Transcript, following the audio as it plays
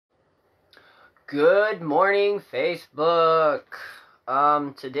Good morning, Facebook.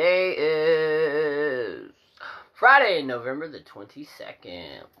 Today is Friday, November the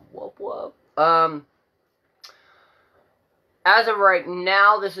 22nd. Whoop, whoop. As of right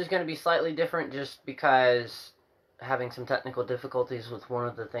now, this is going to be slightly different just because having some technical difficulties with one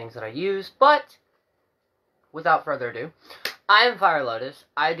of the things that I use, but without further ado, I am Fire Lotus.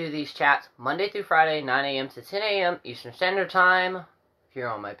 I do these chats Monday through Friday, 9 a.m. to 10 a.m. Eastern Standard Time here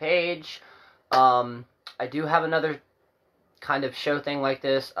on my page. I do have another kind of show thing like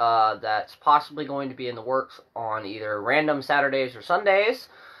this that's possibly going to be in the works on either random Saturdays or Sundays.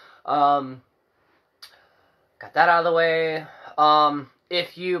 Got that out of the way.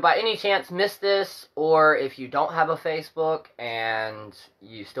 If you by any chance missed this, or if you don't have a Facebook and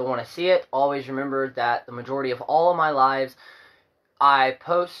you still want to see it, always remember that the majority of all of my lives I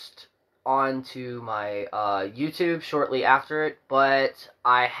post onto my YouTube shortly after it, but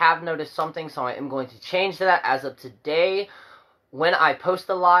I have noticed something, so I am going to change that as of today. When I post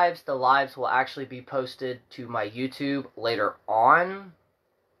the lives will actually be posted to my YouTube later on.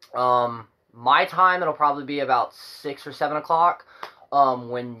 My time, it'll probably be about 6 or 7 o'clock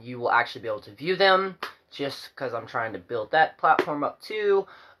when you will actually be able to view them, just because I'm trying to build that platform up too.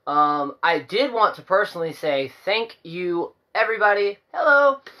 I did want to personally say thank you, everybody.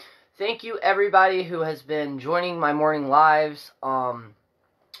 Hello! Thank you, everybody who has been joining my morning lives,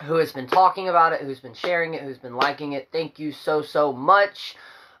 who has been talking about it, who's been sharing it, who's been liking it. Thank you so much.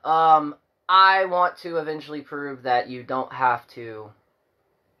 I want to eventually prove that you don't have to,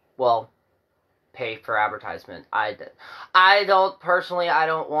 well, pay for advertisement. I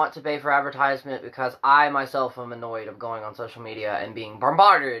don't want to pay for advertisement because I myself am annoyed of going on social media and being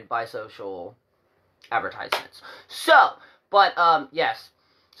bombarded by social advertisements. So, but, yes.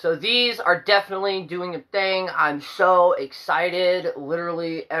 So these are definitely doing a thing. I'm so excited.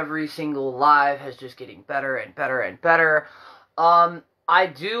 Literally every single live has just getting better and better and better. I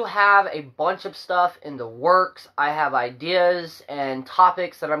do have a bunch of stuff in the works. I have ideas and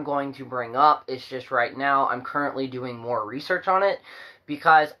topics that I'm going to bring up. It's just right now I'm currently doing more research on it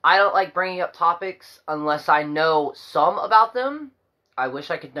because I don't like bringing up topics unless I know some about them. I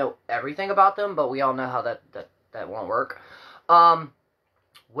wish I could know everything about them, but we all know how that won't work.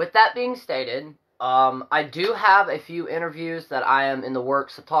 With that being stated, I do have a few interviews that I am in the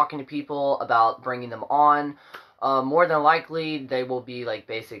works of talking to people about bringing them on. More than likely, they will be, like,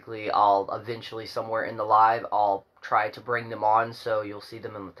 basically, I'll eventually, somewhere in the live, I'll try to bring them on, so you'll see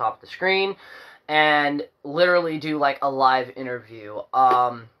them in the top of the screen, and literally do, like, a live interview.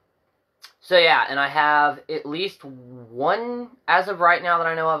 So yeah, and I have at least one, as of right now that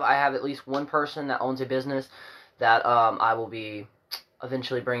I know of, I have at least one person that owns a business that, I will be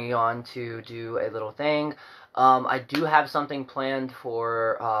eventually bringing on to do a little thing. I do have something planned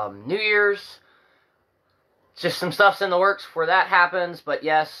for, New Year's. Just some stuff's in the works before that happens, but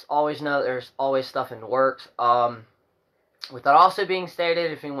yes, always know there's always stuff in the works. With that also being stated,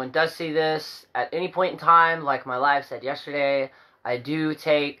 if anyone does see this at any point in time, like my live said yesterday, I do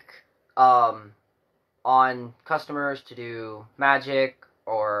take on customers to do Magick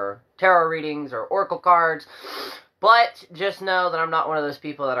or tarot readings or oracle cards. But just know that I'm not one of those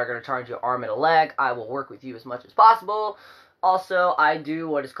people that are going to charge you an arm and a leg. I will work with you as much as possible. Also, I do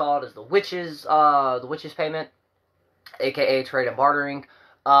what is called as the witches payment, aka trade and bartering.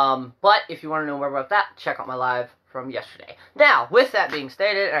 But if you want to know more about that, check out my live from yesterday. Now, with that being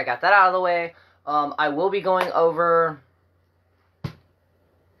stated, and I got that out of the way, I will be going over.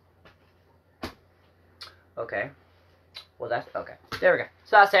 Okay. Well, that's okay. There we go.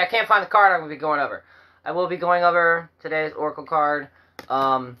 So I say I can't find the card I'm going to be going over. I will be going over today's oracle card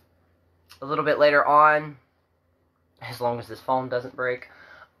a little bit later on, as long as this phone doesn't break.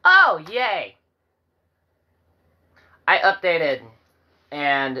 Oh, yay! I updated,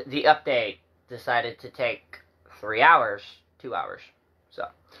 and the update decided to take 3 hours, 2 hours. So,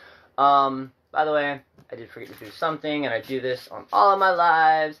 by the way, I did forget to do something, and I do this on all of my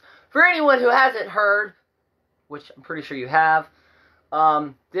lives. For anyone who hasn't heard, which I'm pretty sure you have,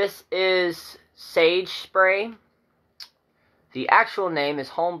 this is Sage Spray. The actual name is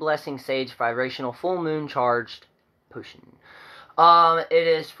Home Blessing Sage Vibrational Full Moon Charged Potion. It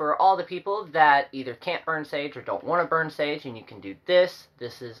is for all the people that either can't burn sage or don't want to burn sage, and you can do this.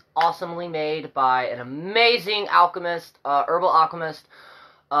 This is awesomely made by an amazing alchemist, herbal alchemist,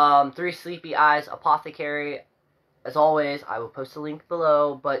 3 Sleepy Eyes Apothecary. As always, I will post a link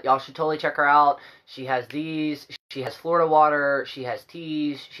below, but y'all should totally check her out. She has these, she has Florida water, she has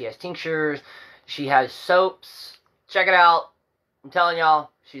teas, she has tinctures, she has soaps. Check it out. I'm telling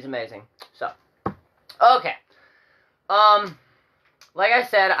y'all, she's amazing. So, okay. like I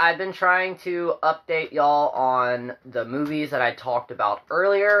said, I've been trying to update y'all on the movies that I talked about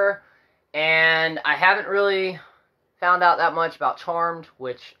earlier, and I haven't really found out that much about Charmed,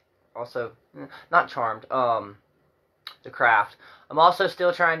 which also, not Charmed, The Craft. I'm also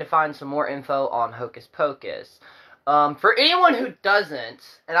still trying to find some more info on Hocus Pocus. For anyone who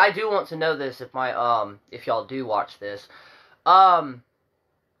doesn't, and I do want to know this if y'all do watch this,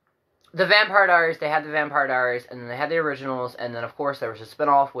 the Vampire Diaries, they had the Vampire Diaries, and then they had the originals, and then, of course, there was a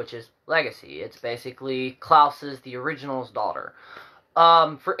spinoff, which is Legacy. It's basically Klaus's, the original's daughter.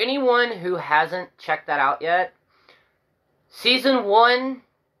 For anyone who hasn't checked that out yet, Season 1,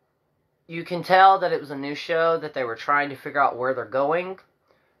 you can tell that it was a new show, that they were trying to figure out where they're going.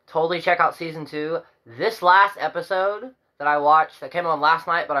 Totally check out Season 2. This last episode that I watched, that came on last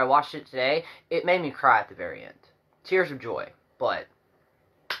night, but I watched it today, it made me cry at the very end. Tears of joy, but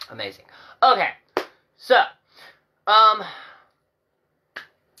amazing. Okay, so,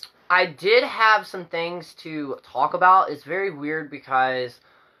 I did have some things to talk about. It's very weird because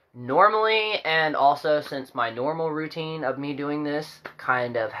normally, and also since my normal routine of me doing this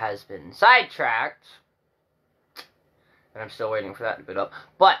kind of has been sidetracked, and I'm still waiting for that to boot up.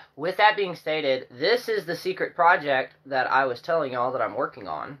 But with that being stated, this is the secret project that I was telling y'all that I'm working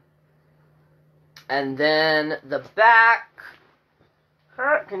on. And then the back,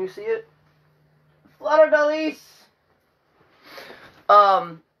 can you see it? Flutter Delice!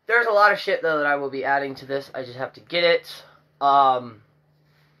 There's a lot of shit though that I will be adding to this. I just have to get it. But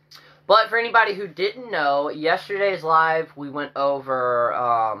for anybody who didn't know, yesterday's live we went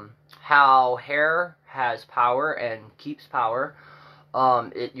over how hair has power and keeps power.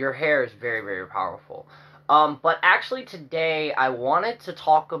 Your hair is very, very powerful. But actually today I wanted to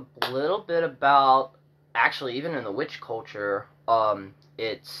talk a little bit about, actually even in the witch culture,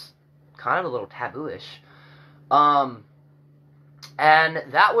 it's kind of a little taboo-ish. And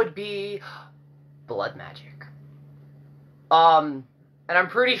that would be blood magic. And I'm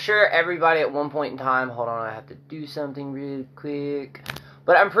pretty sure everybody at one point in time, hold on, I have to do something really quick.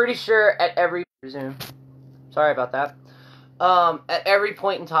 But I'm pretty sure at every, resume, sorry about that. At every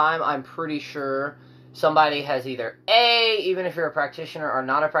point in time, I'm pretty sure somebody has either A, even if you're a practitioner or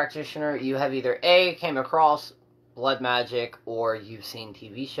not a practitioner, you have either A, came across blood magic, or you've seen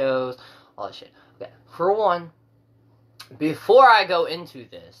TV shows, all that shit. Okay, for one, before I go into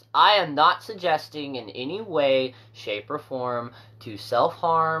this, I am not suggesting in any way, shape, or form to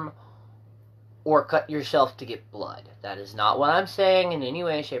self-harm or cut yourself to get blood. That is not what I'm saying in any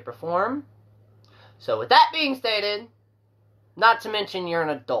way, shape, or form. So with that being stated, not to mention you're an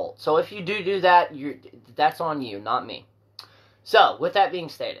adult. So if you do that, that's on you, not me. So with that being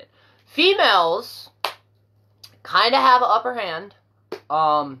stated, females kind of have an upper hand.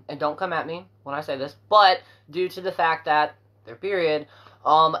 And don't come at me when I say this, but due to the fact that their period,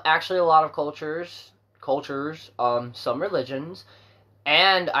 actually a lot of cultures, some religions,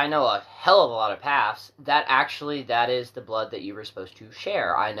 and I know a hell of a lot of paths, that is the blood that you were supposed to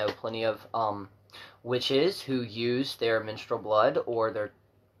share. I know plenty of, witches who use their menstrual blood, or their,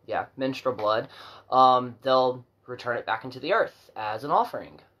 menstrual blood, they'll return it back into the earth as an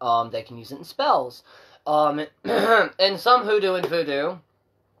offering. They can use it in spells. In some hoodoo and voodoo,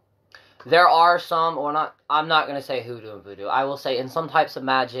 there are some, or not, I'm not going to say hoodoo and voodoo, I will say in some types of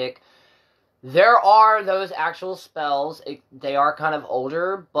magic, there are those actual spells. They are kind of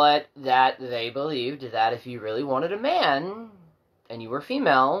older, but that they believed that if you really wanted a man, and you were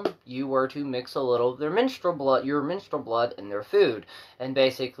female, you were to mix a little of their menstrual blood, your menstrual blood, in their food, and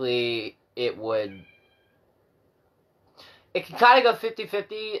basically it can kind of go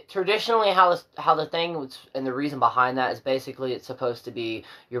 50-50. Traditionally, how the thing was, and the reason behind that is basically it's supposed to be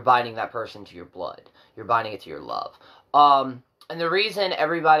you're binding that person to your blood. You're binding it to your love. And the reason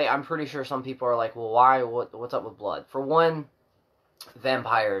everybody, I'm pretty sure some people are like, well, why? What's up with blood? For one,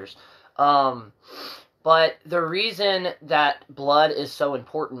 vampires. But the reason that blood is so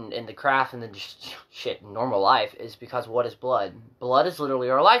important in the craft and the normal life is because what is blood? Blood is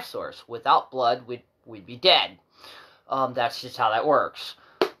literally our life source. Without blood, we'd be dead. That's just how that works.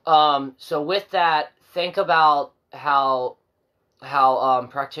 So with that, think about how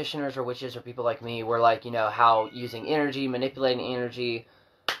practitioners or witches or people like me were like, how using energy, manipulating energy.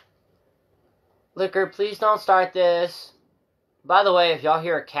 Liquor, please don't start this. By the way, if y'all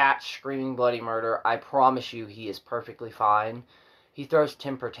hear a cat screaming bloody murder, I promise you he is perfectly fine. He throws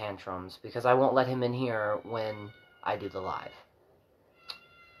temper tantrums because I won't let him in here when I do the live.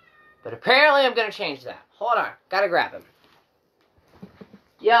 But apparently I'm going to change that. Hold on. Gotta grab him.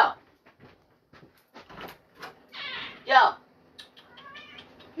 Yo. Yeah,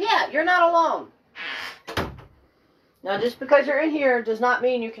 you're not alone. Now, just because you're in here does not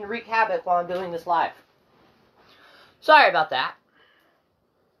mean you can wreak havoc while I'm doing this live. Sorry about that.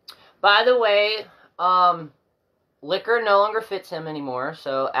 By the way, liquor no longer fits him anymore,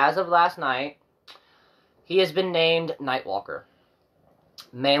 so as of last night, he has been named Nightwalker.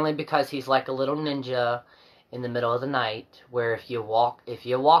 Mainly because he's like a little ninja in the middle of the night, where if you walk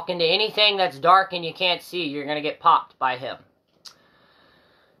into anything that's dark and you can't see, you're gonna get popped by him.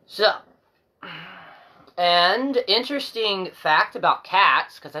 So, and interesting fact about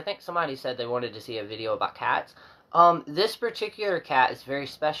cats, because I think somebody said they wanted to see a video about cats. This particular cat is very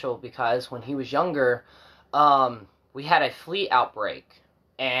special because when he was younger, we had a flea outbreak,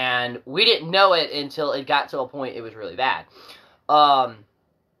 and we didn't know it until it got to a point it was really bad.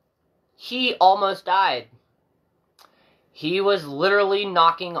 He almost died. He was literally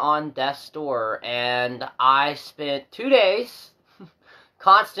knocking on death's door, and I spent 2 days,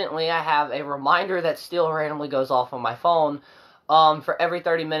 constantly, I have a reminder that still randomly goes off on my phone, for every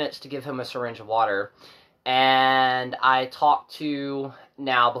 30 minutes to give him a syringe of water. And I talked to,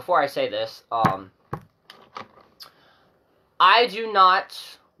 now, before I say this, I do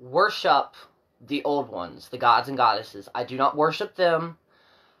not worship the old ones, the gods and goddesses. I do not worship them.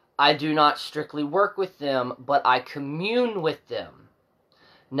 I do not strictly work with them, but I commune with them.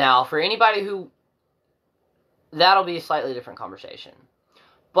 Now, for anybody who... that'll be a slightly different conversation.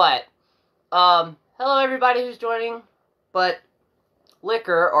 But, hello everybody who's joining. But,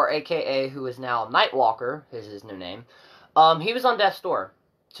 Liquor, or AKA, who is now Nightwalker, is his new name, he was on death's door.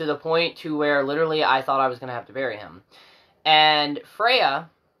 To the point to where, literally, I thought I was going to have to bury him. And Freya...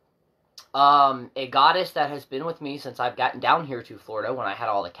 a goddess that has been with me since I've gotten down here to Florida when I had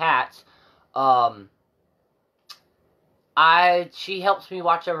all the cats, she helps me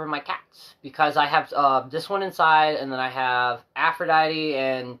watch over my cats, because I have, this one inside, and then I have Aphrodite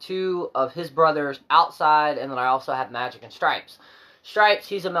and 2 of his brothers outside, and then I also have Magick and Stripes. Stripes,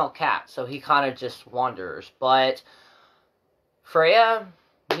 he's a male cat, so he kind of just wanders, but Freya,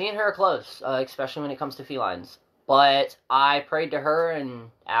 me and her are close, especially when it comes to felines. But I prayed to her and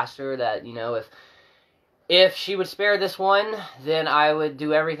asked her that, you know, if she would spare this one, then I would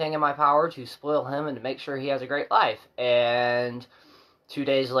do everything in my power to spoil him and to make sure he has a great life. And 2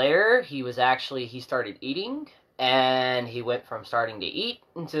 days later, he started eating, and he went from starting to eat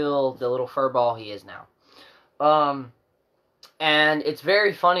until the little furball he is now. And it's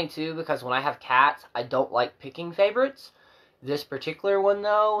very funny, too, because when I have cats, I don't like picking favorites. This particular one,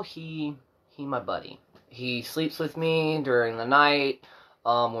 though, he my buddy. He sleeps with me during the night.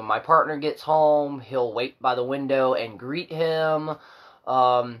 When my partner gets home, he'll wait by the window and greet him.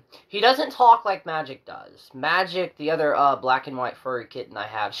 He doesn't talk like Magick does. Magick, the other black and white furry kitten I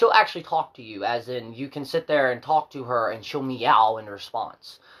have, she'll actually talk to you, as in you can sit there and talk to her and she'll meow in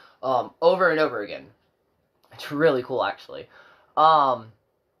response. Over and over again. It's really cool, actually.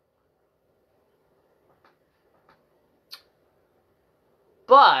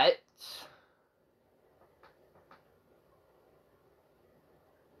 But...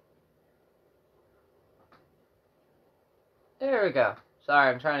 there we go. Sorry,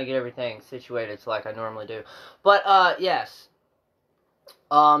 I'm trying to get everything situated so like I normally do. But, yes.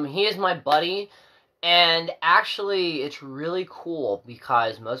 He is my buddy. And actually, it's really cool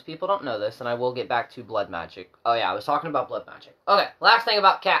because most people don't know this, and I will get back to blood magic. Oh yeah, I was talking about blood magic. Okay, last thing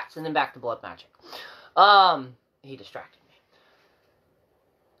about cats, and then back to blood magic. He distracted me.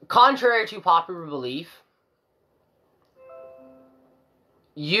 Contrary to popular belief,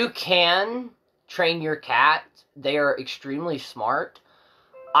 you can train your cat. They are extremely smart.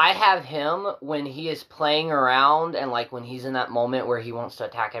 I have him when he is playing around and like when he's in that moment where he wants to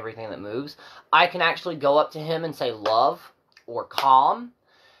attack everything that moves. I can actually go up to him and say love or calm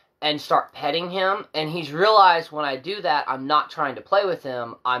and start petting him. And he's realized when I do that, I'm not trying to play with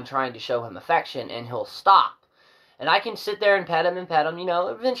him. I'm trying to show him affection, and he'll stop. And I can sit there and pet him, you know.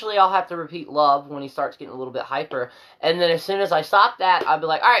 Eventually I'll have to repeat love when he starts getting a little bit hyper. And then as soon as I stop that, I'll be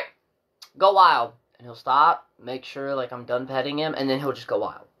like, alright, go wild. And he'll stop, make sure like I'm done petting him, and then he'll just go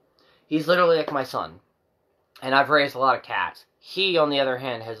wild. He's literally like my son. And I've raised a lot of cats. He, on the other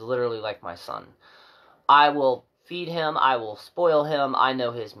hand, has literally like my son. I will feed him, I will spoil him, I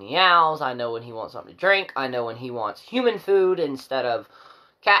know his meows, I know when he wants something to drink, I know when he wants human food instead of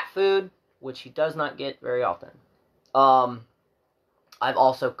cat food, which he does not get very often. I've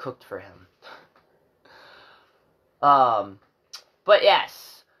also cooked for him. But yes.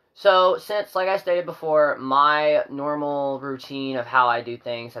 So, since, like I stated before, my normal routine of how I do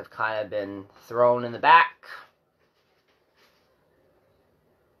things have kind of been thrown in the back.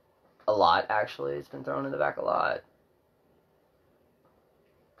 A lot, actually. It's been thrown in the back a lot.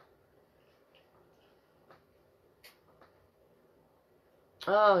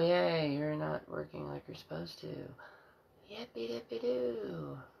 Oh, yay, you're not working like you're supposed to.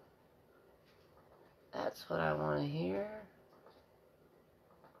 Yippee-dippy-doo. That's what I want to hear.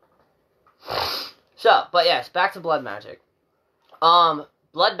 So, but yes, back to blood magic. Blood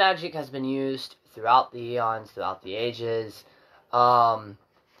magic has been used throughout the eons, throughout the ages.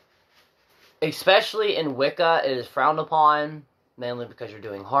 Especially in Wicca, it is frowned upon, mainly because you're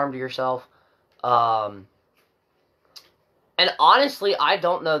doing harm to yourself. And honestly, I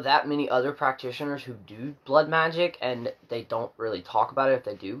don't know that many other practitioners who do blood magic, and they don't really talk about it if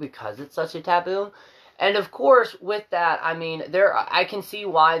they do, because it's such a taboo. And of course, with that, I mean, I can see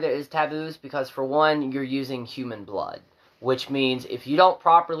why there is taboos, because for one, you're using human blood, which means if you don't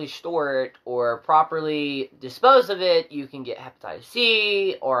properly store it or properly dispose of it, you can get hepatitis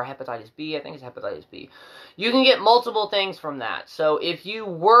C or hepatitis B. I think it's hepatitis B. You can get multiple things from that. So if you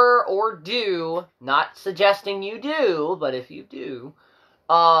were or do, not suggesting you do, but if you do,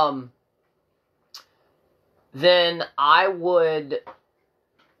 then I would,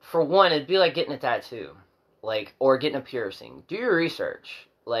 for one, it'd be like getting a tattoo, like, or getting a piercing. Do your research,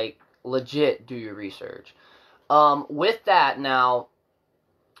 like, legit do your research. With that, now,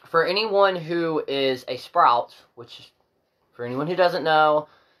 for anyone who is a sprout, which, for anyone who doesn't know,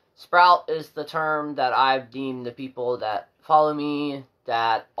 sprout is the term that I've deemed the people that follow me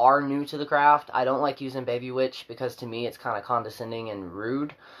that are new to the craft. I don't like using baby witch, because to me it's kind of condescending and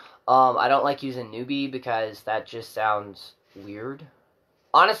rude. I don't like using newbie, because that just sounds weird.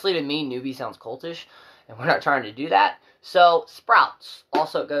 Honestly, to me, newbie sounds cultish, and we're not trying to do that. So, sprouts.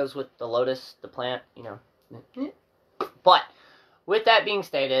 Also, it goes with the lotus, the plant, you know. But, with that being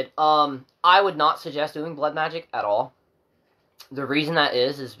stated, I would not suggest doing blood magic at all. The reason that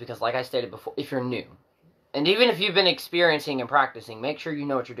is because, like I stated before, if you're new, and even if you've been experiencing and practicing, make sure you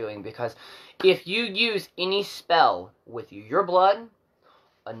know what you're doing, because if you use any spell with your blood,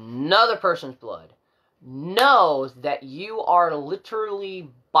 another person's blood, knows that you are literally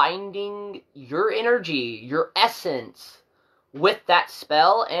binding your energy, your essence, with that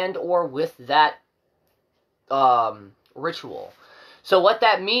spell and or with that ritual. So what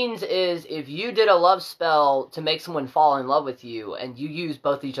that means is, if you did a love spell to make someone fall in love with you, and you use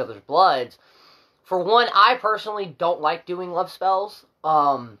both each other's bloods, for one, I personally don't like doing love spells.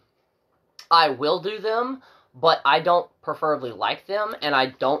 I will do them, but I don't preferably like them, and I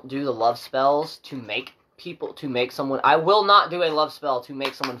don't do the love spells to make someone, I will not do a love spell to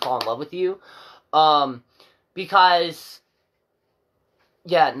make someone fall in love with you, because,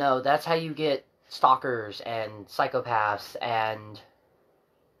 yeah, no, that's how you get stalkers and psychopaths, and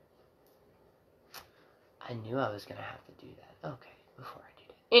I knew I was gonna have to do that. Okay, before I do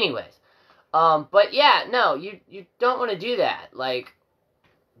that. Anyways, but yeah, no, you don't want to do that. Like,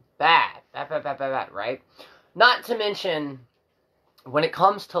 bad, right? Not to mention, when it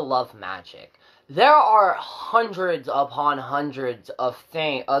comes to love magic, there are hundreds upon hundreds of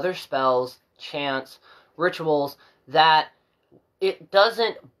other spells, chants, rituals, that it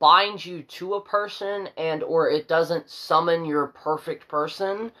doesn't bind you to a person, and or it doesn't summon your perfect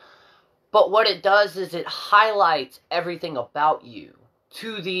person, but what it does is it highlights everything about you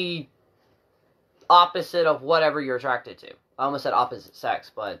to the opposite of whatever you're attracted to. I almost said opposite sex,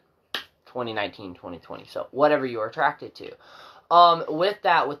 but 2019, 2020, so whatever you're attracted to. With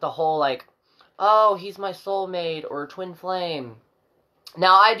that, with the whole, like, oh, he's my soulmate, or twin flame.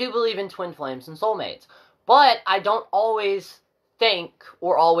 Now, I do believe in twin flames and soulmates, but I don't always think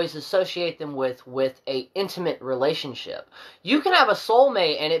or always associate them with a intimate relationship. You can have a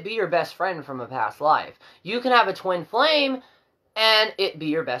soulmate and it be your best friend from a past life. You can have a twin flame and it be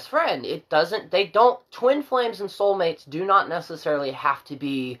your best friend. Twin flames and soulmates do not necessarily have to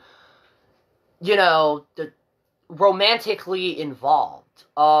be, you know, romantically involved.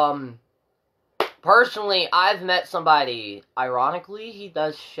 Personally, I've met somebody, ironically, he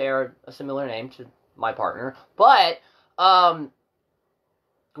does share a similar name to my partner, but,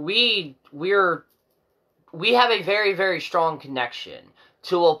 we have a very, very strong connection,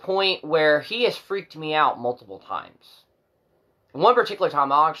 to a point where he has freaked me out multiple times. One particular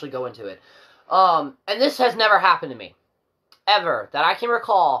time, I'll actually go into it. And this has never happened to me. Ever. That I can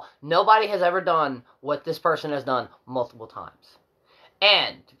recall, nobody has ever done what this person has done multiple times.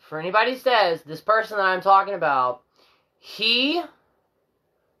 And, for anybody who says, this person that I'm talking about, he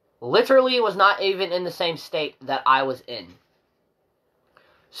literally was not even in the same state that I was in.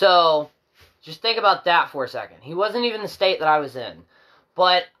 So, just think about that for a second. He wasn't even in the state that I was in.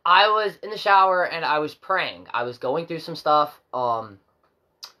 But I was in the shower and I was praying. I was going through some stuff. I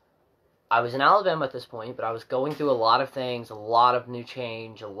was in Alabama at this point, but I was going through a lot of things, a lot of new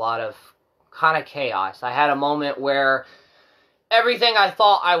change, a lot of kind of chaos. I had a moment where everything I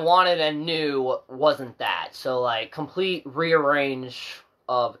thought I wanted and knew wasn't that. So, like, complete rearrange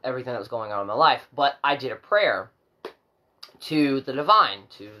of everything that was going on in my life. But I did a prayer to the divine,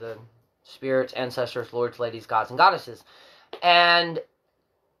 to the spirits, ancestors, lords, ladies, gods, and goddesses. And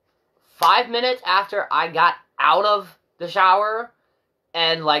 5 minutes after I got out of the shower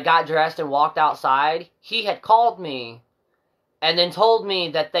and, like, got dressed and walked outside, he had called me and then told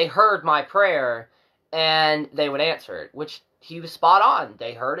me that they heard my prayer and they would answer it, which he was spot on.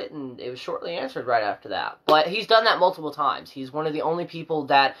 They heard it and it was shortly answered right after that. But he's done that multiple times. He's one of the only people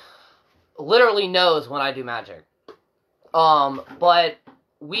that literally knows when I do magic. But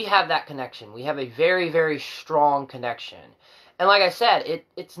we have that connection. We have a very, very strong connection. And like I said,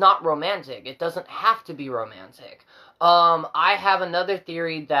 it's not romantic. It doesn't have to be romantic. I have another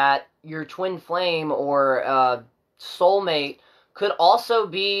theory that your twin flame or soulmate could also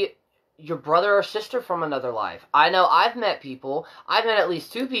be your brother or sister from another life. I know I've met at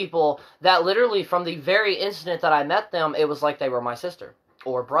least 2 people that literally from the very instant that I met them, it was like they were my sister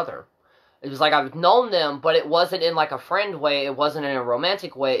or brother. It was like I've known them, but it wasn't in like a friend way. It wasn't in a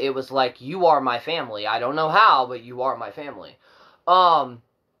romantic way. It was like, you are my family. I don't know how, but you are my family. And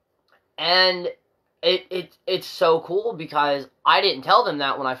it's so cool because I didn't tell them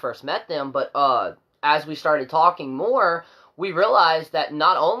that when I first met them, but as we started talking more, we realized that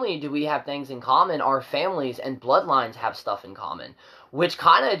not only do we have things in common, our families and bloodlines have stuff in common, which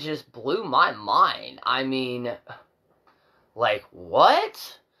kind of just blew my mind. I mean, like,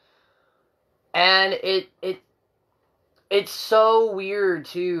 what? And it's so weird,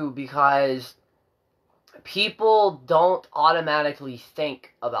 too, because people don't automatically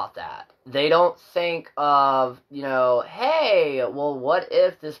think about that. They don't think of, you know, hey, well, what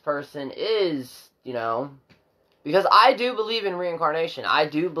if this person is, you know, because I do believe in reincarnation. I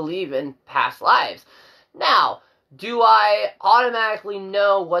do believe in past lives. Now, do I automatically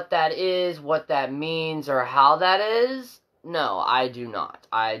know what that is, what that means, or how that is? No, I do not.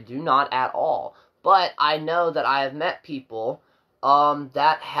 I do not at all. But I know that I have met people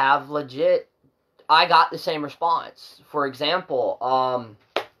that have legit... I got the same response. For example,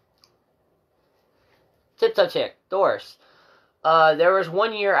 Tiptoe Chick, Doris. There was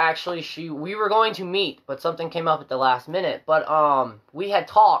one year, actually, we were going to meet, but something came up at the last minute. But we had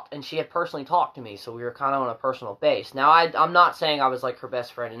talked, and she had personally talked to me, so we were kind of on a personal base. Now, I'm not saying I was like her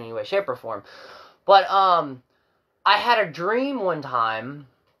best friend in any way, shape, or form. But I had a dream one time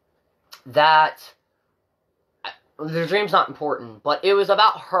that, the dream's not important, but it was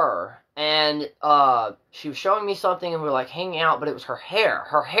about her, and she was showing me something, and we were like hanging out, but it was her hair.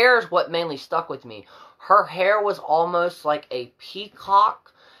 Her hair is what mainly stuck with me. Her hair was almost like a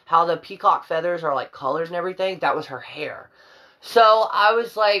peacock, how the peacock feathers are like colors and everything. That was her hair. So I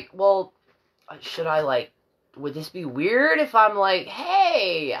was like, well, should I like, would this be weird if I'm like,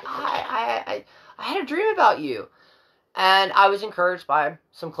 hey, I had a dream about you? And I was encouraged by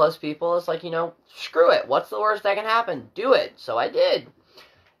some close people. It's like, you know, screw it. What's the worst that can happen? Do it. So I did.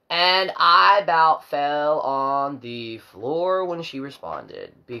 And I about fell on the floor when she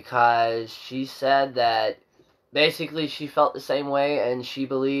responded. Because she said that basically she felt the same way. And she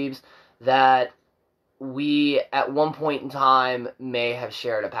believes that we, at one point in time, may have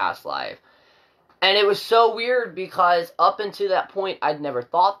shared a past life. And it was so weird because up until that point, I'd never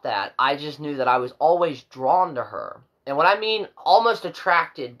thought that. I just knew that I was always drawn to her. And what I mean, almost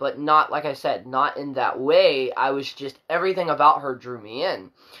attracted, but not, like I said, not in that way. I was just, everything about her drew me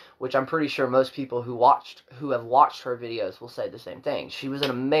in, which I'm pretty sure most people who have watched her videos will say the same thing. She was an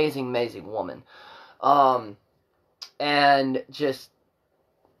amazing, amazing woman. And just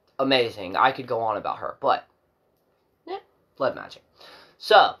amazing. I could go on about her, but, yeah, blood magic.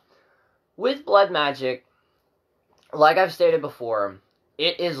 So, with blood magic, like I've stated before,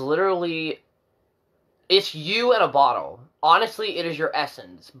 it is literally... it's you in a bottle. Honestly, it is your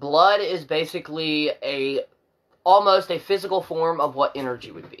essence. Blood is basically almost a physical form of what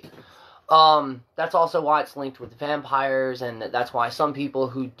energy would be. That's also why it's linked with vampires, and that's why some people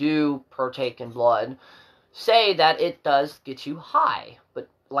who do partake in blood say that it does get you high, but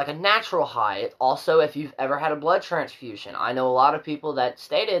like a natural high. It also, if you've ever had a blood transfusion, I know a lot of people that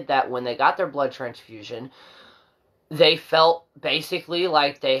stated that when they got their blood transfusion, they felt basically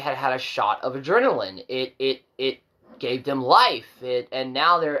like they had had a shot of adrenaline. It gave them life. And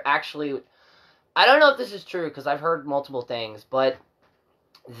now they're actually... I don't know if this is true, because I've heard multiple things, but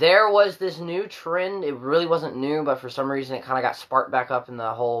there was this new trend. It really wasn't new, but for some reason it kind of got sparked back up in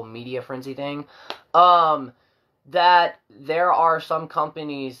the whole media frenzy thing. That there are some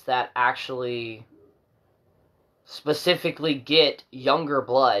companies that actually... specifically get younger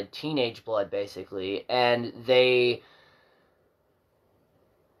blood, teenage blood basically, and they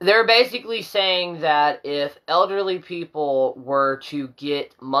they're basically saying that if elderly people were to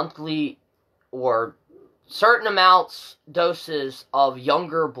get monthly or certain amounts, doses of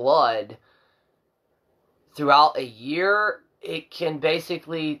younger blood throughout a year, it can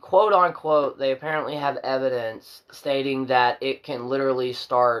basically, quote unquote, they apparently have evidence stating that it can literally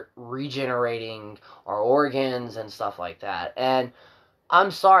start regenerating our organs and stuff like that. And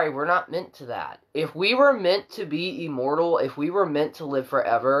I'm sorry, we're not meant to that. If we were meant to be immortal, if we were meant to live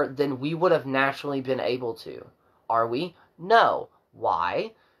forever, then we would have naturally been able to. Are we? No.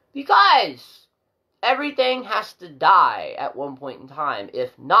 Why? Because everything has to die at one point in time.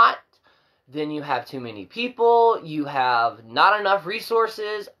 If not, then you have too many people, you have not enough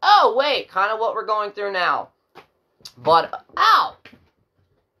resources. Oh, wait, kind of what we're going through now. But, ow!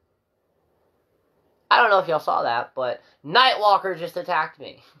 I don't know if y'all saw that, but Nightwalker just attacked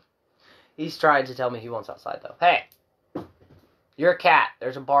me. He's trying to tell me he wants outside, though. Hey, you're a cat.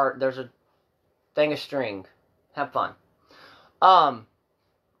 There's a thing of string. Have fun.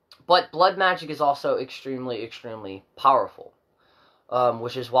 But blood magic is also extremely, extremely powerful.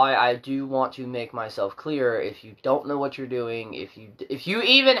 Which is why I do want to make myself clear. If you don't know what you're doing, if you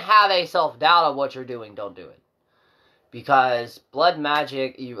even have a self-doubt of what you're doing, don't do it. Because blood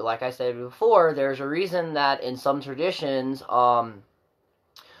magic, like I said before, there's a reason that in some traditions,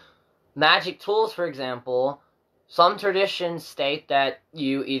 magic tools, for example, some traditions state that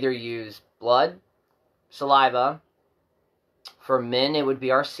you either use blood, saliva. For men, it would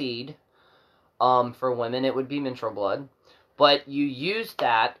be our seed. For women, it would be menstrual blood. But you use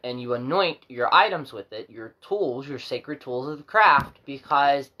that and you anoint your items with it, your tools, your sacred tools of the craft,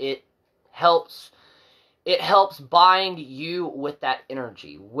 because it helps bind you with that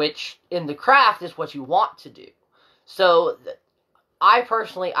energy, which in the craft is what you want to do. So I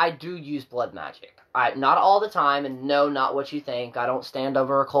personally do use blood magic. Not all the time, and no, not what you think. I don't stand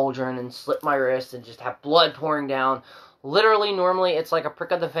over a cauldron and slit my wrist and just have blood pouring down. Literally, normally, it's like a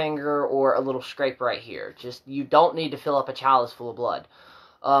prick of the finger or a little scrape right here. Just, you don't need to fill up a chalice full of blood.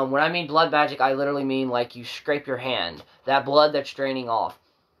 When I mean blood magic, I literally mean like you scrape your hand. That blood that's draining off.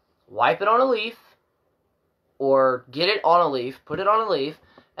 Wipe it on a leaf, or get it on a leaf, put it on a leaf,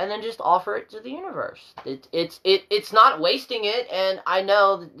 and then just offer it to the universe. It's not wasting it, and I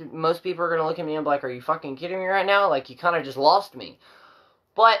know that most people are going to look at me and be like, are you fucking kidding me right now? Like, you kind of just lost me.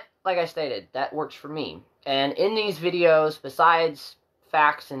 But, like I stated, that works for me. And in these videos, besides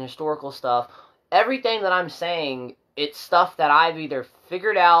facts and historical stuff, everything that I'm saying, it's stuff that I've either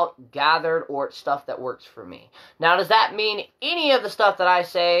figured out, gathered, or it's stuff that works for me. Now, does that mean any of the stuff that I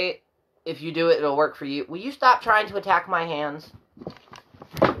say, if you do it, it'll work for you? Will you stop trying to attack my hands?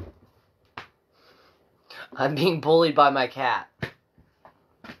 I'm being bullied by my cat.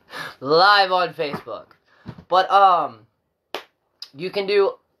 Live on Facebook. But, you can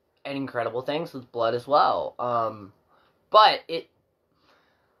do incredible things with blood as well. But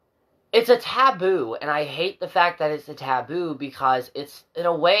it's a taboo, and I hate the fact that it's a taboo, because it's, in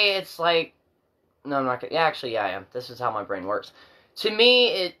a way, it's like, no, I'm not gonna, yeah, actually, yeah, I am. This is how my brain works. To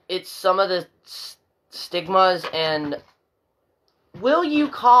me, it's some of the stigmas, and will you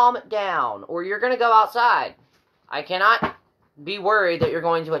calm down, or you're gonna go outside? I cannot be worried that you're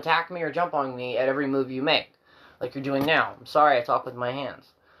going to attack me or jump on me at every move you make, like you're doing now. I'm sorry, I talk with my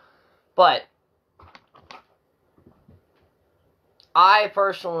hands. But I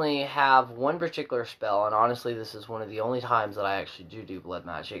personally have one particular spell, and honestly, this is one of the only times that I actually do blood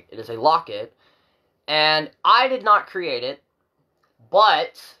magic. It is a locket, and I did not create it,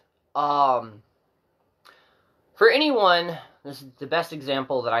 but for anyone, this is the best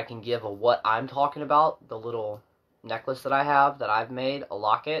example that I can give of what I'm talking about, the little necklace that I have that I've made, a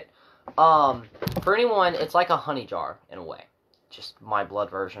locket. For anyone, it's like a honey jar in a way. Just my blood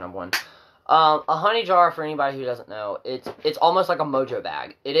version of one. A honey jar, for anybody who doesn't know, it's almost like a mojo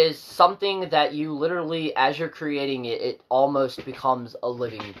bag. It is something that you literally, as you're creating it, it almost becomes a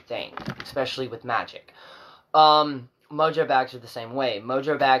living thing, especially with magic. Mojo bags are the same way.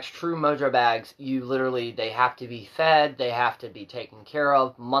 Mojo bags, true mojo bags, you literally, they have to be fed, they have to be taken care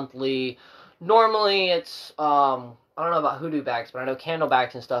of monthly. Normally, it's, I don't know about hoodoo bags, but I know candle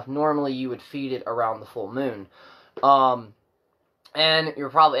bags and stuff, normally you would feed it around the full moon. And you're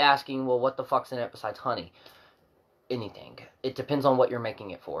probably asking, well, what the fuck's in it besides honey? Anything. It depends on what you're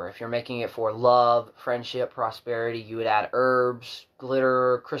making it for. If you're making it for love, friendship, prosperity, you would add herbs,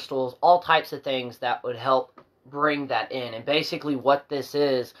 glitter, crystals, all types of things that would help bring that in. And basically what this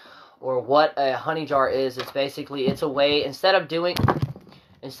is, or what a honey jar is, it's basically, it's a way, instead of doing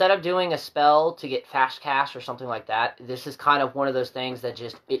a spell to get fast cash or something like that, this is kind of one of those things that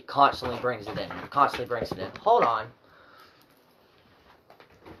just, it constantly brings it in. It constantly brings it in. Hold on.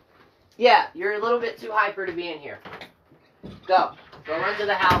 Yeah, you're a little bit too hyper to be in here. Go. Go run to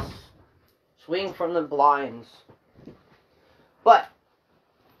the house. Swing from the blinds. But,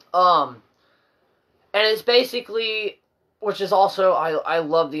 and it's basically, which is also, I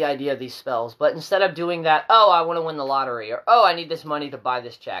love the idea of these spells, but instead of doing that, oh, I want to win the lottery, or oh, I need this money to buy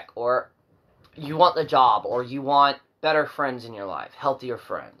this check, or you want the job, or you want better friends in your life, healthier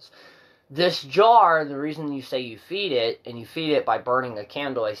friends. This jar, the reason you say you feed it, and you feed it by burning a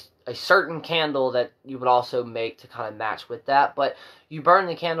candle, a certain candle that you would also make to kind of match with that, but you burn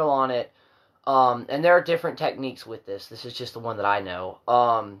the candle on it, and there are different techniques with this. This is just the one that I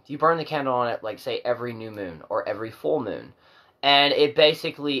know. You burn the candle on it, like, say, every new moon, or every full moon, and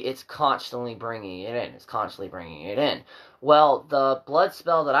it's constantly bringing it in. It's constantly bringing it in. Well, the blood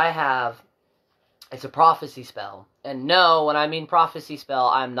spell that I have, it's a prophecy spell. And no, when I mean prophecy spell,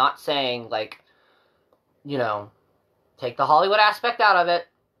 I'm not saying, like, you know, take the Hollywood aspect out of it.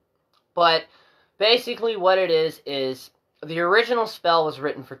 But basically what it is the original spell was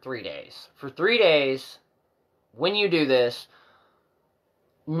written for 3 days. For 3 days, when you do this,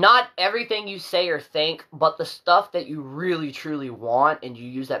 not everything you say or think, but the stuff that you really, truly want, and you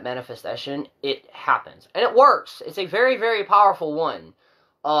use that manifestation, it happens. And it works. It's a very, very powerful one.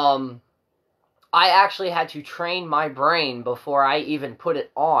 I actually had to train my brain before I even put it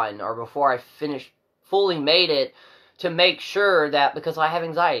on, or before I fully made it, to make sure that, because I have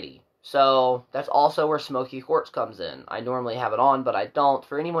anxiety. So, that's also where smoky quartz comes in. I normally have it on, but I don't.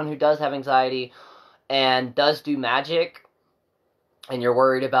 For anyone who does have anxiety, and does do magic, and you're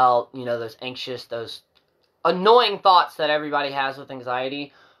worried about, you know, those anxious, those annoying thoughts that everybody has with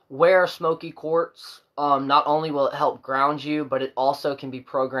anxiety, wear smoky quartz. Not only will it help ground you, but it also can be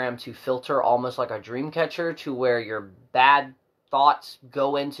programmed to filter almost like a dream catcher, to where your bad thoughts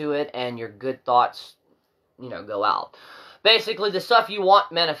go into it and your good thoughts, you know, go out. Basically, the stuff you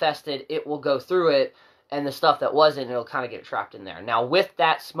want manifested, it will go through it, and the stuff that wasn't, it'll kind of get trapped in there. Now, with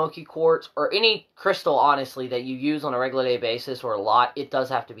that smoky quartz, or any crystal, honestly, that you use on a regular day basis, or a lot, it does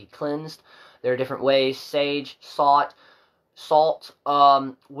have to be cleansed. There are different ways: sage, salt,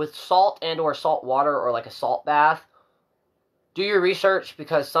 with salt and or salt water, or like a salt bath. Do your research,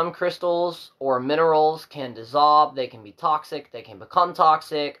 because some crystals or minerals can dissolve, they can be toxic, they can become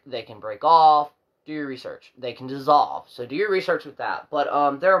toxic, they can break off. Do your research. They can dissolve. So do your research with that.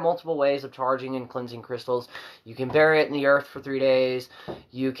 But there are multiple ways of charging and cleansing crystals. You can bury it in the earth for 3 days.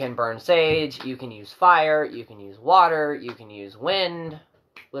 You can burn sage. You can use fire. You can use water. You can use wind.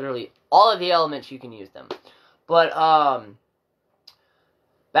 Literally all of the elements, you can use them. But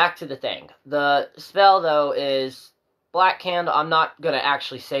back to the thing. The spell, though, is black candle. I'm not going to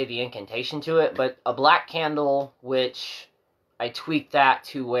actually say the incantation to it, but a black candle, which I tweaked that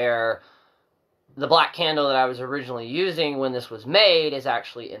to where the black candle that I was originally using when this was made is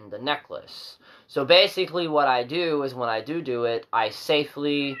actually in the necklace. So basically what I do is, when I do it, I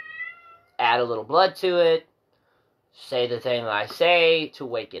safely add a little blood to it, say the thing that I say to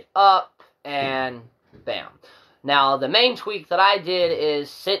wake it up, and bam. Now, the main tweak that I did is,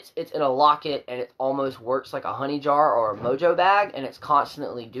 since it's in a locket and it almost works like a honey jar or a mojo bag, and it's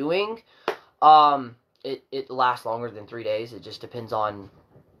constantly doing, it lasts longer than 3 days. It just depends on,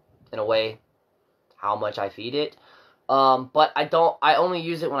 in a way, how much I feed it. But I only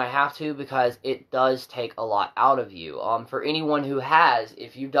use it when I have to, because it does take a lot out of you. For anyone who has,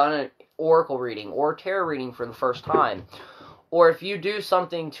 if you've done an oracle reading or tarot reading for the first time, or if you do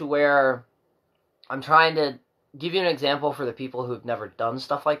something to where, I'm trying to give you an example for the people who've never done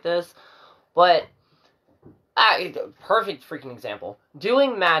stuff like this, but perfect freaking example.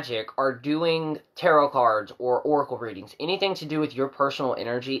 Doing magic, or doing tarot cards, or oracle readings, anything to do with your personal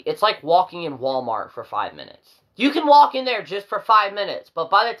energy, it's like walking in Walmart for 5 minutes. You can walk in there just for 5 minutes, but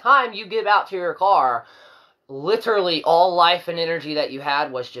by the time you get out to your car, literally all life and energy that you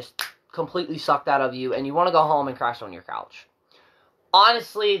had was just completely sucked out of you, and you want to go home and crash on your couch.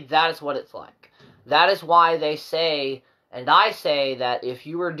 Honestly, that is what it's like. That is why they say, and I say, that if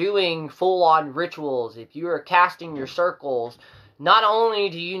you are doing full-on rituals, if you are casting your circles, not only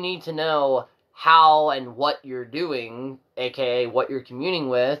do you need to know how and what you're doing, aka what you're communing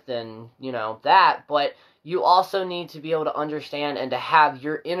with, and, you know, that, but you also need to be able to understand and to have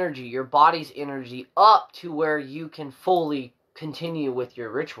your energy, your body's energy, up to where you can fully continue with your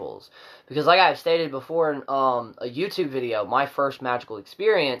rituals. Because like I've stated before in a YouTube video, my first true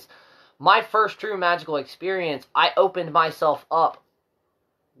magical experience, I opened myself up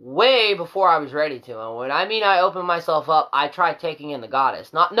way before I was ready to. And when I mean I opened myself up, I tried taking in the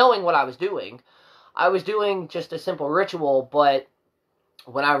goddess, not knowing what I was doing. I was doing just a simple ritual, but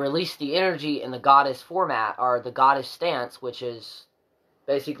when I released the energy in the goddess format, or the goddess stance, which is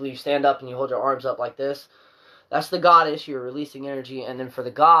basically you stand up and you hold your arms up like this. That's the goddess. You're releasing energy. And then for the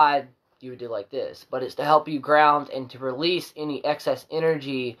god, you would do like this. But it's to help you ground and to release any excess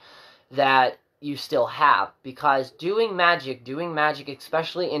energy that you still have. Because doing magic,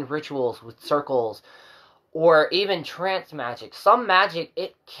 especially in rituals with circles, or even trance magic, some magic,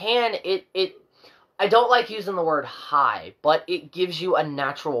 I don't like using the word high, but it gives you a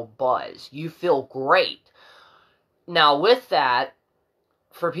natural buzz. You feel great. Now, with that,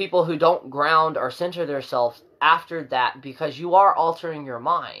 for people who don't ground or center themselves after that, because you are altering your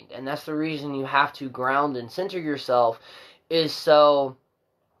mind, and that's the reason you have to ground and center yourself, is so,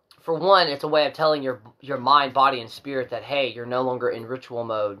 for one, it's a way of telling your mind, body, and spirit that, hey, you're no longer in ritual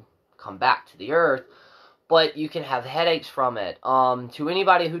mode, come back to the earth, but you can have headaches from it. To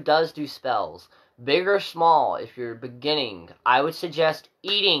anybody who does do spells, big or small, if you're beginning, I would suggest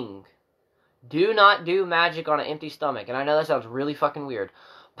eating. Do not do magic on an empty stomach. And I know that sounds really fucking weird,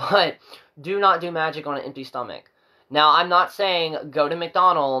 but do not do magic on an empty stomach. Now, I'm not saying go to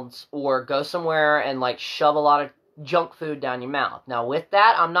McDonald's or go somewhere and, like, shove a lot of junk food down your mouth. Now, with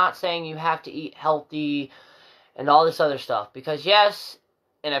that, I'm not saying you have to eat healthy and all this other stuff. Because, yes,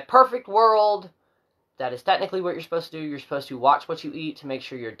 in a perfect world, that is technically what you're supposed to do. You're supposed to watch what you eat to make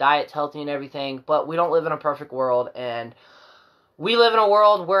sure your diet's healthy and everything. But we don't live in a perfect world, and we live in a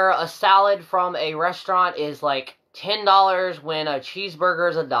world where a salad from a restaurant is like $10 when a cheeseburger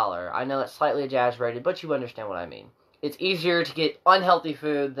is $1. I know that's slightly exaggerated, but you understand what I mean. It's easier to get unhealthy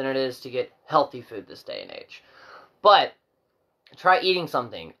food than it is to get healthy food this day and age. But try eating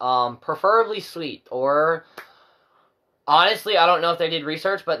something, preferably sweet, or honestly, I don't know if they did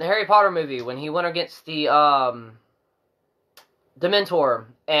research, but in the Harry Potter movie, when he went against the Dementor,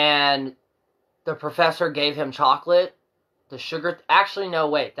 and the professor gave him chocolate, the sugar, actually, no,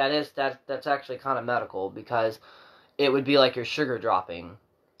 wait, that's actually kind of medical, because it would be like your sugar dropping.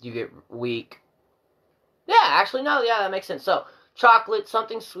 You get weak. Yeah, actually, no, yeah, that makes sense. So, chocolate,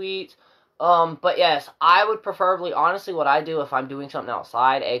 something sweet, but yes, I would preferably, honestly, what I do if I'm doing something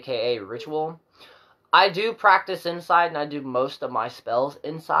outside, aka ritual, I do practice inside, and I do most of my spells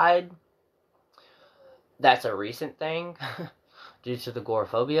inside. That's a recent thing, due to the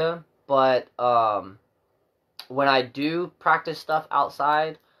agoraphobia, but, when I do practice stuff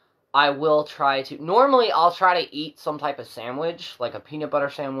outside, I will try to, normally I'll try to eat some type of sandwich, like a peanut butter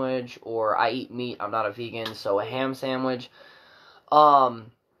sandwich, or I eat meat, I'm not a vegan, so a ham sandwich. But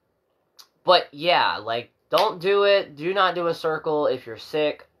yeah, like, don't do it, do not do a circle if you're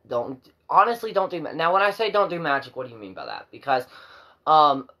sick, honestly, don't do, now when I say don't do magic, what do you mean by that? Because,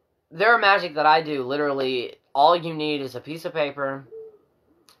 there are magic that I do, literally, all you need is a piece of paper,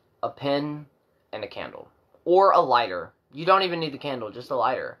 a pen, and a candle. Or a lighter. You don't even need the candle, just a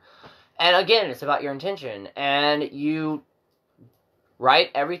lighter. And again, it's about your intention. And you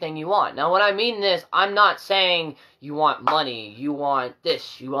write everything you want. Now, when I mean this, I'm not saying you want money, you want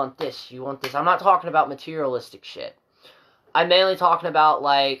this, you want this, you want this. I'm not talking about materialistic shit. I'm mainly talking about,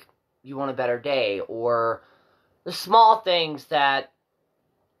 like, you want a better day, or the small things that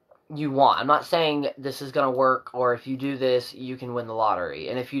you want. I'm not saying this is going to work, or if you do this, you can win the lottery.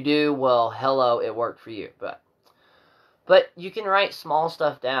 And if you do, well, hello, it worked for you. But you can write small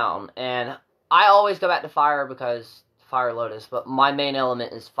stuff down. And I always go back to fire because fire lotus, but my main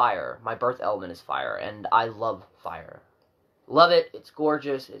element is fire. My birth element is fire, and I love fire. Love it. It's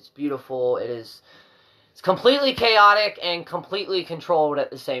gorgeous. It's beautiful. It's completely chaotic and completely controlled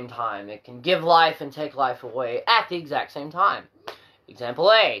at the same time. It can give life and take life away at the exact same time. Example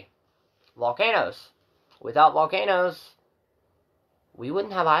A. Volcanoes. Without volcanoes, we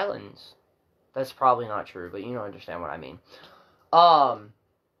wouldn't have islands. That's probably not true, but you don't understand what I mean.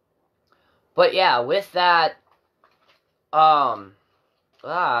 But yeah, with that, I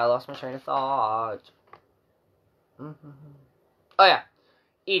lost my train of thought. Oh yeah,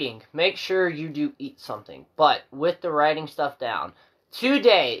 eating. Make sure you do eat something, but with the writing stuff down.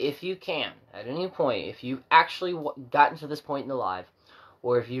 Today, if you can, at any point, if you've actually gotten to this point in the live,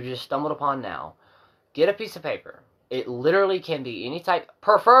 or if you just stumbled upon now, get a piece of paper. It literally can be any type,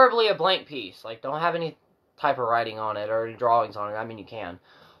 preferably a blank piece. Like, don't have any type of writing on it or any drawings on it. I mean, you can.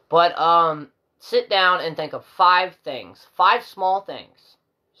 But, sit down and think of 5 things. 5 small things.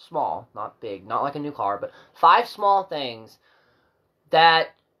 Small, not big, not like a new car, but 5 small things that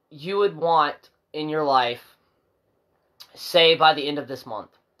you would want in your life, say, by the end of this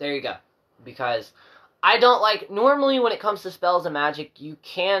month. There you go. Because I don't like, normally when it comes to spells and magic, you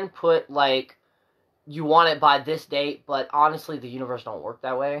can put, like, you want it by this date, but honestly, the universe don't work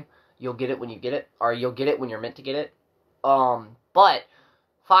that way. You'll get it when you get it, or you'll get it when you're meant to get it. But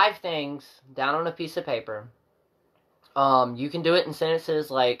 5 things down on a piece of paper, You can do it in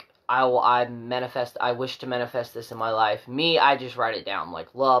sentences like, I wish to manifest this in my life. Me, I just write it down,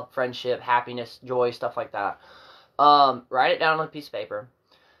 like love, friendship, happiness, joy, stuff like that. Write it down on a piece of paper.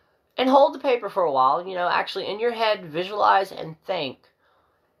 And hold the paper for a while, actually in your head, visualize and think.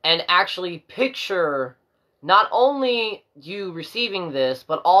 And actually picture not only you receiving this,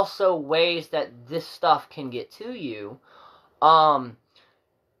 but also ways that this stuff can get to you. And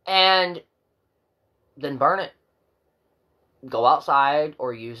then burn it. Go outside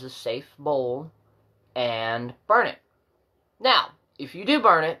or use a safe bowl and burn it. Now, if you do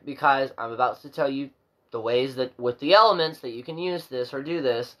burn it, because I'm about to tell you the ways that with the elements that you can use this or do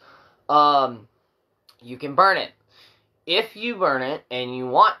this, you can burn it. If you burn it and you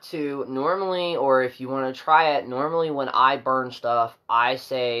want to, normally, or if you want to try it, normally when I burn stuff, I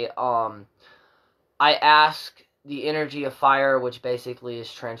say, I ask the energy of fire, which basically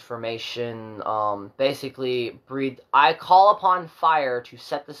is transformation, I call upon fire to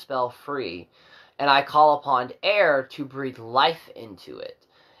set the spell free, and I call upon air to breathe life into it.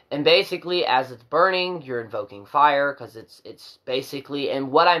 And basically, as it's burning, you're invoking fire, because it's basically,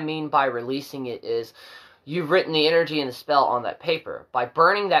 and what I mean by releasing it is, you've written the energy and the spell on that paper. By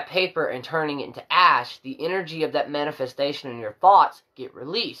burning that paper and turning it into ash, the energy of that manifestation in your thoughts get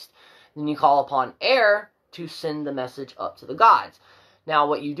released. Then you call upon air to send the message up to the gods. Now,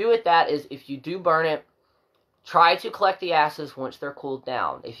 what you do with that is, if you do burn it, try to collect the ashes once they're cooled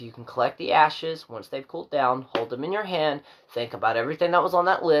down. If you can collect the ashes once they've cooled down, hold them in your hand, think about everything that was on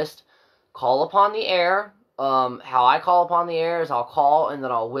that list, call upon the air. How I call upon the air is I'll call and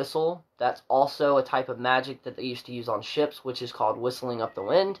then I'll whistle. That's also a type of magic that they used to use on ships, which is called whistling up the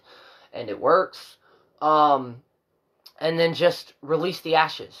wind, and it works. And then just release the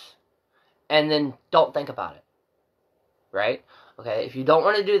ashes. And then don't think about it. Right? Okay, if you don't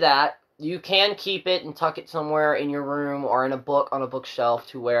want to do that, you can keep it and tuck it somewhere in your room or in a book on a bookshelf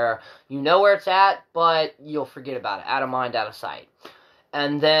to where you know where it's at, but you'll forget about it. Out of mind, out of sight.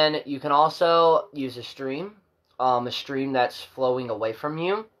 And then you can also use a stream that's flowing away from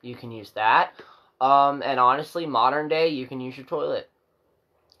you. You can use that. And honestly, modern day, you can use your toilet.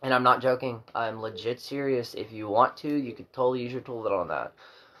 And I'm not joking. I'm legit serious. If you want to, you could totally use your toilet on that.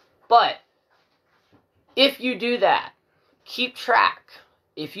 But if you do that, keep track.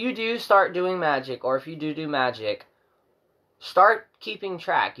 If you do start doing magic, or if you do magic, start keeping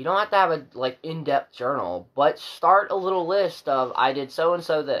track. You don't have to have a in-depth journal, but start a little list of, I did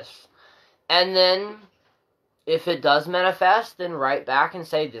so-and-so this. And then, if it does manifest, then write back and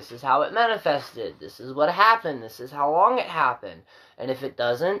say, this is how it manifested. This is what happened. This is how long it happened. And if it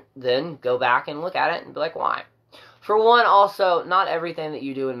doesn't, then go back and look at it and be like, why? For one, also, not everything that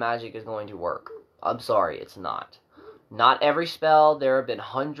you do in magic is going to work. I'm sorry, it's not. Not every spell. There have been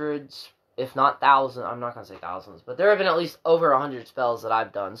hundreds, if not thousands. I'm not going to say thousands, but there have been at least over 100 spells that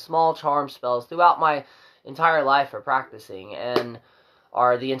I've done. Small charm spells throughout my entire life of practicing, and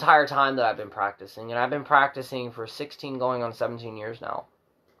are the entire time that I've been practicing. And I've been practicing for 16 going on 17 years now.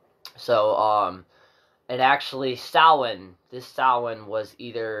 So, and actually, this Samhain was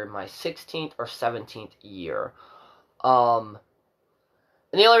either my 16th or 17th year.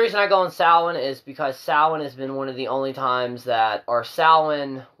 And the only reason I go on Samhain is because Samhain has been one of the only times that, or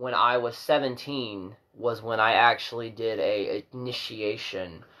Samhain when I was 17 was when I actually did a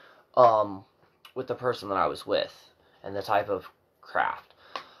initiation with the person that I was with and the type of craft.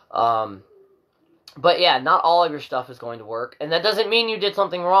 But yeah, not all of your stuff is going to work, and that doesn't mean you did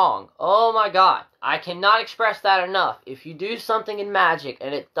something wrong. Oh my god, I cannot express that enough. If you do something in magic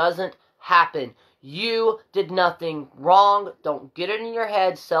and it doesn't happen, you did nothing wrong. Don't get it in your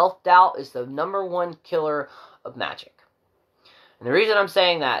head. Self-doubt is the #1 killer of magic. And the reason I'm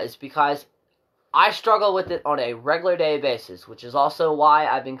saying that is because I struggle with it on a regular day basis, which is also why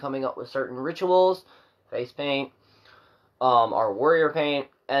I've been coming up with certain rituals, face paint, or warrior paint,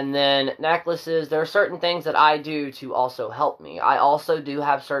 and then necklaces. There are certain things that I do to also help me. I also do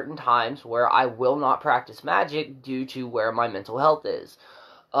have certain times where I will not practice magic due to where my mental health is.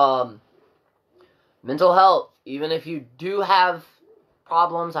 Mental health, even if you do have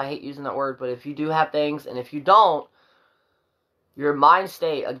problems, I hate using that word, but if you do have things, and if you don't, your mind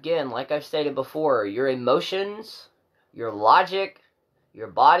state, again, like I've stated before, your emotions, your logic, your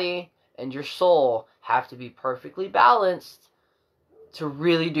body, and your soul have to be perfectly balanced to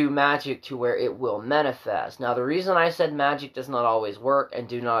really do magic to where it will manifest. Now, the reason I said magic does not always work and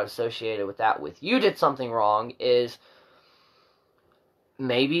do not associate it with that with you did something wrong is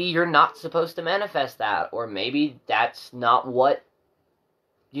maybe you're not supposed to manifest that, or maybe that's not what,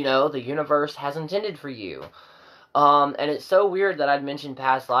 the universe has intended for you. And it's so weird that I'd mentioned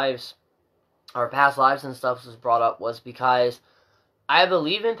past lives or past lives and stuff was brought up was because I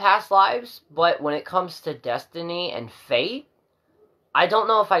believe in past lives, but when it comes to destiny and fate, I don't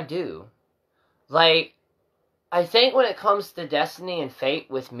know if I do. Like, I think when it comes to destiny and fate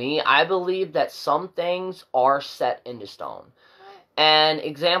with me, I believe that some things are set into stone. An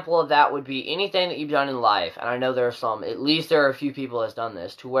example of that would be anything that you've done in life, and I know there are some, at least there are a few people that's done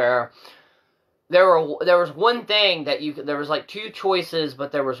this, to where there was one thing that there was like two choices,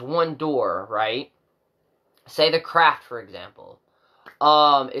 but there was one door, right? Say the craft, for example.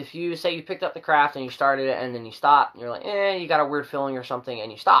 If you say you picked up the craft and you started it and then you stopped, and you're like, you got a weird feeling or something,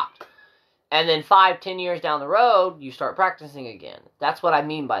 and you stopped. And then 5-10 years down the road, you start practicing again. That's what I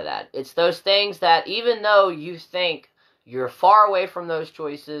mean by that. It's those things that even though you think you're far away from those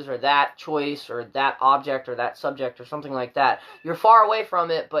choices or that choice or that object or that subject or something like that, you're far away from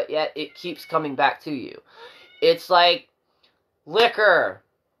it, but yet it keeps coming back to you. It's like liquor.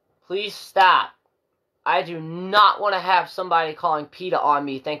 Please stop. I do not want to have somebody calling PETA on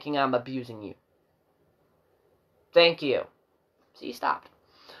me thinking I'm abusing you. Thank you. See, you stopped.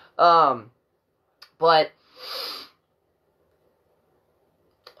 But,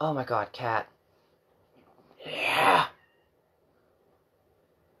 oh my god, cat. Yeah.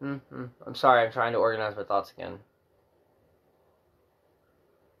 I'm sorry, I'm trying to organize my thoughts again.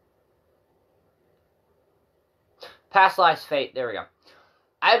 Past lives, fate, there we go.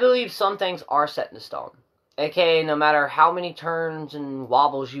 I believe some things are set in stone. AKA, no matter how many turns and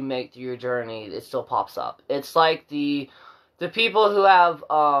wobbles you make through your journey, it still pops up. It's like the people who have,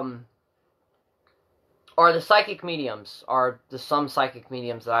 or the psychic mediums, or some psychic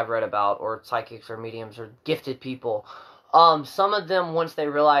mediums that I've read about, or psychics or mediums or gifted people. Some of them, once they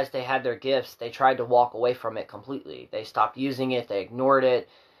realized they had their gifts, they tried to walk away from it completely. They stopped using it, they ignored it,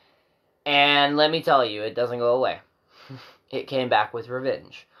 and let me tell you, it doesn't go away. It came back with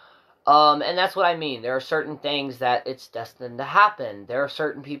revenge. And that's what I mean. There are certain things that it's destined to happen. There are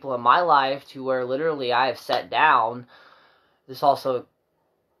certain people in my life to where literally I have sat down. This also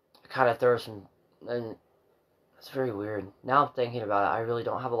kind of throws some, and it's very weird. Now I'm thinking about it, I really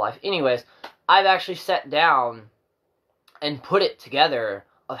don't have a life. Anyways, I've actually sat down and put it together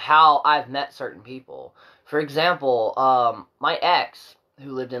of how I've met certain people. For example, my ex,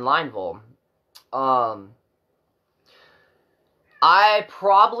 who lived in Lineville, I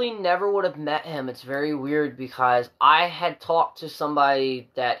probably never would have met him. It's very weird because I had talked to somebody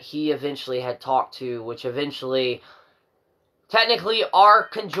that he eventually had talked to, which eventually, technically, our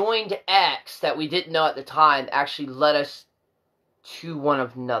conjoined ex that we didn't know at the time actually led us to one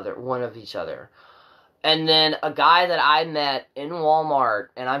of each other. And then a guy that I met in Walmart,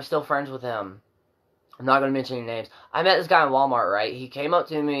 and I'm still friends with him. I'm not going to mention any names. I met this guy in Walmart, right? He came up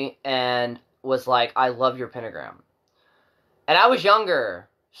to me and was like, I love your pentagram. And I was younger,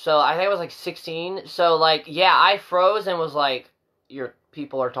 so I think I was like 16. So, like, yeah, I froze and was like, your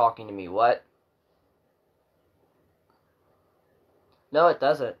people are talking to me. What? No, it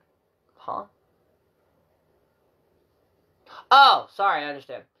doesn't. Huh? Oh, sorry, I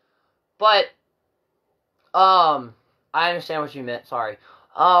understand. But, I understand what you meant, sorry.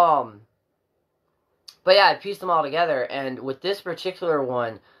 But yeah, I pieced them all together, and with this particular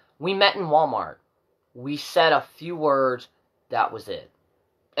one, we met in Walmart. We said a few words, that was it.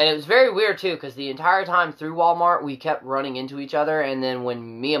 And it was very weird, too, because the entire time through Walmart, we kept running into each other, and then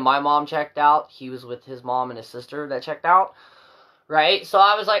when me and my mom checked out, he was with his mom and his sister that checked out, right? So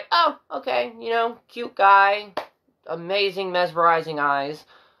I was like, oh, okay, you know, cute guy, amazing, mesmerizing eyes,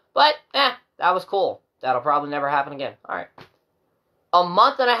 but, that was cool. That'll probably never happen again. Alright. A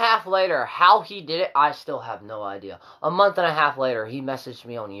month and a half later, how he did it, I still have no idea. A month and a half later, he messaged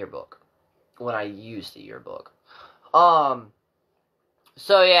me on Yearbook. When I used the Yearbook.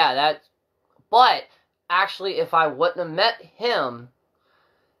 So yeah, but, actually, if I wouldn't have met him,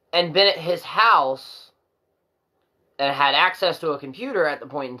 and been at his house, and had access to a computer at the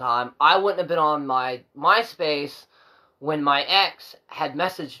point in time, I wouldn't have been on my MySpace when my ex had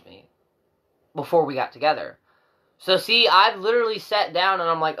messaged me. Before we got together. So see, I've literally sat down and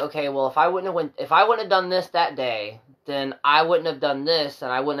I'm like, okay, well, if I wouldn't have done this that day, then I wouldn't have done this, and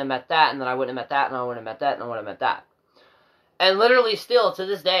I wouldn't have met that, and then I wouldn't have met that, and I wouldn't have met that, and I wouldn't have met that. And literally still, to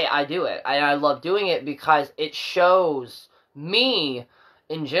this day, I do it. I love doing it because it shows me,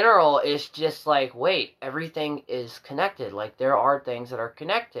 in general, is just like, wait, everything is connected. Like, there are things that are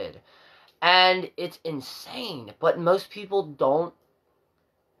connected. And it's insane, but most people don't.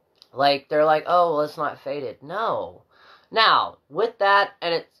 Like, they're like, oh, well, it's not fated. No. Now, with that,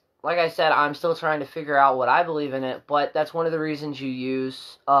 and it's, like I said, I'm still trying to figure out what I believe in it, but that's one of the reasons you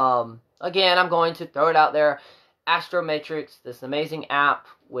use, again, I'm going to throw it out there, Astromatrix, this amazing app,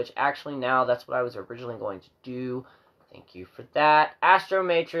 which actually now that's what I was originally going to do. Thank you for that. Astro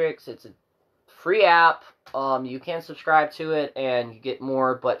Matrix, it's a free app. You can subscribe to it and you get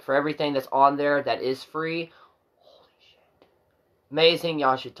more, but for everything that's on there that is free, holy shit, amazing.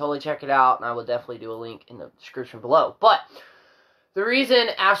 Y'all should totally check it out, and I will definitely do a link in the description below. But the reason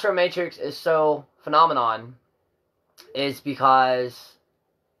Astro Matrix is so phenomenon is because,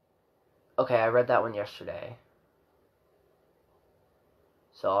 okay, I read that one yesterday,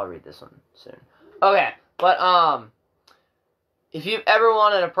 so I'll read this one soon. Okay, but if you've ever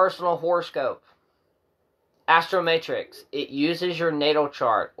wanted a personal horoscope, Astro Matrix, it uses your natal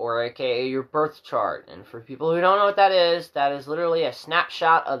chart, or aka your birth chart. And for people who don't know what that is literally a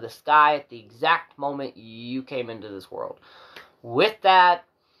snapshot of the sky at the exact moment you came into this world. With that,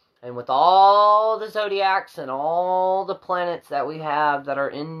 and with all the zodiacs and all the planets that we have that are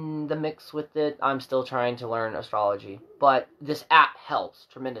in the mix with it, I'm still trying to learn astrology. But this app helps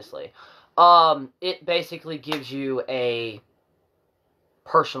tremendously. It basically gives you a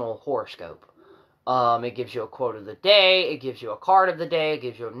personal horoscope. It gives you a quote of the day, it gives you a card of the day, it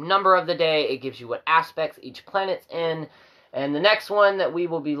gives you a number of the day, it gives you what aspects each planet's in. And the next one that we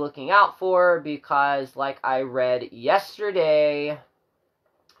will be looking out for, because like I read yesterday,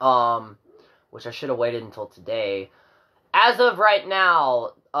 which I should have waited until today, as of right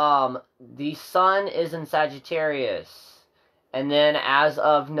now, the sun is in Sagittarius. And then as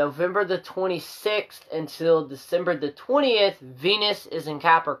of November the 26th until December the 20th, Venus is in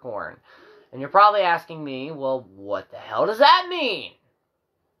Capricorn. And you're probably asking me, well, what the hell does that mean?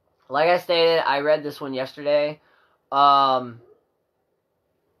 Like I stated, I read this one yesterday. I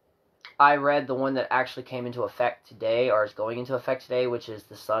read the one that actually came into effect today, or is going into effect today, which is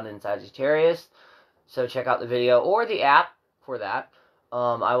the sun in Sagittarius. So check out the video or the app for that.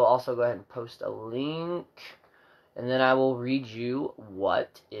 I will also go ahead and post a link. And then I will read you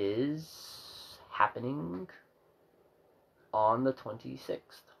what is happening on the 26th.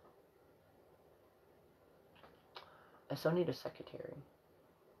 I so need a secretary.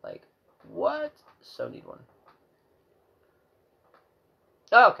 Like, what? So need one.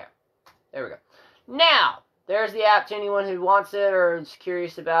 Okay. There we go. Now, there's the app to anyone who wants it or is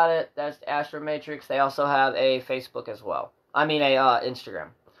curious about it. That's Astro Matrix. They also have a Facebook as well. I mean, a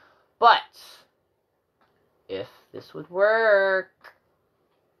Instagram. But if this would work.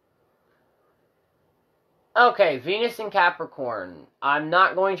 Okay, Venus in Capricorn. I'm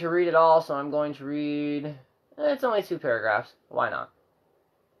not going to read it all, so I'm going to read... It's only 2 paragraphs. Why not?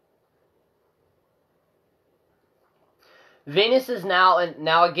 Venus is now... And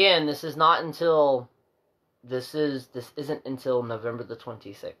now again, this is not until... This isn't until November the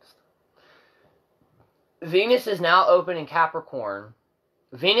 26th. Venus is now open in Capricorn.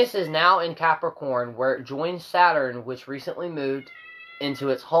 Venus is now in Capricorn, where it joins Saturn, which recently moved into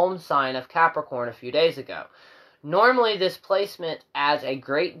its home sign of Capricorn a few days ago. Normally, this placement adds a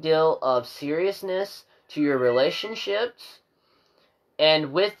great deal of seriousness to your relationships,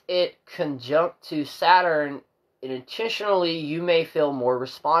 and with it conjunct to Saturn, intentionally, you may feel more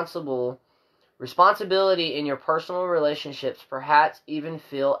responsibility in your personal relationships, perhaps even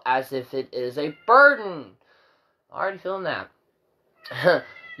feel as if it is a burden. Already feeling that.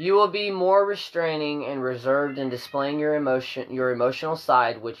 You will be more restraining and reserved in displaying your emotional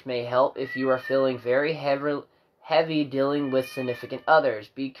side, which may help if you are feeling very heavy dealing with significant others.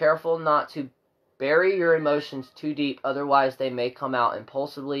 Be careful not to bury your emotions too deep, otherwise they may come out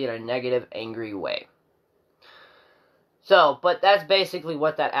impulsively in a negative, angry way. So, but that's basically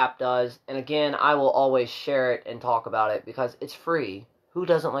what that app does. And again, I will always share it and talk about it because it's free. Who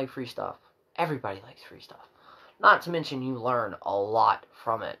doesn't like free stuff? Everybody likes free stuff. Not to mention you learn a lot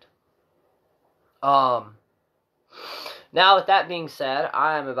from it. Now with that being said,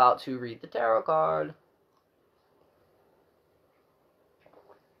 I am about to read the tarot card.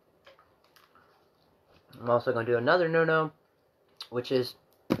 I'm also going to do another no-no, which is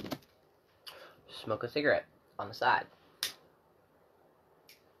smoke a cigarette on the side.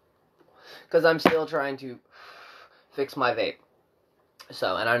 Because I'm still trying to fix my vape.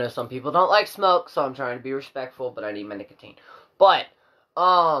 So, and I know some people don't like smoke, so I'm trying to be respectful, but I need my nicotine. But,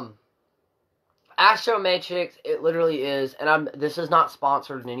 Astro Matrix, it literally is, and this is not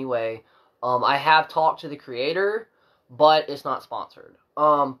sponsored in any way. I have talked to the creator, but it's not sponsored.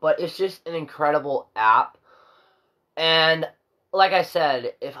 But it's just an incredible app. And, like I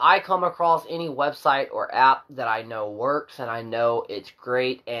said, if I come across any website or app that I know works, and I know it's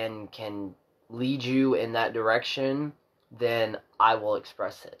great and can lead you in that direction, then I will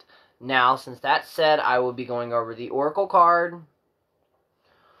express it. Now, since that's said, I will be going over the Oracle card.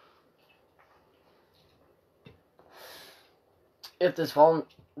 If this phone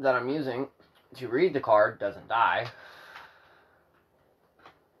that I'm using to read the card doesn't die.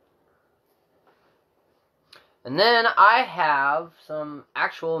 And then I have some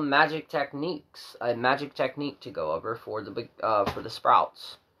actual magic techniques, a magic technique to go over for the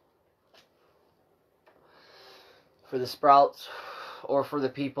sprouts. For the sprouts, or for the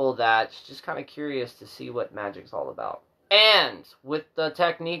people that's just kind of curious to see what magic's all about. And with the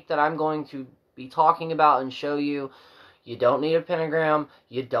technique that I'm going to be talking about and show you, you don't need a pentagram,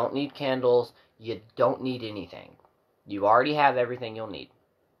 you don't need candles, you don't need anything. You already have everything you'll need.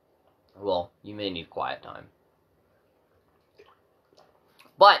 Well, you may need quiet time.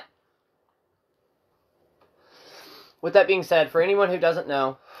 But, with that being said, for anyone who doesn't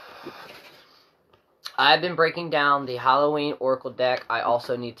know, I've been breaking down the Halloween Oracle deck. I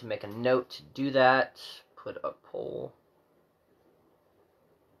also need to make a note to do that. Put a poll.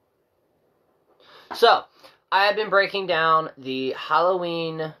 So, I have been breaking down the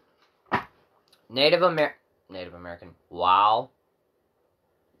Halloween Native American. Wow.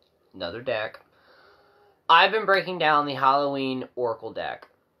 Another deck. I've been breaking down the Halloween Oracle deck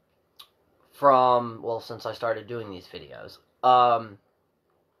since I started doing these videos.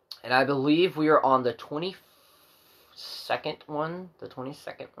 And I believe we are on the 22nd one,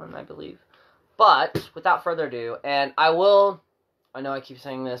 I believe. But, without further ado, and I know I keep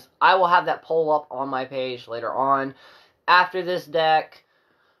saying this, I will have that poll up on my page later on. After this deck,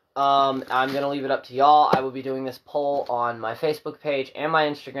 I'm going to leave it up to y'all. I will be doing this poll on my Facebook page and my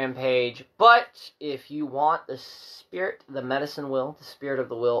Instagram page. But, if you want the Spirit of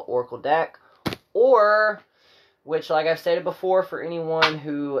the Will Oracle deck, or, which, like I've stated before, for anyone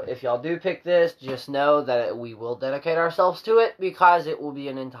who, if y'all do pick this, just know that we will dedicate ourselves to it, because it will be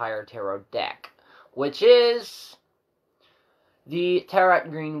an entire tarot deck, which is the Tarot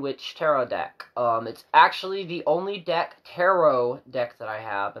Green Witch Tarot deck. It's actually the only tarot deck that I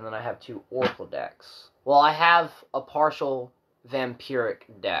have, and then I have 2 Oracle decks. Well, I have a partial vampiric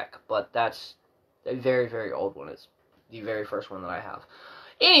deck, but that's a very, very old one. It's the very first one that I have.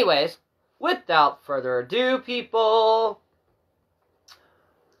 Anyways, without further ado, people,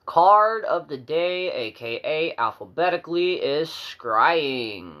 card of the day, aka alphabetically, is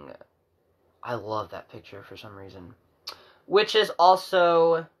Scrying. I love that picture for some reason. Which is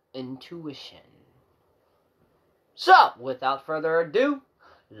also Intuition. So, without further ado,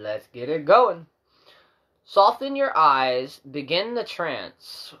 let's get it going. Soften your eyes, begin the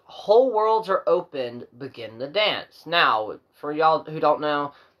trance. Whole worlds are opened, begin the dance. Now, for y'all who don't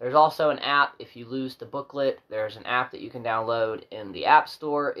know, there's also an app. If you lose the booklet, there's an app that you can download in the App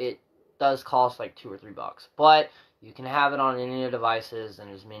Store. It does cost like $2 or $3, but you can have it on any of the devices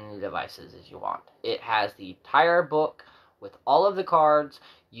and as many devices as you want. It has the entire book with all of the cards.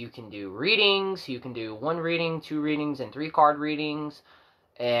 You can do readings. You can do 1 reading, 2 readings, and 3 card readings.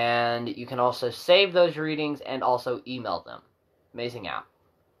 And you can also save those readings and also email them. Amazing app.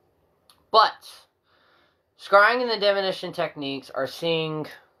 But scrying and the divination techniques are seeing...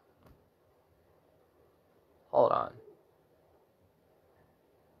 Hold on.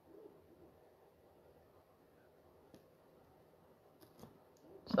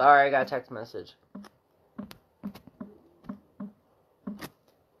 Sorry, I got a text message.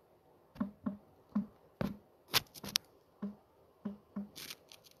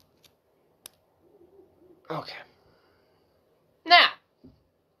 Okay. Now,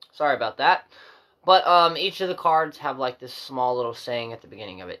 sorry about that. But, each of the cards have, like, this small little saying at the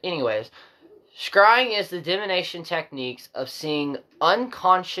beginning of it. Anyways, scrying is the divination techniques of seeing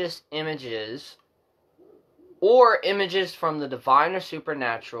unconscious images or images from the divine or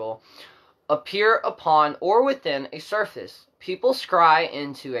supernatural appear upon or within a surface. People scry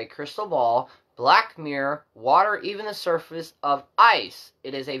into a crystal ball, black mirror, water, even the surface of ice.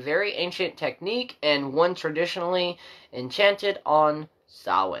 It is a very ancient technique and one traditionally enchanted on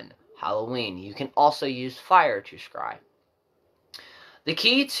Samhain, Halloween. You can also use fire to scry. The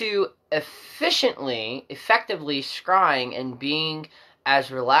key to effectively scrying and being as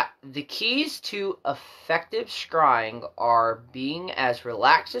the keys to effective scrying are being as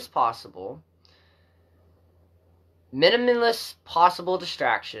relaxed as possible, minimalist possible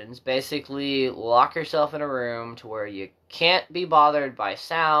distractions. Basically, lock yourself in a room to where you can't be bothered by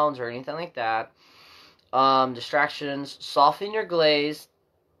sounds or anything like that. Distractions. Soften your gaze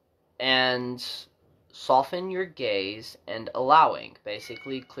and allowing.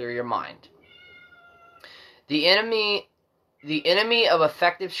 Basically, clear your mind. The enemy of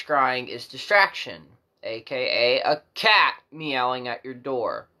effective scrying is distraction, aka a cat meowing at your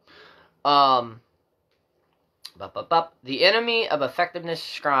door. The enemy of effectiveness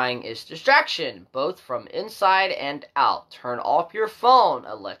scrying is distraction, both from inside and out. Turn off your phone,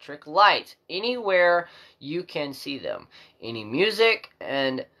 electric lights, anywhere you can see them. Any music,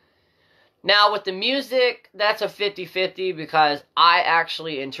 and now with the music, that's a 50-50 because I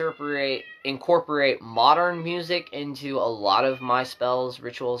actually incorporate modern music into a lot of my spells,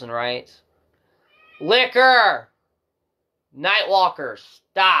 rituals, and rites. Liquor! Nightwalker,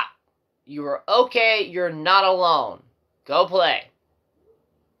 stop! You are okay, you're not alone. Go play.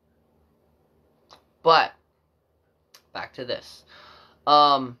 But, back to this.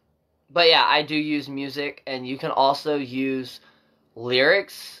 But yeah, I do use music, and you can also use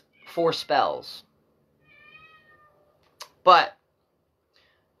lyrics for spells. But,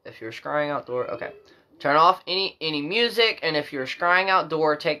 if you're scrying outdoor, okay. Turn off any music, and if you're scrying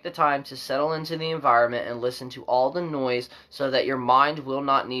outdoor, take the time to settle into the environment and listen to all the noise so that your mind will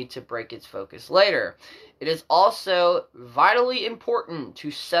not need to break its focus later. It is also vitally important to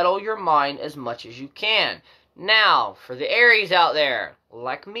settle your mind as much as you can. Now, for the Aries out there,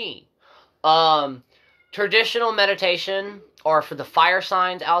 like me, traditional meditation, or for the fire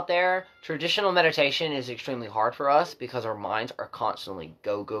signs out there, traditional meditation is extremely hard for us because our minds are constantly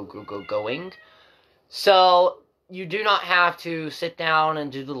going. So, you do not have to sit down and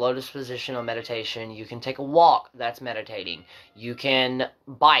do the lotus position of meditation. You can take a walk, that's meditating. You can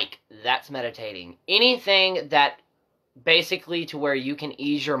bike, that's meditating. Anything that basically to where you can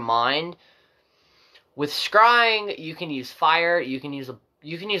ease your mind. With scrying, you can use fire, you can use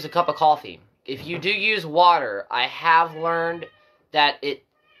a cup of coffee. If you do use water, I have learned that it...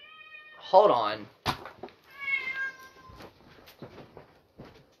 Hold on.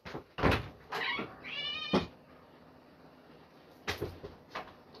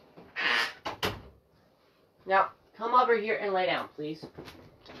 Now, come over here and lay down, please.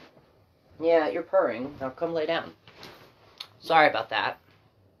 Yeah, you're purring. Now come lay down. Sorry about that.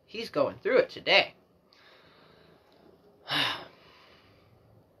 He's going through it today.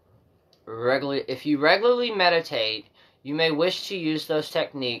 If you regularly meditate, you may wish to use those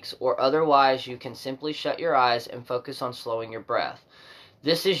techniques, or otherwise you can simply shut your eyes and focus on slowing your breath.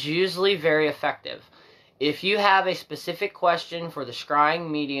 This is usually very effective. If you have a specific question for the scrying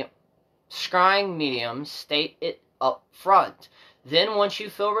medium, state it up front. Then once you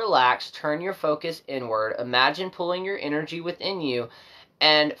feel relaxed, turn your focus inward. Imagine pulling your energy within you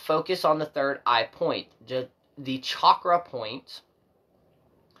and focus on the third eye point, the chakra point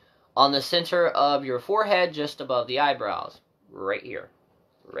on the center of your forehead, just above the eyebrows. Right here.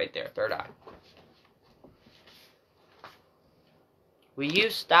 Right there. Third eye. Will you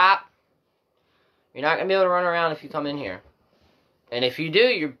stop? You're not going to be able to run around if you come in here. And if you do,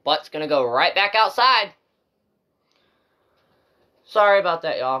 your butt's going to go right back outside. Sorry about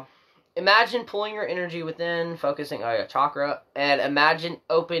that, y'all. Imagine pulling your energy within, focusing on your chakra, and imagine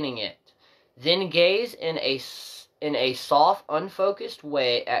opening it. Then gaze in a soft, unfocused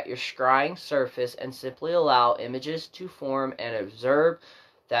way at your scrying surface and simply allow images to form and observe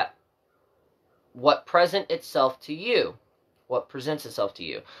that what presents itself to you.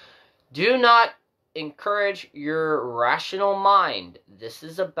 Do not encourage your rational mind. This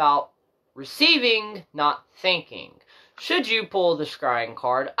is about receiving, not thinking. Should you pull the scrying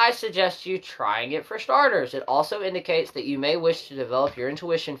card, I suggest you trying it for starters. It also indicates that you may wish to develop your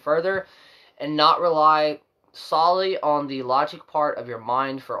intuition further and not rely solely on the logic part of your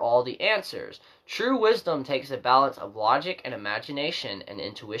mind for all the answers. True wisdom takes a balance of logic and imagination and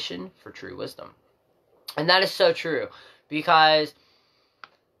intuition for true wisdom. And that is so true, because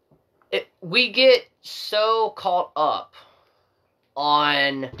we get so caught up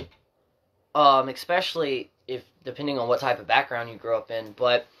on, especially if depending on what type of background you grow up in,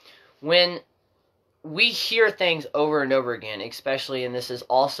 but when we hear things over and over again, especially, and this is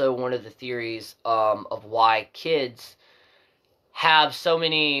also one of the theories of why kids are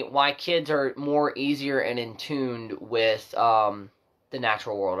more easier and in tune with the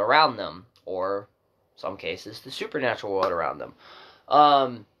natural world around them, or some cases the supernatural world around them.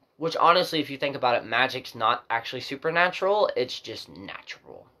 Which honestly, if you think about it, magic's not actually supernatural, it's just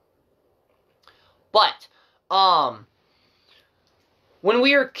natural. But when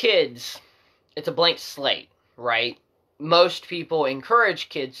we are kids, it's a blank slate, right? Most people encourage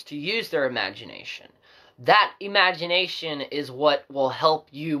kids to use their imagination. That imagination is what will help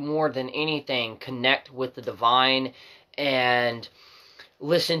you more than anything connect with the divine and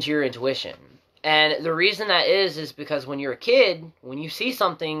listen to your intuition. And the reason that is because when you're a kid, when you see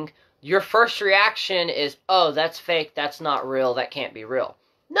something, your first reaction is, oh, that's fake, that's not real, that can't be real.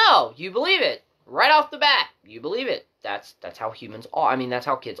 No, you believe it. Right off the bat, you believe it. That's how humans are. I mean, that's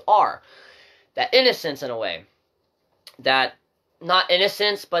how kids are. That innocence, in a way. that, not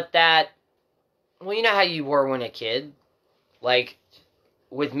innocence, but that, well, you know how you were when a kid? Like,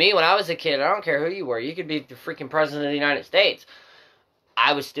 with me, when I was a kid, I don't care who you were. You could be the freaking president of the United States.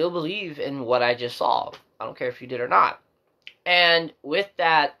 I would still believe in what I just saw. I don't care if you did or not. And with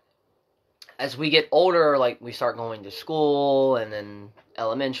that, as we get older, like, we start going to school, and then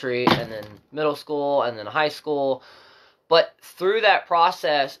elementary, and then middle school, and then high school. But through that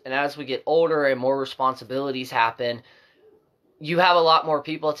process, and as we get older and more responsibilities happen, you have a lot more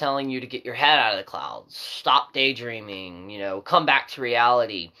people telling you to get your head out of the clouds, stop daydreaming, come back to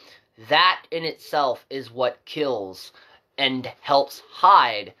reality. That in itself is what kills and helps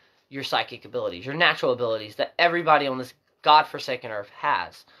hide your psychic abilities, your natural abilities that everybody on this godforsaken earth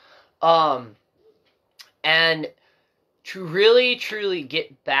has. And to really, truly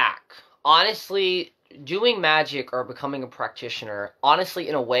get back, honestly, doing magic or becoming a practitioner, honestly,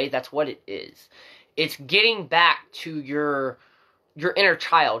 in a way, that's what it is. It's getting back to your inner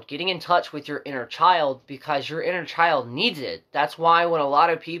child, getting in touch with your inner child, because your inner child needs it. That's why when a lot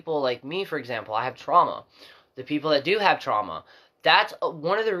of people, like me, for example, I have trauma. The people that do have trauma, that's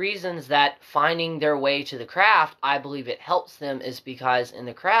one of the reasons that finding their way to the craft, I believe it helps them, is because in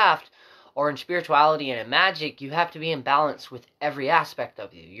the craft, or in spirituality and in magic, you have to be in balance with every aspect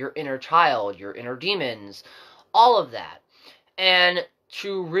of you. Your inner child, your inner demons, all of that. And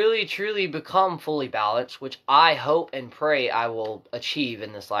to really, truly become fully balanced, which I hope and pray I will achieve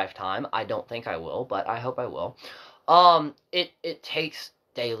in this lifetime. I don't think I will, but I hope I will. It takes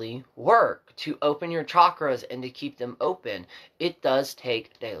daily work to open your chakras and to keep them open. It does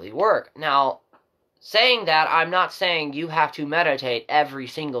take daily work. Now, saying that, I'm not saying you have to meditate every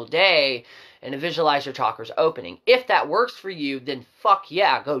single day and to visualize your chakras opening. If that works for you, then fuck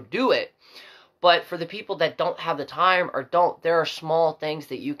yeah, go do it. But for the people that don't have the time or don't, there are small things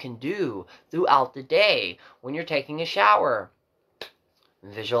that you can do throughout the day. When you're taking a shower,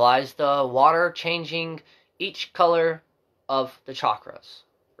 visualize the water changing each color of the chakras,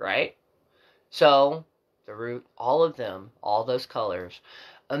 right? So, the root, all of them, all those colors.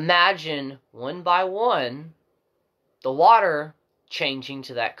 Imagine, one by one, the water changing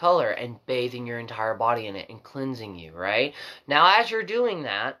to that color and bathing your entire body in it and cleansing you, right? Now, as you're doing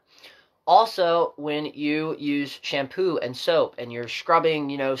that, also, when you use shampoo and soap and you're scrubbing,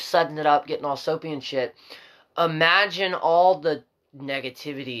 sudding it up, getting all soapy and shit, imagine all the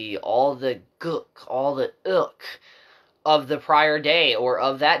negativity, all the gook, all the ick of the prior day or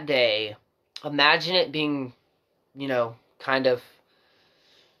of that day. Imagine it being, kind of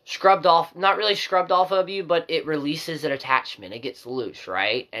scrubbed off, not really scrubbed off of you, but it releases an attachment. It gets loose,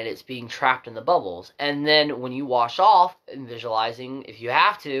 right? And it's being trapped in the bubbles. And then when you wash off, and visualizing, if you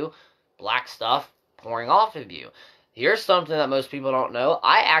have to, black stuff pouring off of you. Here's something that most people don't know.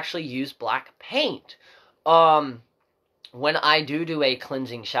 I actually use black paint. When I do a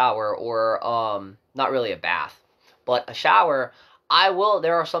cleansing shower, or, not really a bath, but a shower,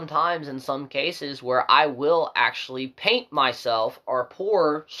 there are some times in some cases where I will actually paint myself or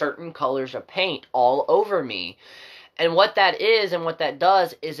pour certain colors of paint all over me. And what that is and what that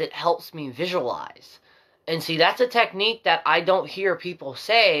does is it helps me visualize. And see, that's a technique that I don't hear people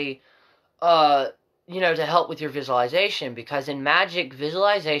say, to help with your visualization, because in magic,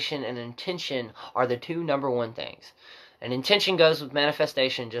 visualization and intention are the two number one things. And intention goes with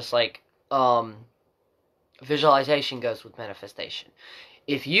manifestation, just like, visualization goes with manifestation.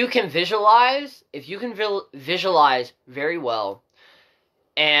 If you can visualize very well,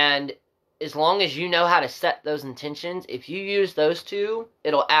 and as long as you know how to set those intentions, if you use those two,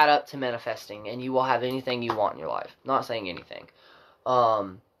 it'll add up to manifesting, and you will have anything you want in your life. Not saying anything.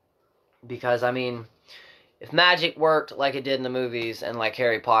 Because, if magic worked like it did in the movies and like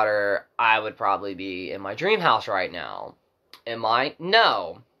Harry Potter, I would probably be in my dream house right now. Am I?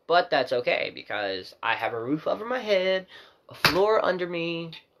 No. But that's okay, because I have a roof over my head, a floor under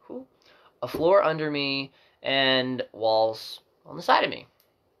me, and walls on the side of me.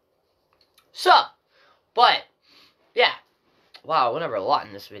 So, but, yeah. Wow, I went over a lot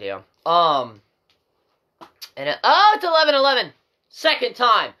in this video. It's 11:11. Second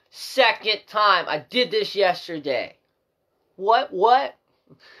time. I did this yesterday. What?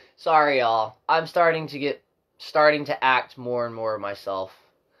 Sorry, y'all. I'm starting to act more and more of myself.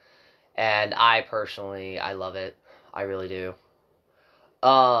 And I love it. I really do.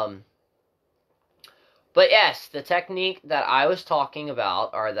 But yes, the technique that I was talking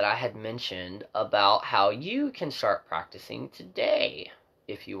about, or that I had mentioned about how you can start practicing today,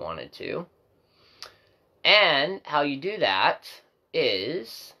 if you wanted to. And how you do that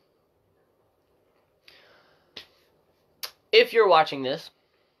is, if you're watching this,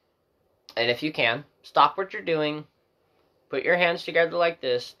 and if you can, stop what you're doing, put your hands together like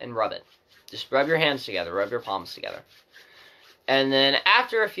this and rub it. Just rub your hands together, rub your palms together. And then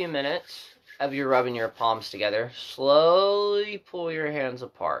after a few minutes of you rubbing your palms together, slowly pull your hands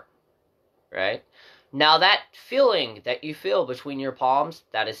apart, right? Now that feeling that you feel between your palms,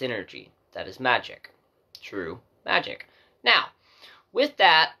 that is energy. That is magic. True magic. Now, with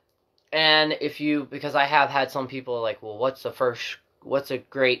that, and because I have had some people like, well, what's a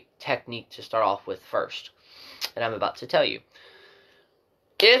great technique to start off with first? And I'm about to tell you.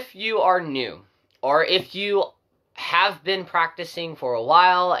 If you are new, or if you have been practicing for a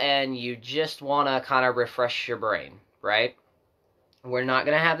while and you just want to kind of refresh your brain, right? We're not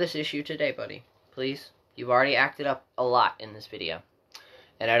going to have this issue today, buddy. Please. You've already acted up a lot in this video.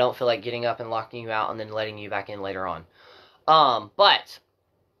 And I don't feel like getting up and locking you out and then letting you back in later on. But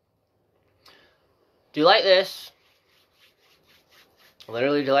do like this.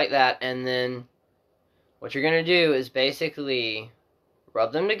 Literally do like that. And then what you're going to do is basically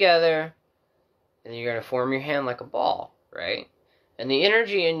rub them together. And you're going to form your hand like a ball, right? And the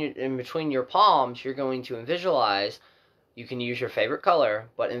energy in between your palms, you're going to visualize. You can use your favorite color,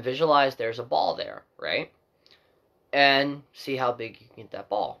 but visualize there's a ball there, right? And see how big you can get that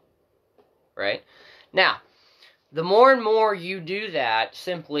ball, right? Now, the more and more you do that,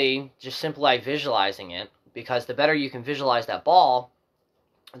 simply visualizing it, because the better you can visualize that ball,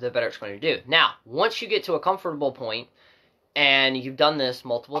 the better it's going to do. Now, once you get to a comfortable point, and you've done this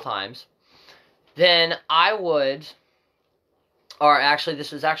multiple times, then I would, or actually,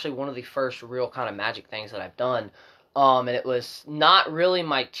 this was actually one of the first real kind of magic things that I've done. And it was not really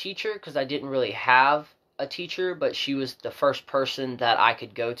my teacher, because I didn't really have a teacher, but she was the first person that I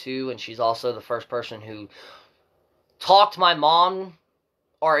could go to, and she's also the first person who talked my mom,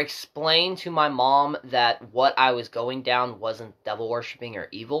 or explained to my mom that what I was going down wasn't devil worshipping or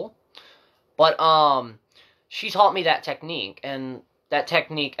evil. But, she taught me that technique, and that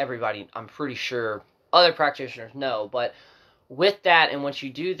technique, everybody, I'm pretty sure, other practitioners know, but with that, and once you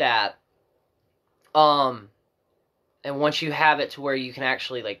do that, and once you have it to where you can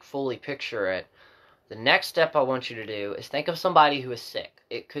actually, like, fully picture it, the next step I want you to do is think of somebody who is sick.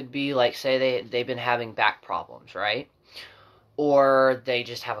 It could be, like, say they've been having back problems, right? Or they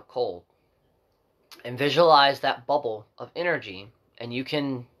just have a cold. And visualize that bubble of energy, and you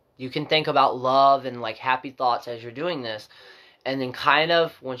can think about love and, like, happy thoughts as you're doing this. And then kind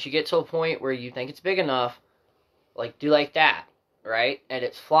of, once you get to a point where you think it's big enough, like, do like that, right? And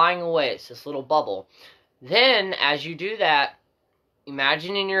it's flying away. It's this little bubble. Then, as you do that,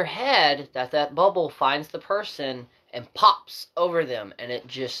 imagine in your head that bubble finds the person and pops over them. And it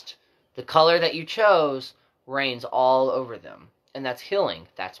just, the color that you chose rains all over them. And that's healing.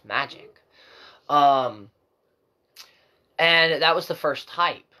 That's magic. And that was the first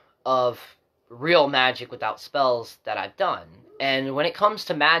type of real magic without spells that I've done. And when it comes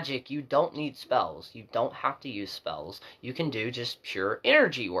to magic, you don't need spells. You don't have to use spells. You can do just pure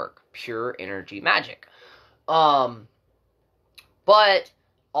energy work, pure energy magic. But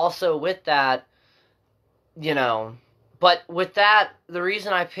also with that, but with that, the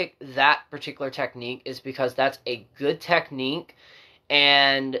reason I picked that particular technique is because that's a good technique,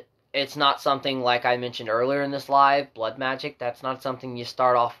 and it's not something like I mentioned earlier in this live, blood magic. That's not something you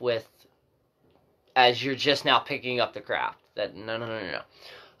start off with as you're just now picking up the craft. No.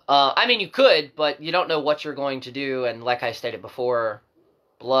 I mean, you could, but you don't know what you're going to do, and like I stated before,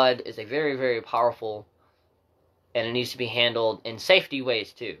 blood is a very, very powerful, and it needs to be handled in safety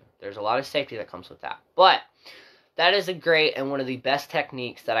ways too. There's a lot of safety that comes with that. But that is a great and one of the best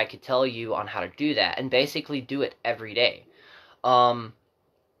techniques that I could tell you on how to do that, and basically do it every day. And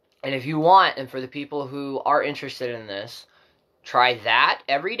if you want, and for the people who are interested in this, try that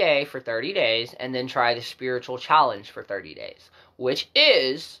every day for 30 days, and then try the spiritual challenge for 30 days. Which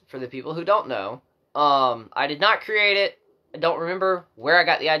is, for the people who don't know, I did not create it. I don't remember where I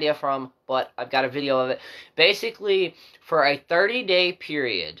got the idea from, but I've got a video of it. Basically, for a 30-day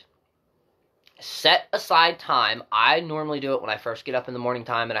period, set aside time. I normally do it when I first get up in the morning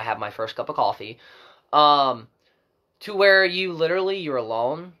time and I have my first cup of coffee. To where you're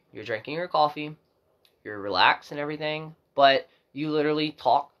alone, you're drinking your coffee, you're relaxed and everything, but you literally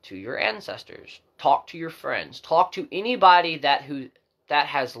talk to your ancestors, talk to your friends, talk to anybody that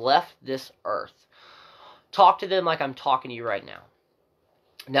has left this earth. Talk to them like I'm talking to you right now.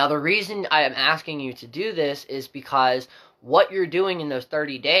 Now, the reason I am asking you to do this is because what you're doing in those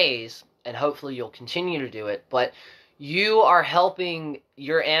 30 days, and hopefully you'll continue to do it, but you are helping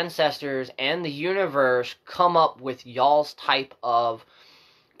your ancestors and the universe come up with y'all's type of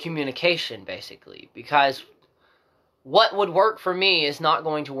communication, basically. Because what would work for me is not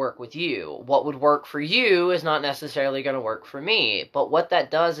going to work with you. What would work for you is not necessarily going to work for me. But what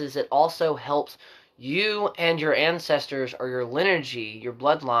that does is it also helps you and your ancestors or your lineage, your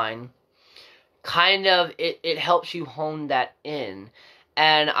bloodline, kind of, it helps you hone that in.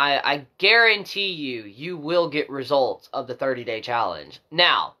 And I guarantee you, you will get results of the 30-day challenge.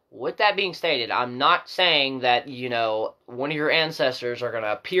 Now, with that being stated, I'm not saying that, you know, one of your ancestors are going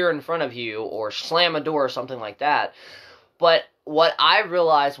to appear in front of you or slam a door or something like that. But what I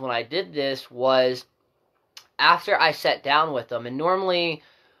realized when I did this was, after I sat down with them, and normally,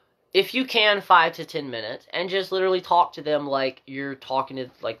 if you can, 5 to 10 minutes, and just literally talk to them like you're talking to,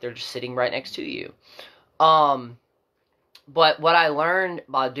 like they're just sitting right next to you. But what I learned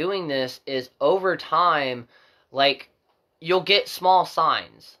by doing this is, over time, like, you'll get small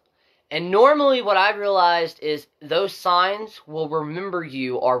signs. And normally what I've realized is those signs will remember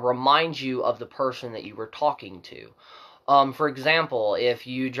you or remind you of the person that you were talking to. For example, if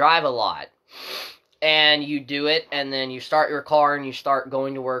you drive a lot and you do it, and then you start your car and you start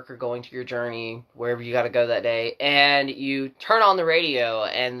going to work or going to your journey, wherever you got to go that day, and you turn on the radio,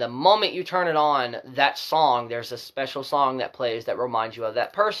 and the moment you turn it on, that song, there's a special song that plays that reminds you of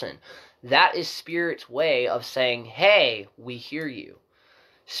that person. That is Spirit's way of saying, hey, we hear you.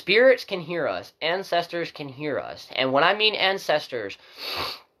 Spirits can hear us. Ancestors can hear us. And when I mean ancestors,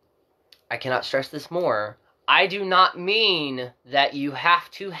 I cannot stress this more, I do not mean that you have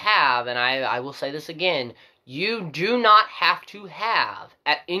to have, and I will say this again, you do not have to have,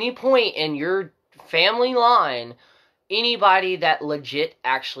 at any point in your family line, anybody that legit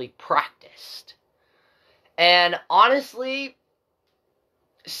actually practiced. And honestly,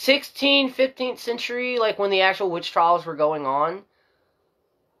 16th, 15th century, like when the actual witch trials were going on,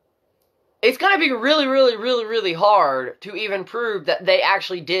 it's going to be really, really, really, really hard to even prove that they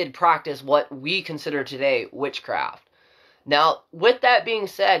actually did practice what we consider today witchcraft. Now, with that being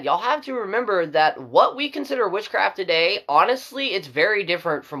said, y'all have to remember that what we consider witchcraft today, honestly, it's very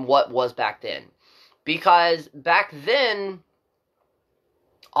different from what was back then. Because back then,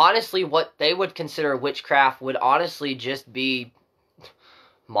 honestly, what they would consider witchcraft would honestly just be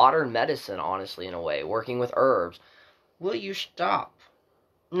modern medicine, honestly, in a way, working with herbs. Will you stop?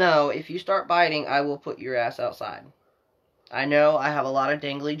 No, if you start biting, I will put your ass outside. I know I have a lot of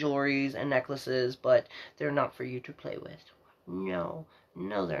dangly jewelries and necklaces, but they're not for you to play with. No,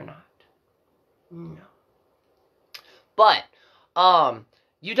 they're not. No. But,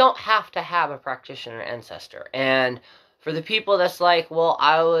 you don't have to have a practitioner ancestor. And for the people that's like, well,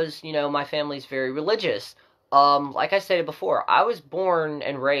 I was, you know, my family's very religious. Like I stated before, I was born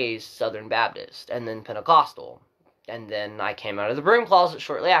and raised Southern Baptist and then Pentecostal. And then I came out of the broom closet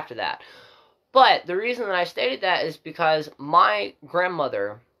shortly after that. But the reason that I stated that is because my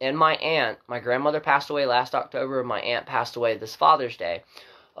grandmother and my aunt, my grandmother passed away last October, and my aunt passed away this Father's Day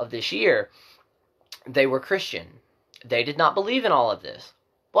of this year. They were Christian. They did not believe in all of this.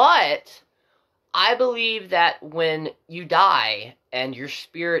 But I believe that when you die and your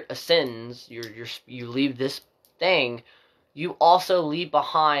spirit ascends, you leave this thing, you also leave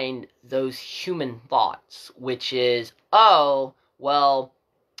behind those human thoughts, which is, oh, well,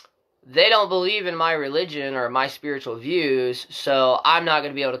 they don't believe in my religion or my spiritual views, so I'm not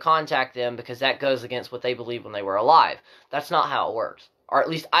going to be able to contact them because that goes against what they believed when they were alive. That's not how it works. Or at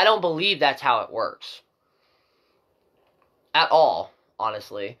least I don't believe that's how it works. At all,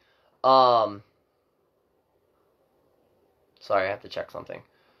 honestly. Sorry, I have to check something.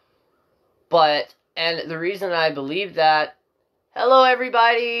 But, and the reason I believe that, hello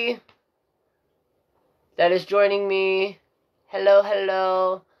everybody that is joining me. Hello,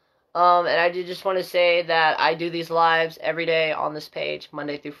 hello. And I do just want to say that I do these lives every day on this page,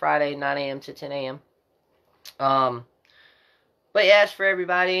 Monday through Friday, 9 a.m. to 10 a.m. But yes, for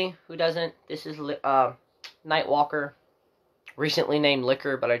everybody who doesn't, this is Nightwalker, recently named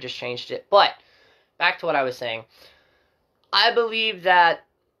Liquor, but I just changed it. But back to what I was saying. I believe that,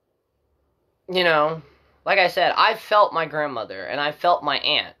 you know, like I said, I felt my grandmother and I felt my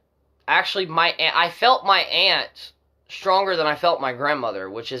aunt. Actually, I felt my aunt stronger than I felt my grandmother,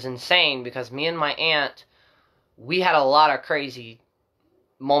 which is insane because me and my aunt, we had a lot of crazy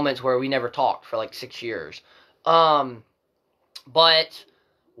moments where we never talked for like 6 years. But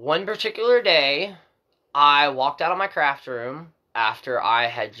one particular day, I walked out of my craft room after I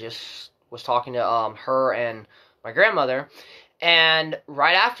had just was talking to her and my grandmother, and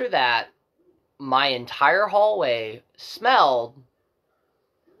right after that, my entire hallway smelled,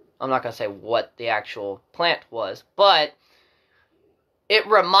 I'm not going to say what the actual plant was, but it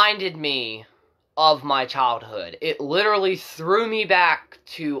reminded me of my childhood. It literally threw me back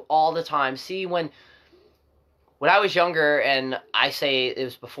to all the time. See, when when I was younger, and I say it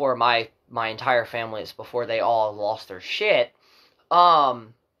was before my entire family, it's before they all lost their shit,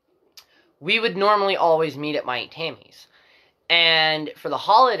 we would normally always meet at my Aunt Tammy's. And for the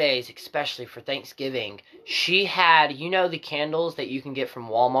holidays, especially for Thanksgiving, she had, you know, the candles that you can get from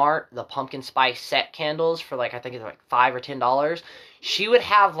Walmart, the pumpkin spice set candles for like, I think it's like $5 or $10. She would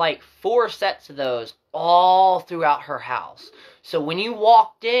have like 4 sets of those all throughout her house. So when you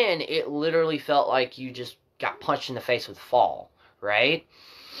walked in, it literally felt like you just got punched in the face with fall, right?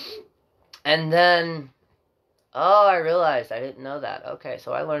 And then, oh, I realized I didn't know that. Okay,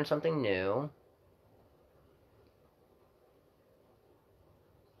 so I learned something new.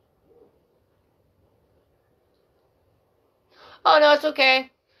 Oh, no, it's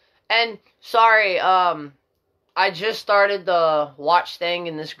okay. And, sorry, I just started the watch thing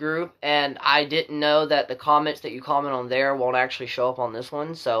in this group, and I didn't know that the comments that you comment on there won't actually show up on this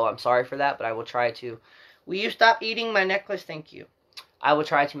one, so I'm sorry for that, but I will try to... Will you stop eating my necklace? Thank you. I will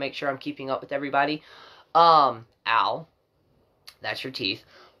try to make sure I'm keeping up with everybody. Ow. That's your teeth.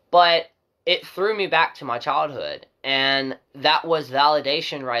 But it threw me back to my childhood, and that was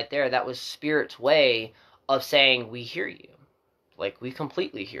validation right there. That was Spirit's way of saying, we hear you. Like, we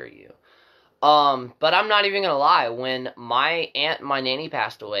completely hear you. But I'm not even gonna lie, when my aunt and my nanny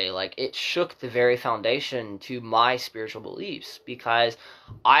passed away, like, it shook the very foundation to my spiritual beliefs, because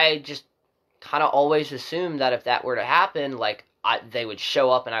I just kind of always assumed that if that were to happen, like, they would show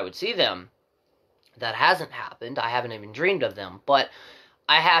up and I would see them. That hasn't happened. I haven't even dreamed of them, but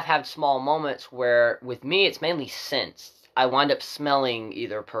I have had small moments where, with me, it's mainly scents. I wind up smelling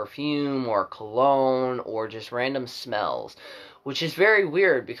either perfume or cologne or just random smells, which is very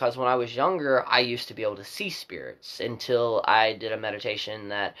weird because when I was younger, I used to be able to see spirits until I did a meditation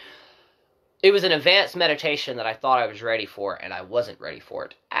that... It was an advanced meditation that I thought I was ready for, and I wasn't ready for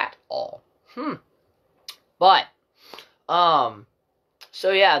it at all. But,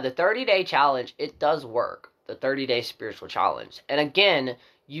 so yeah, the 30-day challenge, it does work. The 30-day spiritual challenge. And again,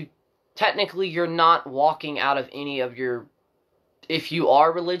 you're not walking out of any of your... If you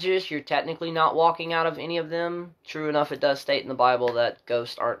are religious, you're technically not walking out of any of them. True enough, it does state in the Bible that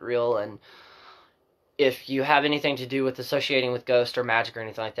ghosts aren't real, and if you have anything to do with associating with ghosts or magic or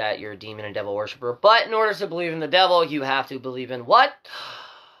anything like that, you're a demon and devil worshiper. But in order to believe in the devil, you have to believe in what?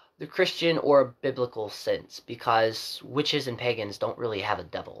 The Christian or biblical sense, because witches and pagans don't really have a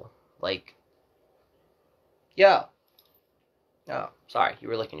devil. Like, yeah. Oh, sorry, you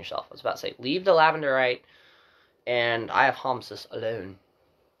were licking yourself. I was about to say, leave the lavender and I have Homsis alone.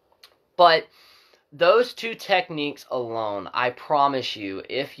 But those 2 techniques alone, I promise you,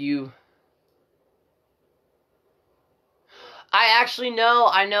 if you...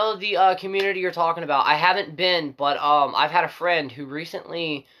 I know the community you're talking about. I haven't been, but I've had a friend who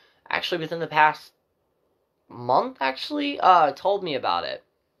recently, actually within the past month, actually, told me about it.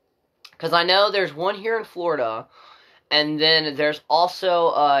 Because I know there's one here in Florida, and then there's also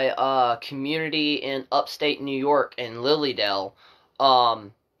a community in upstate New York in Lilydale,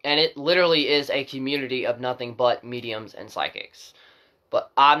 and it literally is a community of nothing but mediums and psychics.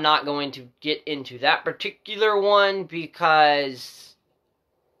 But I'm not going to get into that particular one because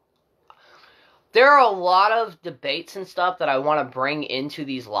there are a lot of debates and stuff that I want to bring into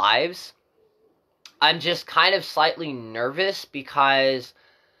these lives. I'm just kind of slightly nervous because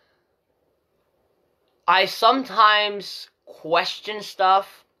I sometimes question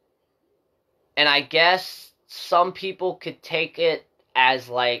stuff, and I guess some people could take it as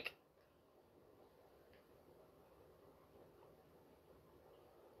like...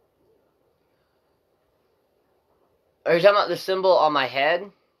 Are you talking about the symbol on my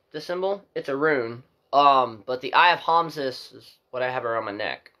head? The symbol? It's a rune. But the Eye of Homsis is what I have around my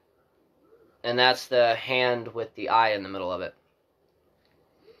neck. And that's the hand with the eye in the middle of it.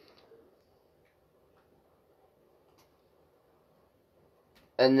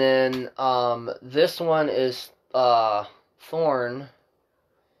 And then, this one is, Thorn.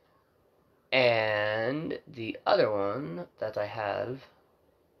 And the other one that I have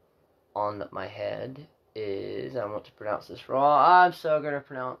on my head is, I want to pronounce this wrong. I'm so gonna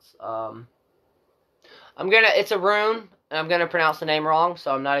pronounce, it's a rune, and I'm gonna pronounce the name wrong,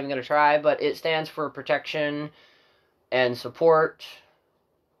 so I'm not even gonna try, but it stands for protection and support.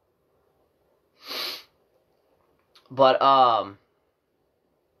 But,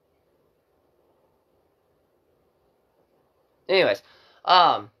 anyways,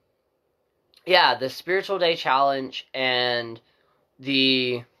 yeah, the Spiritual Day Challenge and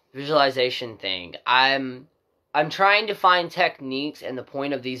the visualization thing. I'm trying to find techniques, and the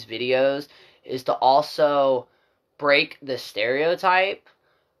point of these videos is to also break the stereotype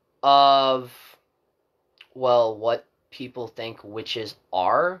of well, what people think witches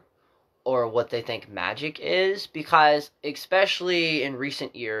are, or what they think magic is, because especially in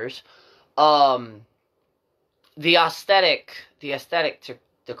recent years, um, the aesthetic to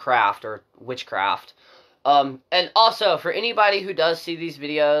the craft or witchcraft, and also for anybody who does see these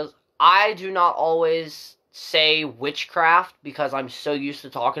videos, I do not always say witchcraft because I'm so used to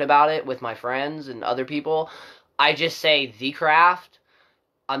talking about it with my friends and other people. I just say the craft.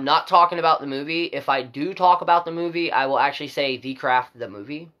 I'm not talking about the movie. If I do talk about the movie, I will actually say The Craft, the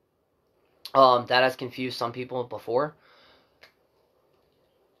movie. That has confused some people before.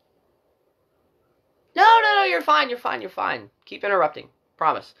 No, you're fine, you're fine, you're fine. Keep interrupting.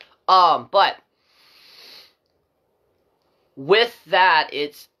 Promise. But with that,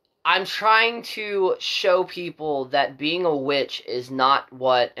 I'm trying to show people that being a witch is not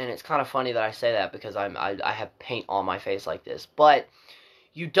what, and it's kind of funny that I say that because I have paint on my face like this, but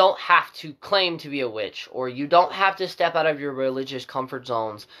you don't have to claim to be a witch, or you don't have to step out of your religious comfort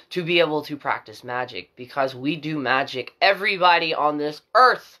zones to be able to practice magic, because we do magic. Everybody on this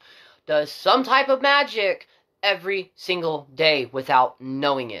earth does some type of magic every single day without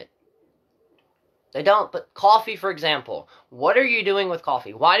knowing it. They don't, but coffee, for example. What are you doing with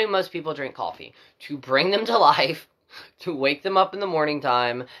coffee? Why do most people drink coffee? To bring them to life, to wake them up in the morning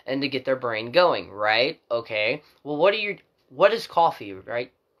time, and to get their brain going, right? Okay, well, what is coffee,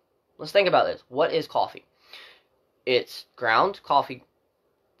 right? Let's think about this. What is coffee? It's ground coffee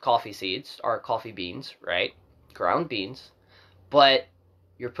seeds, or coffee beans, right? Ground beans. But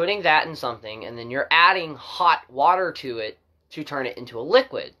you're putting that in something, and then you're adding hot water to it to turn it into a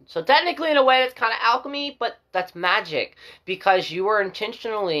liquid. So technically, in a way, that's kind of alchemy, but that's magic, because you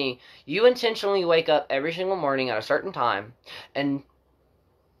intentionally wake up every single morning at a certain time, and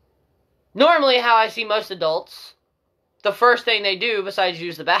normally how I see most adults, the first thing they do besides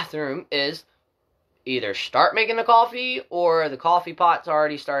use the bathroom is either start making the coffee, or the coffee pot's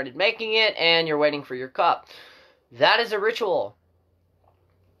already started making it and you're waiting for your cup. That is a ritual.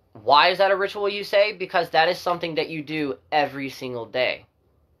 Why is that a ritual, you say? Because that is something that you do every single day.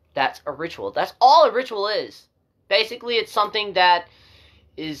 That's a ritual. That's all a ritual is. Basically, it's something that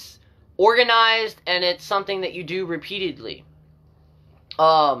is organized, and it's something that you do repeatedly.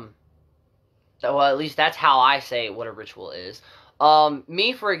 Well, at least that's how I say what a ritual is.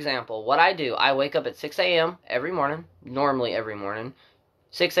 Me, for example, what I do, I wake up at 6 a.m. every morning, normally every morning,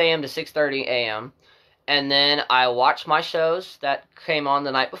 6 a.m. to 6:30 a.m., and then I watch my shows that came on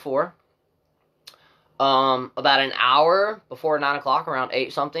the night before. About an hour before 9 o'clock, around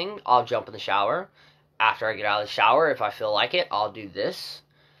 8 something, I'll jump in the shower. After I get out of the shower, if I feel like it, I'll do this.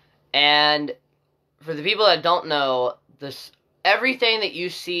 And for the people that don't know, everything that you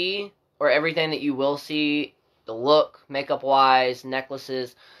see, or everything that you will see, the look, makeup-wise,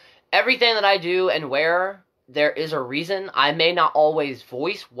 necklaces, everything that I do and wear, there is a reason. I may not always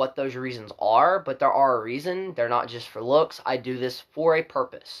voice what those reasons are, but there are a reason. They're not just for looks. I do this for a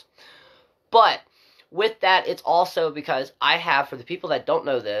purpose. But with that, it's also because I have, for the people that don't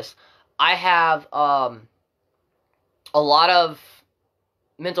know this, I have a lot of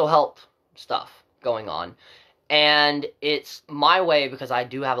mental health stuff going on. And it's my way, because I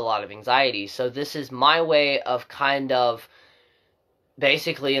do have a lot of anxiety, so this is my way of kind of,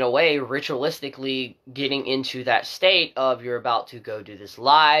 basically, in a way, ritualistically getting into that state of you're about to go do this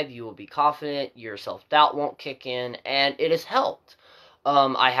live, you will be confident, your self-doubt won't kick in, and it has helped.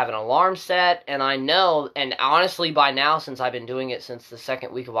 I have an alarm set, and I know, and honestly, by now, since I've been doing it since the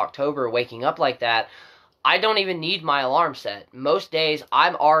second week of October, waking up like that, I don't even need my alarm set. Most days,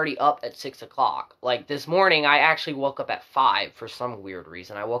 I'm already up at 6 o'clock. Like, this morning, I actually woke up at 5 for some weird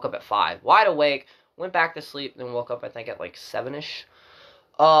reason. I woke up at 5, wide awake, went back to sleep, then woke up, I think, at like 7-ish.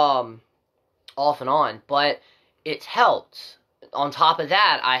 Off and on. But it's helped. On top of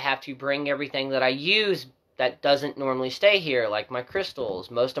that, I have to bring everything that I use that doesn't normally stay here, like my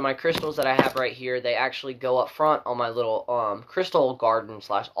crystals. Most of my crystals that I have right here, they actually go up front on my little crystal garden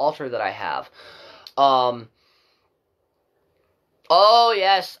 / altar that I have. Oh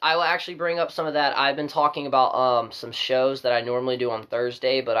yes, I will actually bring up some of that. I've been talking about some shows that I normally do on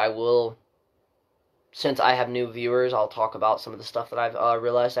Thursday, but I will, since I have new viewers, I'll talk about some of the stuff that I've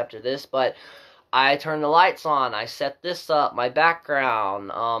realized after this. But I turn the lights on, I set this up, my background,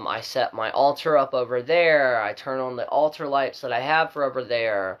 I set my altar up over there, I turn on the altar lights that I have for over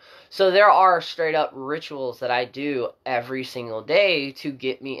there. So there are straight up rituals that I do every single day to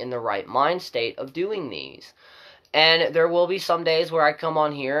get me in the right mind state of doing these. And there will be some days where I come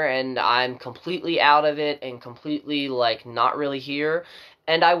on here and I'm completely out of it and completely, like, not really here.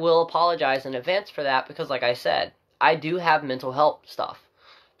 And I will apologize in advance for that because, like I said, I do have mental health stuff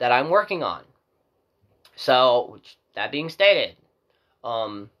that I'm working on. So, that being stated,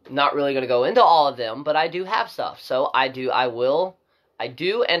 not really going to go into all of them, but I do have stuff. So I do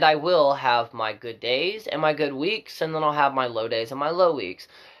and I will have my good days and my good weeks, and then I'll have my low days and my low weeks.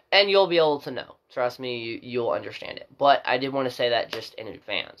 And you'll be able to know. Trust me, you'll understand it. But I did want to say that just in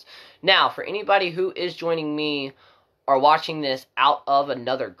advance. Now, for anybody who is joining me or watching this out of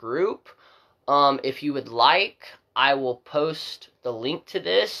another group, if you would like, I will post the link to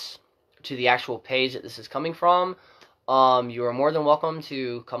this, to the actual page that this is coming from. You are more than welcome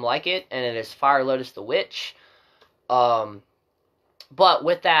to come like it, and it is Fire Lotus the Witch. But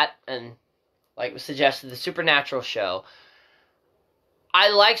with that, and like was suggested, the Supernatural show, I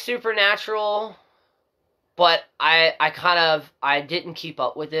like Supernatural, but I didn't keep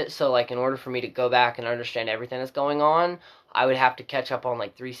up with it, so like in order for me to go back and understand everything that's going on, I would have to catch up on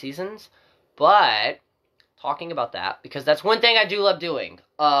like 3 seasons. But talking about that, because that's one thing I do love doing.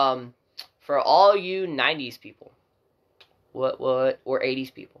 For all you 90s people, or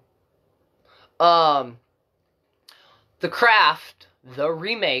 80s people, The Craft, the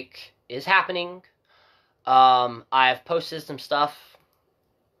remake, is happening. I've posted some stuff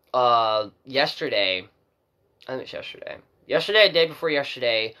yesterday. I think it's yesterday, day before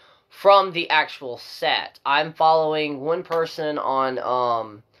yesterday, from the actual set. I'm following one person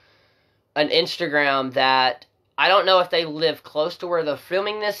on an Instagram that I don't know if they live close to where they're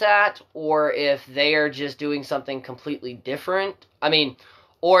filming this at, or if they are just doing something completely different. I mean,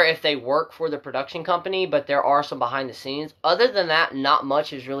 or if they work for the production company, but there are some behind the scenes. Other than that, not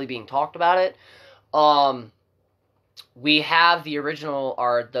much is really being talked about it. We have the original,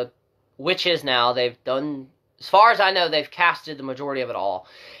 or the witches now. They've done, as far as I know, they've casted the majority of it all.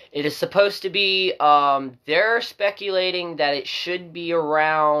 It is supposed to be, they're speculating that it should be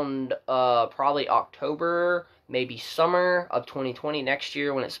around, probably October, maybe summer of 2020, next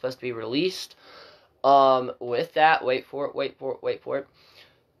year, when it's supposed to be released. With that, wait for it.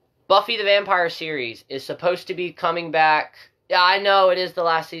 Buffy the Vampire series is supposed to be coming back. Yeah, I know it is the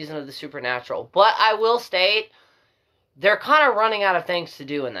last season of the Supernatural, but I will state, they're kind of running out of things to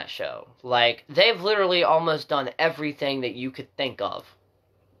do in that show. Like, they've literally almost done everything that you could think of.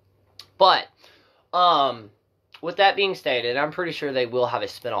 But, with that being stated, I'm pretty sure they will have a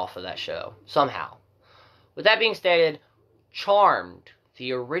spinoff of that show, somehow. With that being stated, Charmed,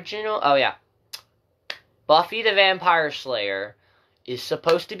 the original, Buffy the Vampire Slayer is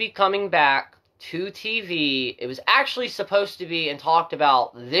supposed to be coming back to TV. It was actually supposed to be and talked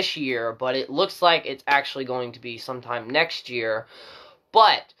about this year, but it looks like it's actually going to be sometime next year.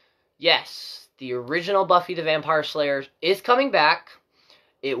 But, yes, the original Buffy the Vampire Slayer is coming back.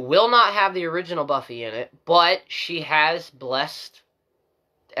 It will not have the original Buffy in it, but she has blessed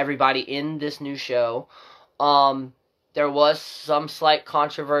everybody in this new show. There was some slight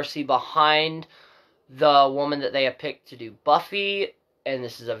controversy behind the woman that they have picked to do Buffy, and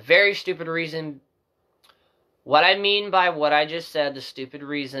this is a very stupid reason. What I mean by what I just said, the stupid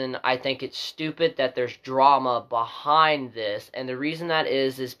reason, I think it's stupid that there's drama behind this, and the reason that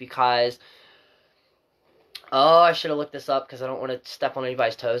is because, I should have looked this up because I don't want to step on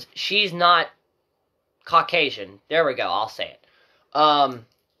anybody's toes. She's not Caucasian. There we go, I'll say it. I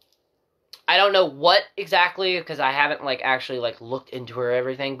don't know what exactly, because I haven't, actually, looked into her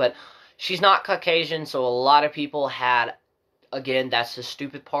everything, but she's not Caucasian, so a lot of people had, again, that's the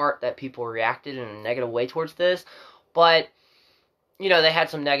stupid part, that people reacted in a negative way towards this, but, they had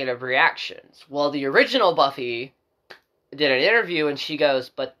some negative reactions. Well, the original Buffy did an interview, and she goes,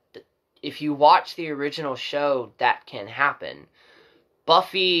 but if you watch the original show, that can happen.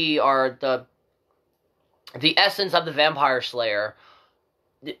 Buffy, or the essence of the Vampire Slayer,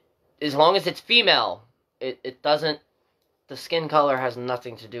 as long as it's female, it doesn't, the skin color has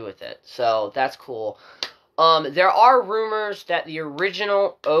nothing to do with it. So, that's cool. There are rumors that the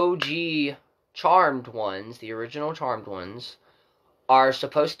original OG Charmed ones, are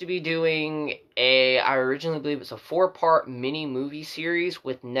supposed to be doing I originally believe it's a 4-part mini movie series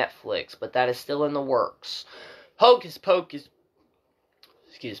with Netflix, but that is still in the works. Hocus Pocus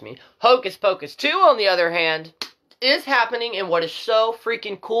 2, on the other hand, is happening, and what is so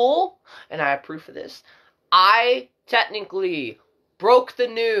freaking cool, and I have proof of this, I technically broke the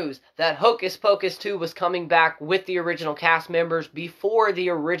news that Hocus Pocus 2 was coming back with the original cast members before the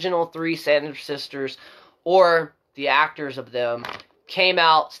original 3 Sanders sisters, or the actors of them, came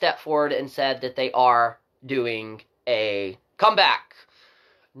out, stepped forward, and said that they are doing a comeback.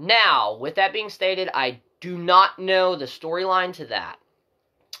 Now, with that being stated, I do not know the storyline to that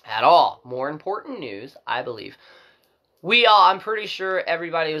at all. More important news, I believe. I'm pretty sure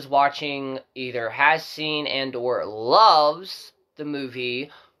everybody who's watching either has seen and or loves the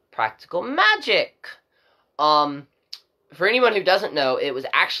movie Practical Magic. For anyone who doesn't know, it was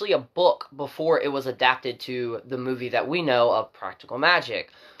actually a book before it was adapted to the movie that we know of, Practical Magick.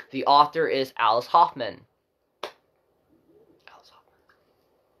 The author is Alice Hoffman.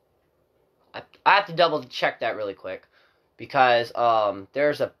 I have to double check that really quick, because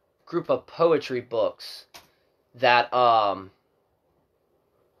there's a group of poetry books that Hoffman,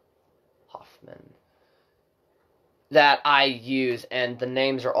 that I use, and the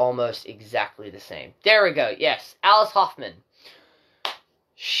names are almost exactly the same. There we go. Yes, Alice Hoffman.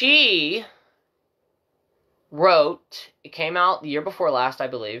 She wrote, it came out the year before last, I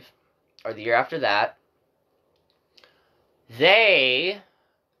believe, or the year after that.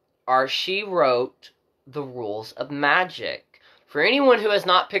 She wrote The Rules of Magick. For anyone who has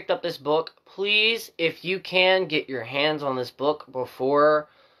not picked up this book, please, if you can, get your hands on this book before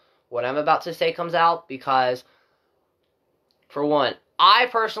what I'm about to say comes out, because, for one, I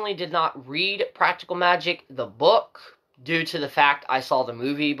personally did not read Practical Magick, the book, due to the fact I saw the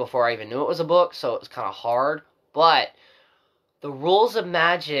movie before I even knew it was a book, so it was kind of hard. But The Rules of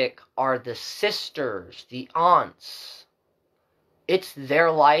Magick are the sisters, the aunts. It's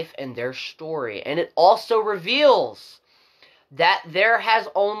their life and their story. And it also reveals that there has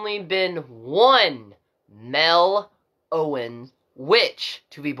only been one Mel Owen witch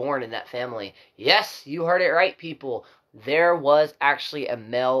to be born in that family. Yes, you heard it right, people. There was actually a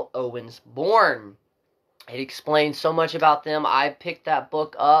Mel Owens born. It explains so much about them. I picked that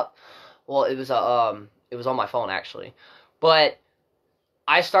book up. Well, it was on my phone, actually. But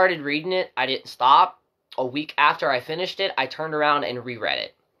I started reading it. I didn't stop. A week after I finished it, I turned around and reread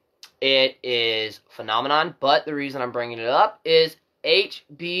it. It is phenomenon, but the reason I'm bringing it up is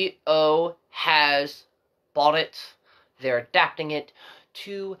HBO has bought it. They're adapting it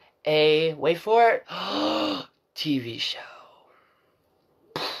to a, wait for it, TV show.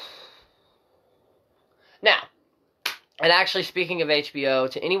 Now, and actually, speaking of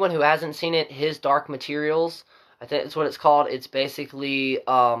HBO, to anyone who hasn't seen it, His Dark Materials, I think that's what it's called. It's basically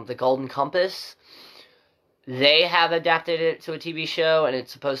The Golden Compass. They have adapted it to a TV show, and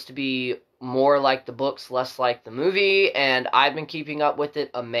it's supposed to be more like the books, less like the movie, and I've been keeping up with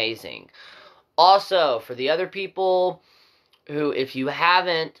it. Amazing. Also, for the other people who, if you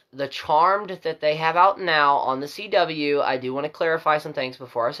haven't, the Charmed that they have out now on the CW, I do want to clarify some things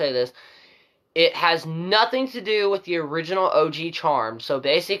before I say this. It has nothing to do with the original OG Charmed, so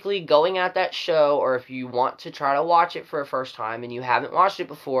basically going at that show, or if you want to try to watch it for a first time and you haven't watched it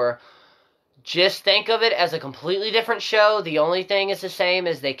before, just think of it as a completely different show. The only thing is the same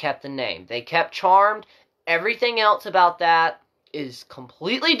is they kept the name. They kept Charmed. Everything else about that is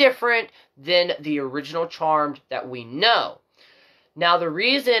completely different than the original Charmed that we know. Now, the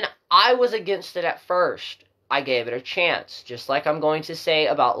reason I was against it at first, I gave it a chance. Just like I'm going to say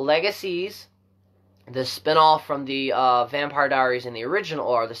about Legacies, the spinoff from the Vampire Diaries in the original,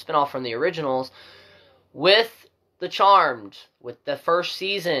 or the spinoff from the originals, with the Charmed, with the first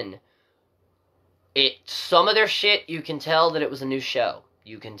season. Some of their shit, you can tell that it was a new show.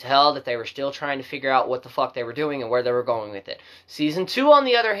 You can tell that they were still trying to figure out what the fuck they were doing and where they were going with it. Season 2, on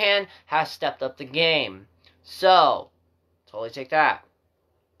the other hand, has stepped up the game. So, totally check that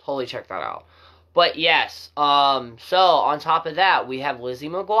out. But yes, so on top of that, we have Lizzie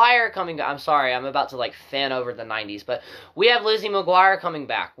McGuire coming. I'm sorry, I'm about to fan over the 90s, but we have Lizzie McGuire coming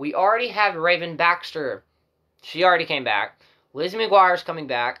back. We already have Raven Baxter. She already came back. Lizzie McGuire's coming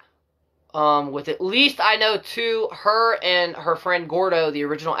back. With at least, I know, 2, her and her friend Gordo, the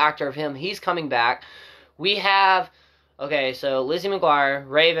original actor of him, he's coming back. We have, okay, so Lizzie McGuire,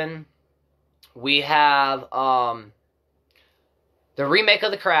 Raven. We have, the remake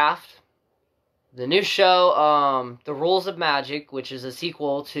of The Craft. The new show, The Rules of Magick, which is a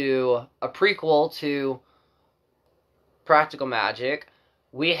prequel to Practical Magick.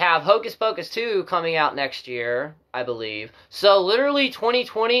 We have Hocus Pocus 2 coming out next year, I believe. So, literally,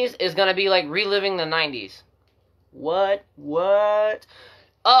 2020s is going to be like reliving the 90s. What?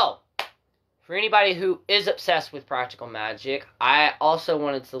 Oh! For anybody who is obsessed with Practical Magick, I also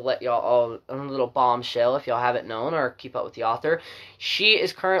wanted to let y'all all a little bombshell, if y'all haven't known or keep up with the author. She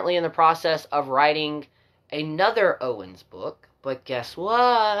is currently in the process of writing another Owens book. But guess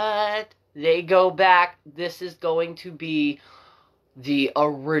what? They go back. This is going to be the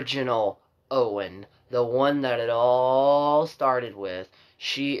original Owen, the one that it all started with.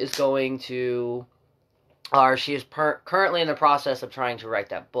 She is going to, or she is currently in the process of trying to write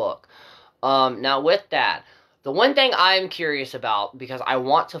that book. Now with that, the one thing I'm curious about, because I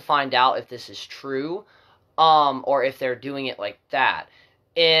want to find out if this is true, or if they're doing it like that.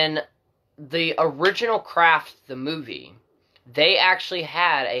 In the original Craft, the movie, they actually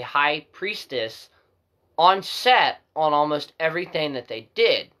had a high priestess on set on almost everything that they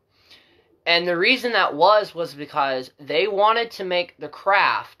did. And the reason that was because they wanted to make The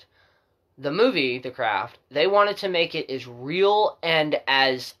Craft, the movie The Craft, they wanted to make it as real and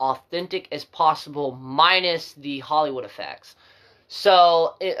as authentic as possible, minus the Hollywood effects.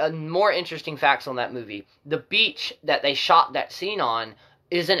 So, more interesting facts on that movie. The beach that they shot that scene on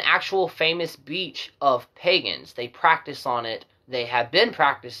is an actual famous beach of pagans. They practice on it. They have been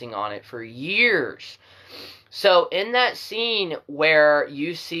practicing on it for years. So, in that scene where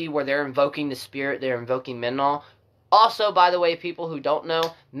you see where they're invoking the spirit, they're invoking Menal. Also, by the way, people who don't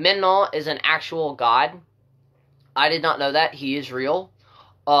know, Menal is an actual god. I did not know that. He is real.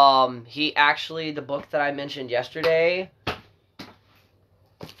 He actually, the book that I mentioned yesterday,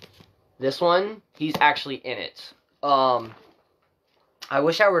 this one, he's actually in it. I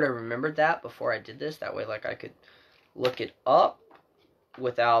wish I would have remembered that before I did this. That way, like, I could look it up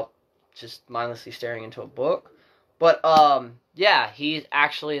without just mindlessly staring into a book. But, yeah, he's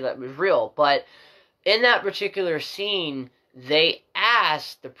actually, that was real. But in that particular scene, they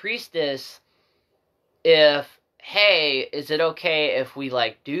asked the priestess if, hey, is it okay if we,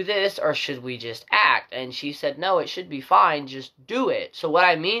 like, do this, or should we just act? And she said, no, it should be fine, just do it. So what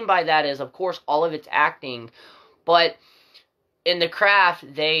I mean by that is, of course, all of it's acting, but in The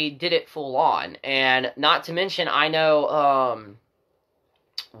Craft, they did it full on. And not to mention, I know,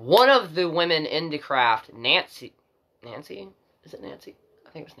 one of the women in The Craft, Nancy? Is it Nancy? I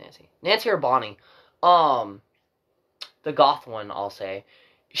think it was Nancy. Nancy or Bonnie. The goth one, I'll say.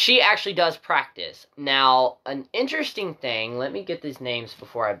 She actually does practice. Now, an interesting thing, let me get these names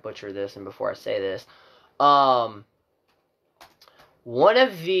before I butcher this and before I say this. One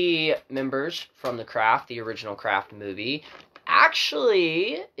of the members from The Craft, the original Craft movie,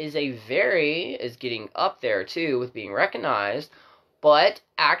 actually is getting up there too with being recognized, but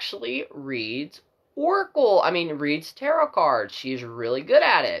actually reads reads tarot cards. She's really good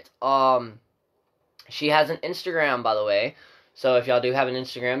at it. She has an Instagram, by the way. So if y'all do have an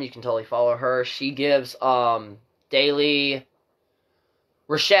Instagram, you can totally follow her. She gives daily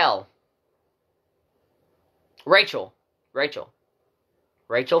Rachel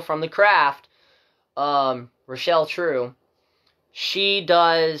from The Craft, Rachel True. She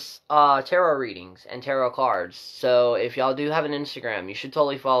does tarot readings and tarot cards. So if y'all do have an Instagram, you should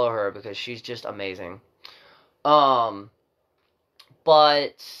totally follow her because she's just amazing. But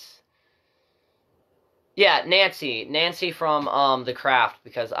yeah, Nancy from The Craft,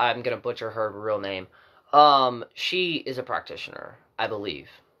 because I'm gonna butcher her real name. She is a practitioner, I believe.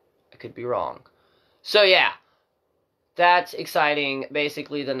 I could be wrong. So yeah, that's exciting.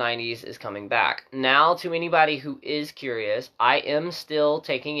 Basically, the 90s is coming back. Now, to anybody who is curious, I am still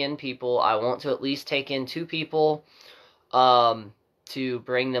taking in people. I want to at least take in 2 people to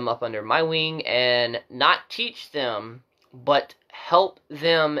bring them up under my wing and not teach them, but help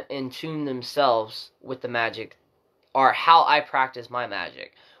them in tune themselves with the magic, or how I practice my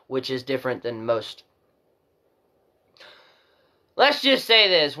magic, which is different than most. Let's just say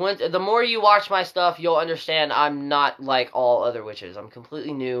this, the more you watch my stuff, you'll understand I'm not like all other witches. I'm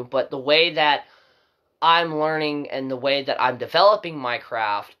completely new, but the way that I'm learning and the way that I'm developing my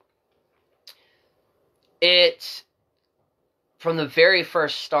craft, from the very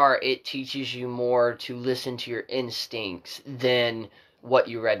first start, it teaches you more to listen to your instincts than what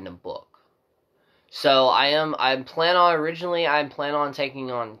you read in a book. So I plan on taking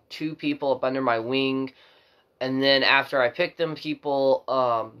on 2 people up under my wing. And then after I pick them people,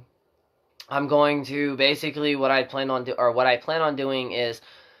 I'm going to basically what I plan on doing is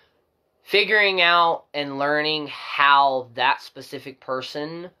figuring out and learning how that specific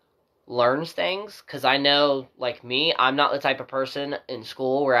person learns things. Because I know, like me, I'm not the type of person in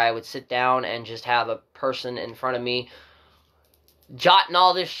school where I would sit down and just have a person in front of me jotting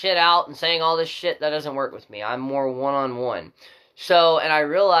all this shit out and saying all this shit. That doesn't work with me. I'm more one-on-one. So, and I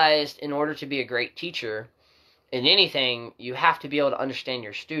realized in order to be a great teacher in anything, you have to be able to understand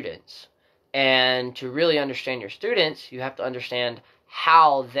your students. And to really understand your students, you have to understand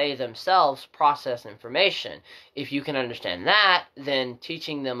how they themselves process information. If you can understand that, then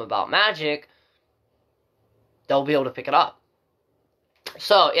teaching them about magic, they'll be able to pick it up.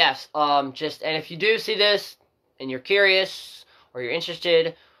 So, yes, and if you do see this, and you're curious, or you're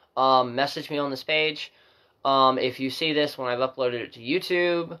interested, message me on this page. If you see this when I've uploaded it to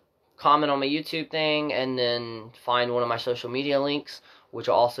YouTube, comment on my YouTube thing, and then find one of my social media links, which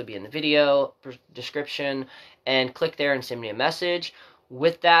will also be in the video description, and click there and send me a message.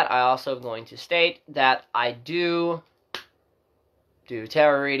 With that, I also am going to state that I do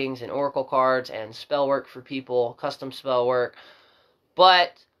tarot readings and oracle cards and spell work for people, custom spell work,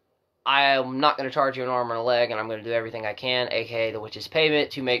 but I'm not going to charge you an arm and a leg, and I'm going to do everything I can, aka the witch's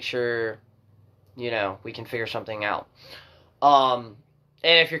payment, to make sure, we can figure something out. And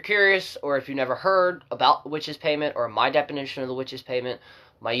if you're curious, or if you've never heard about the witch's payment, or my definition of the witch's payment,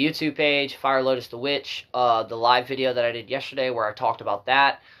 my YouTube page, Fire Lotus the Witch, the live video that I did yesterday where I talked about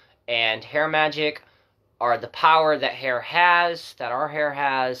that, and hair magic, are the power that our hair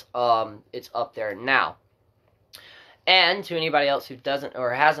has, it's up there now. And to anybody else who doesn't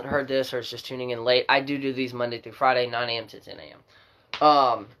or hasn't heard this or is just tuning in late, I do these Monday through Friday, 9 a.m. to 10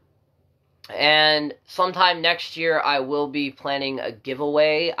 a.m. And sometime next year, I will be planning a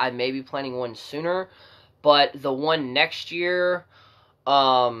giveaway. I may be planning one sooner, but the one next year,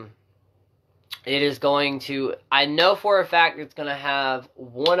 it is going to, I know for a fact it's going to have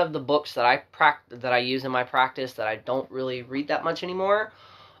one of the books that I use in my practice that I don't really read that much anymore.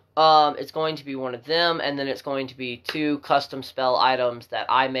 It's going to be one of them, and then it's going to be 2 custom spell items that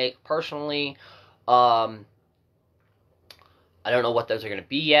I make personally. I don't know what those are going to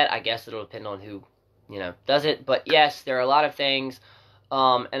be yet. I guess it'll depend on who, does it. But yes, there are a lot of things.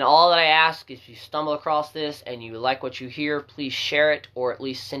 And all that I ask is if you stumble across this and you like what you hear, please share it or at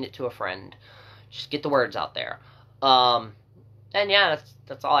least send it to a friend. Just get the words out there. And yeah,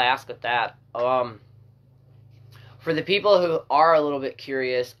 that's all I ask with that. For the people who are a little bit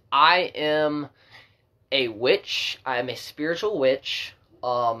curious, I am a witch. I am a spiritual witch.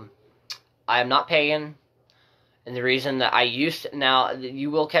 I am not pagan. And the reason that now, you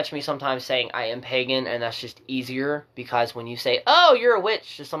will catch me sometimes saying I am pagan, and that's just easier, because when you say, oh, you're a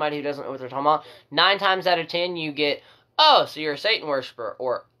witch, to somebody who doesn't know what they're talking about, 9 times out of 10 you get, oh, so you're a Satan worshiper,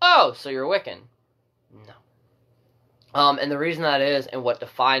 or, oh, so you're a Wiccan. No. And the reason that is, and what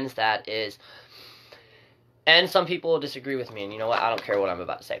defines that is, and some people will disagree with me, and you know what, I don't care what I'm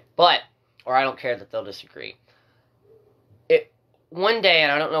about to say, or I don't care that they'll disagree. One day,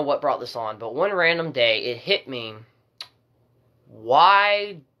 and I don't know what brought this on, but one random day, it hit me,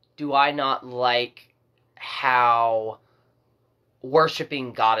 why do I not like how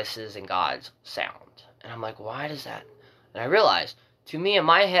worshiping goddesses and gods sound? And I'm like, why does that? And I realized, to me, in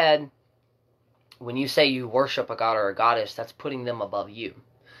my head, when you say you worship a god or a goddess, that's putting them above you.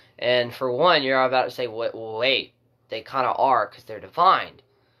 And for one, you're about to say, wait, they kind of are, because they're divine.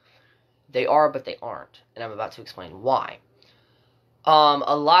 They are, but they aren't. And I'm about to explain why.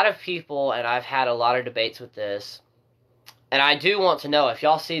 A lot of people, and I've had a lot of debates with this, and I do want to know, if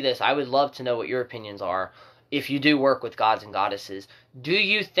y'all see this, I would love to know what your opinions are, if you do work with gods and goddesses. Do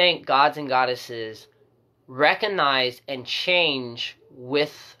you think gods and goddesses recognize and change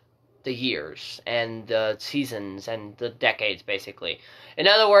with the years, and the seasons, and the decades, basically? In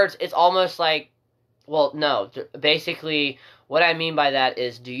other words, it's almost like, well, no, basically, what I mean by that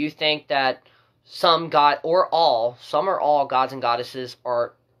is, do you think that some or all gods and goddesses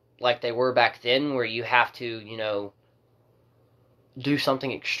are like they were back then, where you have to, do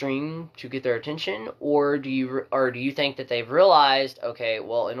something extreme to get their attention? Or do you think that they've realized, okay,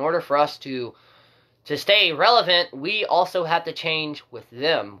 well, in order for us to stay relevant, we also have to change with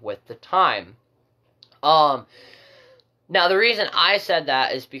them, with the time? Now, the reason I said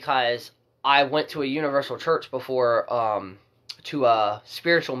that is because I went to a universal church before, to a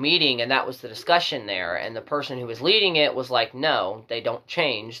spiritual meeting, and that was the discussion there, and the person who was leading it was like, no, they don't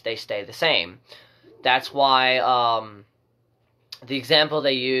change, they stay the same. That's why, the example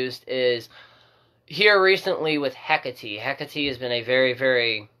they used is, here recently with Hecate. Hecate has been a very,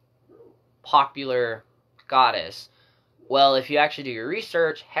 very popular goddess. Well, if you actually do your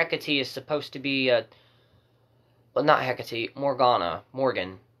research, Hecate is supposed to be not Hecate,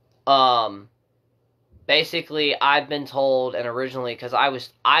 Morgan. Basically, I've been told, and originally, because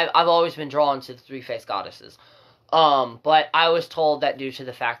I've always been drawn to the 3-faced goddesses, but I was told that due to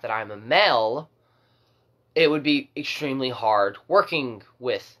the fact that I'm a male, it would be extremely hard working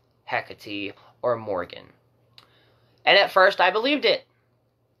with Hecate or Morgan. And at first, I believed it.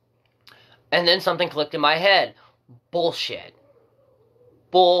 And then something clicked in my head. Bullshit.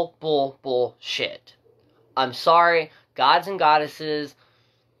 Bullshit. I'm sorry, gods and goddesses.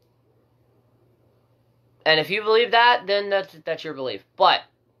 And if you believe that, then that's your belief. But,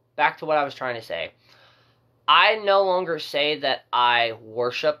 back to what I was trying to say. I no longer say that I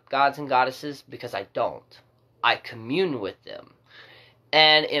worship gods and goddesses, because I don't. I commune with them.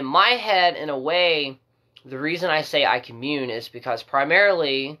 And in my head, in a way, the reason I say I commune is because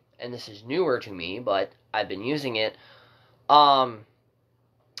primarily, and this is newer to me, but I've been using it, I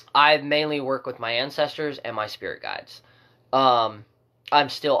mainly work with my ancestors and my spirit guides. I'm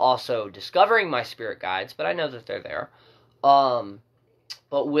still also discovering my spirit guides, but I know that they're there.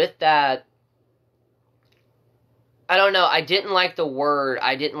 But with that, I don't know, I didn't like the word,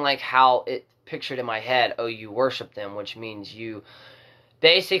 I didn't like how it pictured in my head, oh, you worship them, which means you,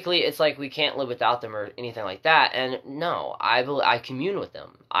 basically, it's like we can't live without them or anything like that, and no, I commune with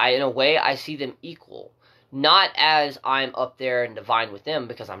them. In a way, I see them equal. Not as I'm up there and divine with them,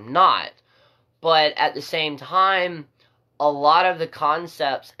 because I'm not, but at the same time, a lot of the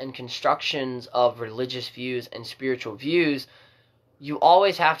concepts and constructions of religious views and spiritual views, you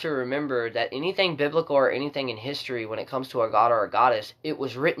always have to remember that anything biblical or anything in history, when it comes to a god or a goddess, it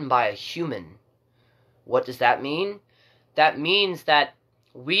was written by a human. What does that mean? That means that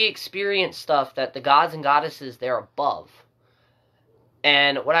we experience stuff that the gods and goddesses, they're above.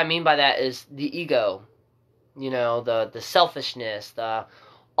 And what I mean by that is the ego, the selfishness,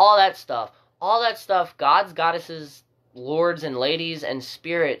 all that stuff. All that stuff, gods, goddesses, lords and ladies and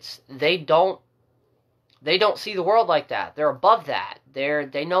spirits, they don't see the world like that. They're above that.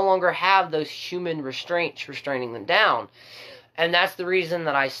 They no longer have those human restraints restraining them down. And that's the reason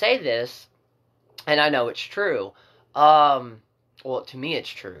that I say this, and I know it's true. Well, to me it's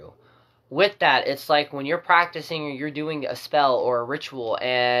true. With that, it's like when you're practicing or you're doing a spell or a ritual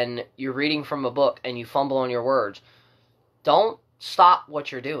and you're reading from a book and you fumble on your words, don't stop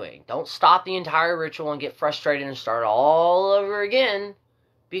what you're doing. Don't stop the entire ritual and get frustrated and start all over again,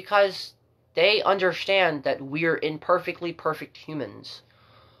 because they understand that we're imperfectly perfect humans.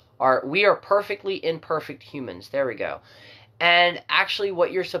 We are perfectly imperfect humans. There we go. And actually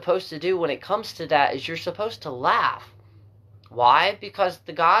what you're supposed to do when it comes to that is you're supposed to laugh. Why? Because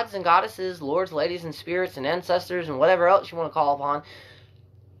the gods and goddesses, lords, ladies, and spirits, and ancestors, and whatever else you want to call upon,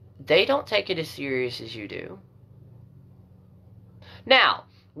 they don't take it as serious as you do. Now,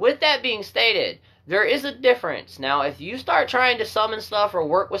 with that being stated, there is a difference. Now, if you start trying to summon stuff or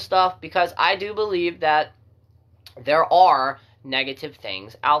work with stuff, because I do believe that there are negative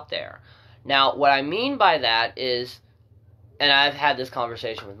things out there. Now, what I mean by that is, and I've had this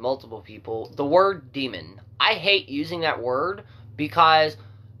conversation with multiple people, the word demon. I hate using that word because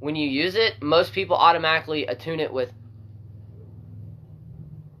when you use it, most people automatically attune it with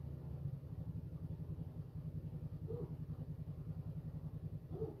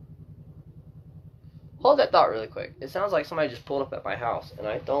hold that thought really quick. It sounds like somebody just pulled up at my house, and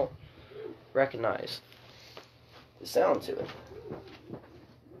I don't recognize the sound to it.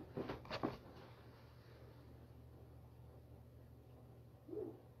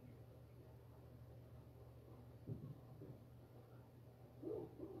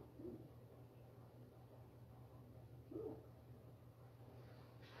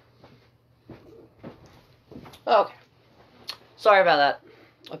 Okay. Sorry about that.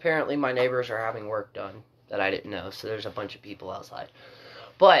 Apparently my neighbors are having work done that I didn't know, so there's a bunch of people outside.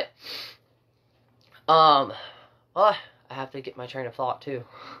 But, well, I have to get my train of thought, too.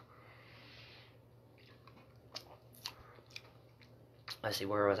 Let's see,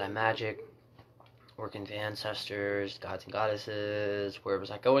 where was I? Magic, working with ancestors, gods and goddesses. Where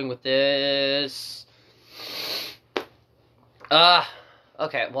was I going with this?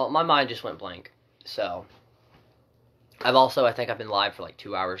 Okay, well, my mind just went blank, so I think I've been live for like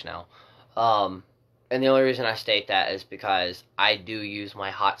 2 hours now. And the only reason I state that is because I do use my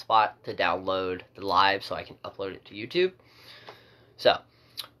hotspot to download the live so I can upload it to YouTube. So,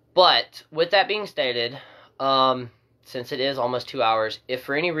 but with that being stated, since it is almost 2 hours, if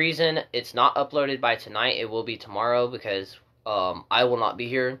for any reason it's not uploaded by tonight, it will be tomorrow, because I will not be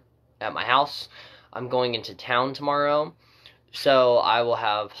here at my house. I'm going into town tomorrow, so I will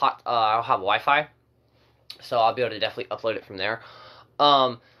have I'll have Wi-Fi. So I'll be able to definitely upload it from there.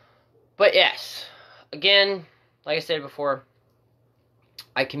 But yes, again, like I said before,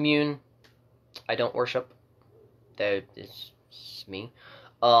 I commune. I don't worship. That is me.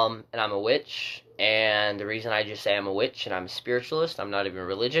 And I'm a witch. And the reason I just say I'm a witch and I'm a spiritualist, I'm not even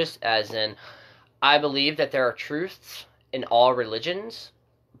religious, as in, I believe that there are truths in all religions,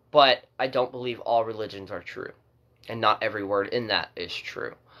 but I don't believe all religions are true. And not every word in that is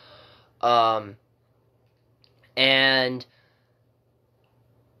true. And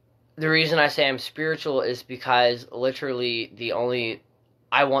the reason I say I'm spiritual is because literally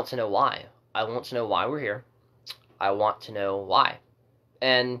I want to know why. I want to know why we're here. I want to know why.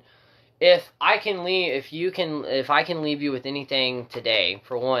 And if I can leave you with anything today,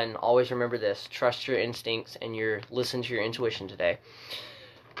 for one, always remember this: trust your instincts and listen to your intuition today.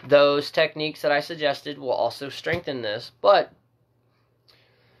 Those techniques that I suggested will also strengthen this, but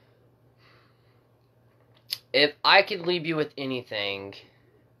if I could leave you with anything,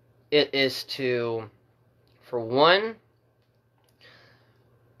 it is to, for one,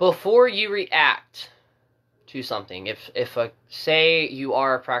 before you react to something, if say you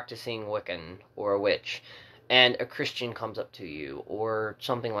are practicing Wiccan or a witch, and a Christian comes up to you, or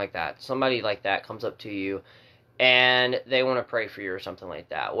something like that. Somebody like that comes up to you, and they want to pray for you or something like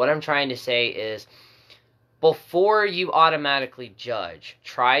that. What I'm trying to say is, before you automatically judge,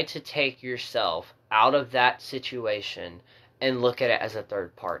 try to take yourself out of that situation and look at it as a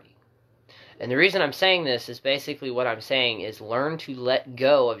third party. And the reason I'm saying this is basically what I'm saying is learn to let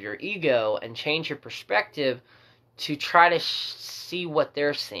go of your ego and change your perspective to try to see what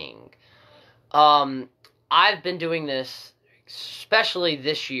they're seeing. I've been doing this, especially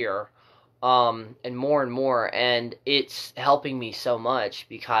this year, and more, and it's helping me so much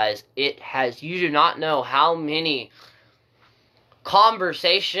because you do not know how many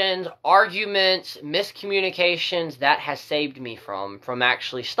conversations, arguments, miscommunications that has saved me from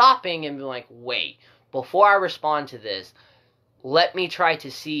actually stopping and being like, wait, before I respond to this, let me try to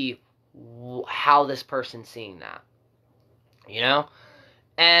see how this person's seeing that, you know?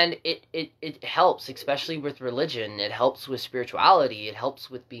 And it helps, especially with religion. It helps with spirituality. It helps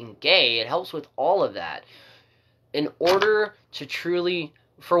with being gay. It helps with all of that. In order to truly,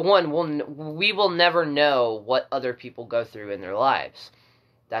 for one, we will never know what other people go through in their lives.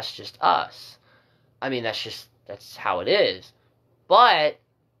 That's just us. I mean, that's how it is. But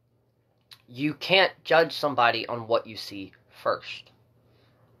you can't judge somebody on what you see first.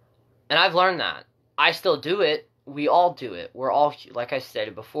 And I've learned that. I still do it. We all do it. We're all, like I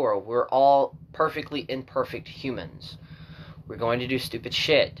stated before, we're all perfectly imperfect humans. We're going to do stupid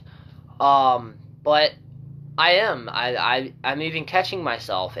shit. But I'm even catching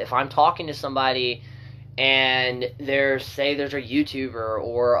myself. If I'm talking to somebody and there's a YouTuber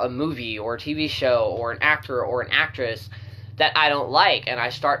or a movie or a TV show or an actor or an actress that I don't like, and I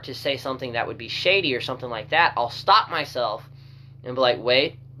start to say something that would be shady or something like that, I'll stop myself and be like,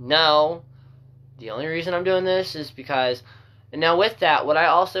 wait, no. The only reason I'm doing this is because... And now with that, what I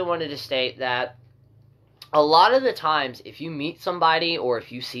also wanted to state that a lot of the times, if you meet somebody or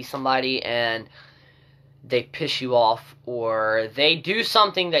if you see somebody and they piss you off or they do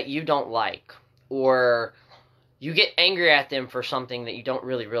something that you don't like, or you get angry at them for something that you don't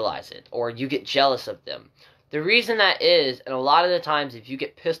really realize it, or you get jealous of them. The reason that is, and a lot of the times if you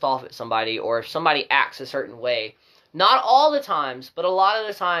get pissed off at somebody or if somebody acts a certain way, not all the times, but a lot of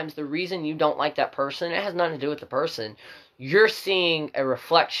the times, the reason you don't like that person, it has nothing to do with the person. You're seeing a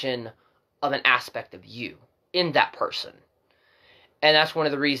reflection of an aspect of you in that person. And that's one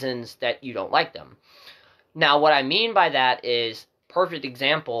of the reasons that you don't like them. Now, what I mean by that is, perfect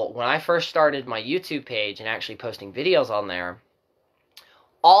example, when I first started my YouTube page and actually posting videos on there,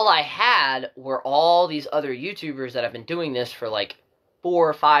 all I had were all these other YouTubers that have been doing this for like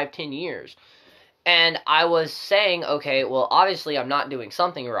 4, 5, 10 years. And I was saying, okay, well, obviously I'm not doing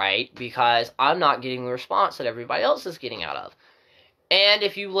something right because I'm not getting the response that everybody else is getting out of. And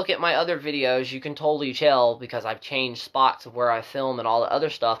if you look at my other videos, you can totally tell, because I've changed spots of where I film and all the other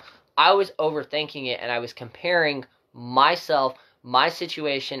stuff, I was overthinking it and I was comparing myself, my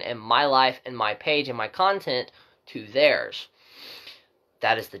situation, and my life and my page and my content to theirs.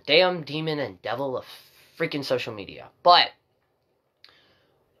 That is the damn demon and devil of freaking social media.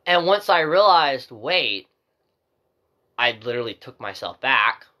 And once I realized, wait, I literally took myself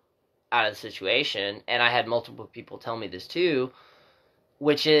back out of the situation, and I had multiple people tell me this too,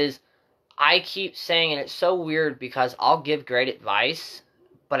 which is, I keep saying, and it's so weird because I'll give great advice,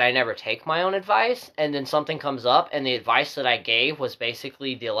 but I never take my own advice, and then something comes up, and the advice that I gave was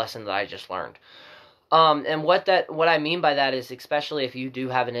basically the lesson that I just learned. And what I mean by that is, especially if you do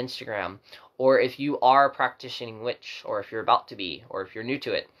have an Instagram, or if you are practicing witch, or if you're about to be, or if you're new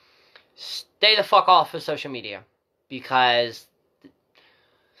to it, stay the fuck off of social media, because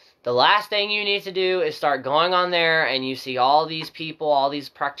the last thing you need to do is start going on there and you see all these people, all these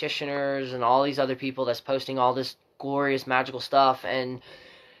practitioners, and all these other people that's posting all this glorious magical stuff, and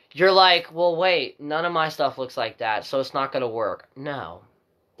you're like, well, wait, none of my stuff looks like that, so it's not going to work. No,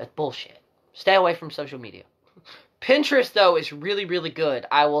 that's bullshit. Stay away from social media. Pinterest, though, is really, really good.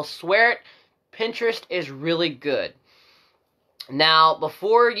 I will swear it, Pinterest is really good. Now,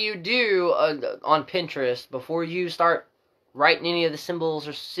 before you do, on Pinterest, before you start writing any of the symbols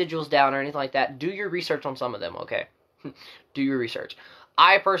or sigils down or anything like that, do your research on some of them, okay? Do your research.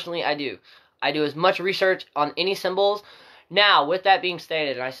 I do. I do as much research on any symbols. Now, with that being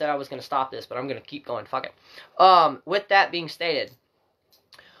stated, and I said I was going to stop this, but I'm going to keep going, fuck it. With that being stated,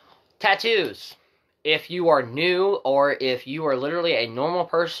 tattoos. If you are new, or if you are literally a normal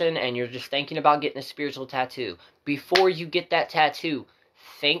person and you're just thinking about getting a spiritual tattoo, before you get that tattoo,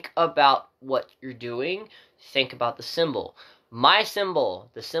 think about what you're doing. Think about the symbol. My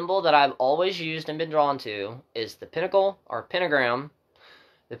symbol, the symbol that I've always used and been drawn to, is the pinnacle, or pentagram,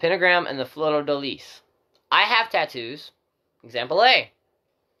 the pentagram and the fleur de lis. I have tattoos. Example A.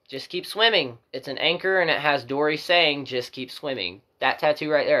 Just keep swimming. It's an anchor and it has Dory saying, just keep swimming. That tattoo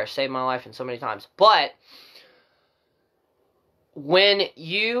right there saved my life in so many times. But when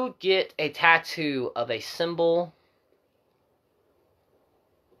you get a tattoo of a symbol,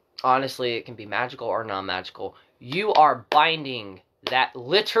 honestly, it can be magical or non-magical, you are binding that,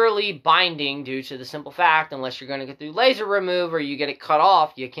 literally binding, due to the simple fact, unless you're going to get through laser remove or you get it cut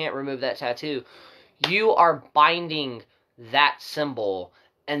off, you can't remove that tattoo. You are binding that symbol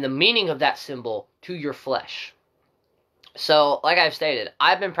and the meaning of that symbol to your flesh. So, like I've stated,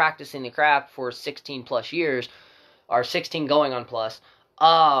 I've been practicing the craft for 16 plus years, or 16 going on plus,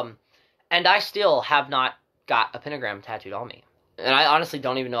 and I still have not got a pentagram tattooed on me. And I honestly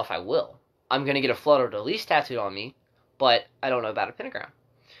don't even know if I will. I'm going to get a fleur-de-lis tattooed on me, but I don't know about a pentagram.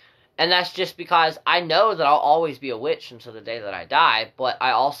 And that's just because I know that I'll always be a witch until the day that I die, but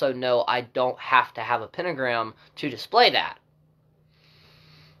I also know I don't have to have a pentagram to display that.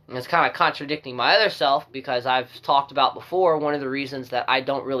 And it's kind of contradicting my other self, because I've talked about before, one of the reasons that I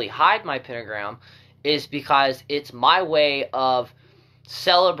don't really hide my pentagram is because it's my way of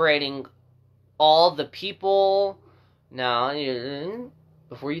celebrating all the people. Now,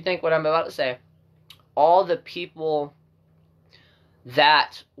 before you think what I'm about to say, all the people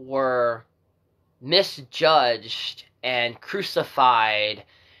that were misjudged and crucified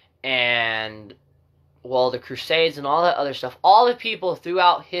and, well, the Crusades and all that other stuff, all the people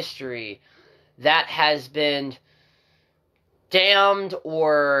throughout history that has been damned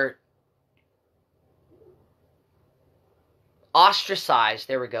or ostracized,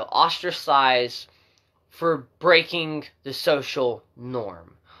 there we go, ostracized for breaking the social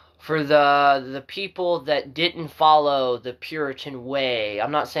norm. For the people that didn't follow the Puritan way.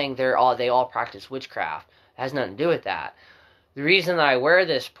 I'm not saying they all practice witchcraft. It has nothing to do with that. The reason that I wear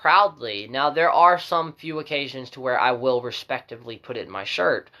this proudly, now there are some few occasions to where I will respectively put it in my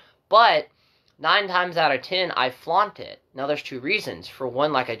shirt, but 9 times out of 10 I flaunt it. Now there's 2 reasons. For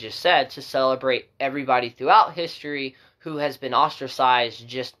one, like I just said, to celebrate everybody throughout history who has been ostracized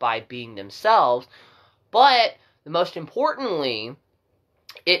just by being themselves, but the most importantly,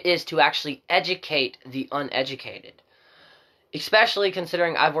 it is to actually educate the uneducated. Especially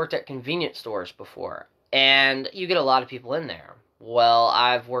considering I've worked at convenience stores before, and you get a lot of people in there. Well,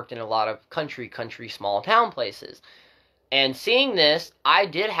 I've worked in a lot of country, small town places. And seeing this, I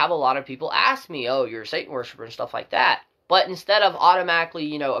did have a lot of people ask me, oh, you're a Satan worshiper and stuff like that. But instead of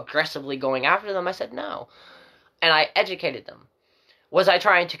automatically, aggressively going after them, I said no. And I educated them. Was I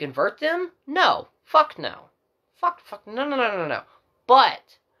trying to convert them? No. Fuck no. Fuck, no.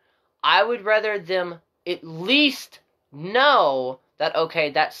 But I would rather them at least know that,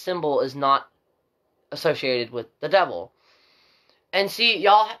 okay, that symbol is not associated with the devil. And see,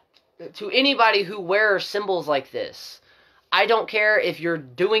 y'all, to anybody who wears symbols like this, I don't care if you're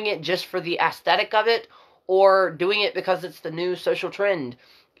doing it just for the aesthetic of it or doing it because it's the new social trend.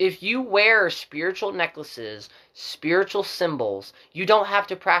 If you wear spiritual necklaces, spiritual symbols, you don't have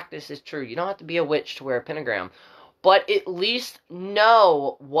to practice as true. You don't have to be a witch to wear a pentagram. But at least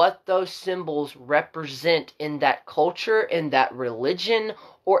know what those symbols represent in that culture, in that religion,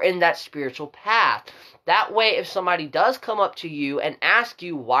 or in that spiritual path. That way, if somebody does come up to you and ask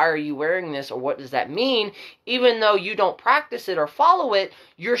you, why are you wearing this, or what does that mean, even though you don't practice it or follow it,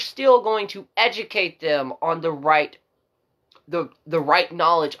 you're still going to educate them on the right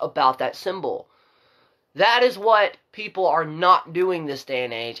knowledge about that symbol. That is what people are not doing this day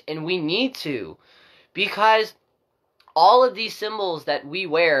and age, and we need to. Because all of these symbols that we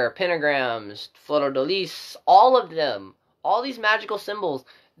wear, pentagrams, fleur-de-lis, all of them, all these magical symbols,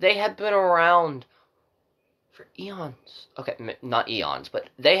 they have been around for eons. Okay, not eons, but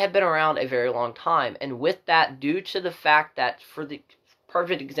they have been around a very long time. And with that, due to the fact that, for the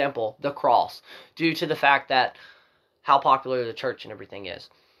perfect example, the cross, due to the fact that how popular the church and everything is.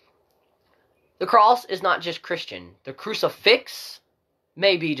 The cross is not just Christian. The crucifix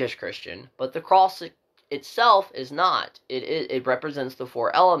may be just Christian, but the cross itself is not. It represents the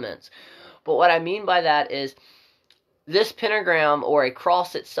 4 elements. But what I mean by that is this pentagram or a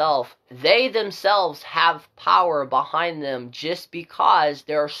cross itself, they themselves have power behind them just because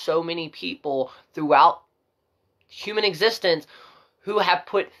there are so many people throughout human existence who have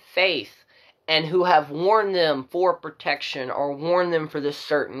put faith and who have worn them for protection or worn them for this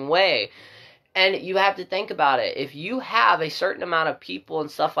certain way. And you have to think about it. If you have a certain amount of people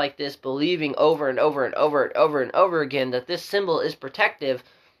and stuff like this believing over and over and over and over and over again that this symbol is protective,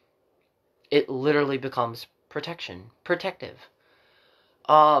 it literally becomes protective.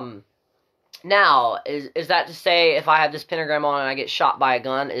 Now, is that to say if I have this pentagram on and I get shot by a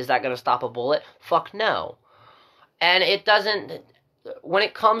gun, is that going to stop a bullet? Fuck no. And it doesn't, when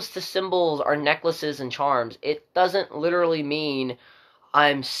it comes to symbols or necklaces and charms, it doesn't literally mean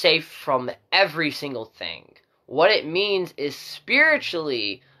I'm safe from every single thing. What it means is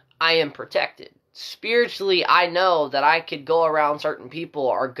spiritually, I am protected. Spiritually, I know that I could go around certain people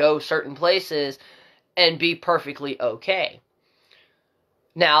or go certain places and be perfectly okay.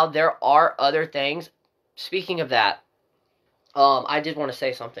 Now, there are other things. Speaking of that, I did want to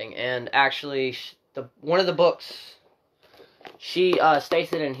say something, and actually, one of the books, she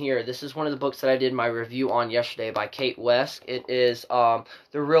states it in here. This is one of the books that I did my review on yesterday by Kate West. It is The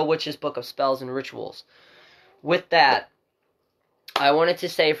Real Witch's Book of Spells and Rituals. With that, I wanted to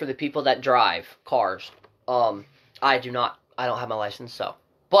say for the people that drive cars, I don't have my license, so.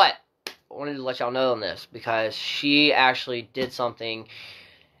 But, I wanted to let y'all know on this, because she actually did something,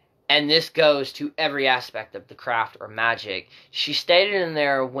 and this goes to every aspect of the craft or magic. She stated in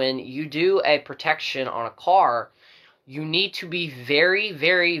there, when you do a protection on a car, you need to be very,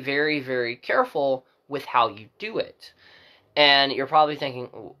 very, very, very careful with how you do it. And you're probably thinking,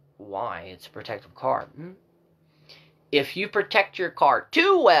 why? It's a protective car. If you protect your car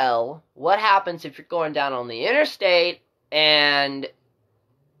too well, what happens if you're going down on the interstate and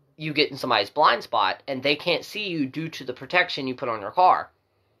you get in somebody's blind spot and they can't see you due to the protection you put on your car?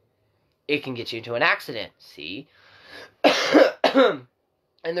 It can get you into an accident, see? And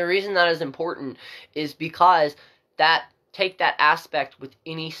the reason that is important is because take that aspect with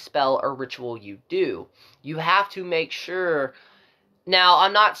any spell or ritual you do. You have to make sure. Now,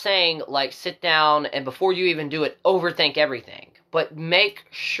 I'm not saying, like, sit down and before you even do it, overthink everything. But make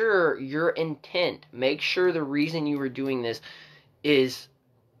sure your intent, make sure the reason you were doing this is,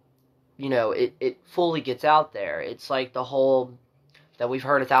 it fully gets out there. It's like the whole that we've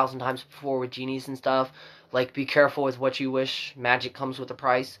heard 1,000 times before with genies and stuff. Like, be careful with what you wish. Magic comes with a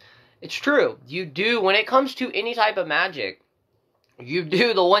price. It's true. You do, when it comes to any type of magic,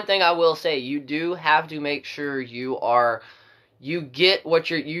 the one thing I will say, you do have to make sure you get what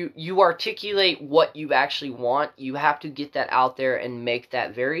you articulate what you actually want. You have to get that out there and make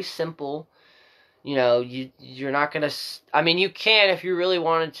that very simple. You're not going to, you can, if you really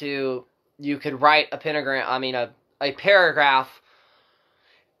wanted to, you could write a paragraph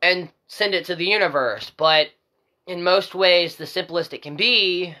and send it to the universe. But in most ways, the simplest it can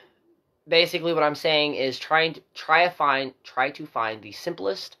be, basically what I'm saying is try to find the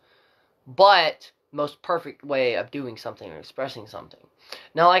simplest but most perfect way of doing something or expressing something.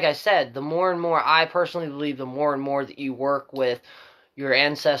 Now, like I said, the more and more, I personally believe, the more and more that you work with your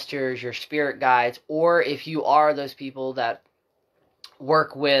ancestors, your spirit guides, or if you are those people that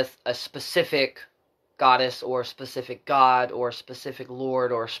work with a specific goddess or specific god or specific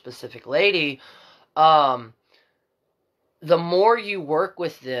lord or specific lady, the more you work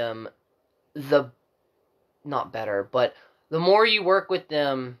with them, the more you work with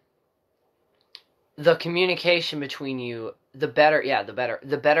them, the communication between you, the better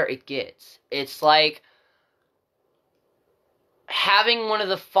it gets. It's like having one of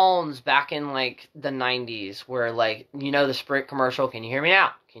the phones back in, like, the 90s where, like, the Sprint commercial, can you hear me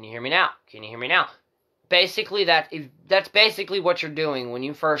now? Can you hear me now? Can you hear me now? Basically, that's basically what you're doing when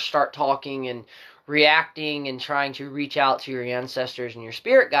you first start talking and reacting and trying to reach out to your ancestors and your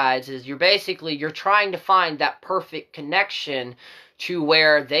spirit guides, is you're trying to find that perfect connection to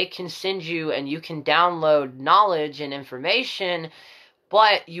where they can send you and you can download knowledge and information,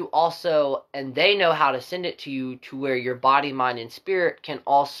 but you also, and they know how to send it to you to where your body, mind, and spirit can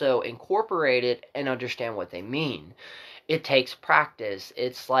also incorporate it and understand what they mean. It takes practice.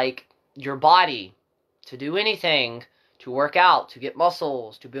 It's like your body, to do anything, to work out, to get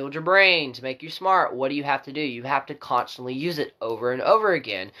muscles, to build your brain, to make you smart. What do you have to do? You have to constantly use it over and over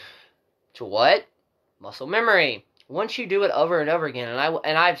again. To what? Muscle memory. Once you do it over and over again,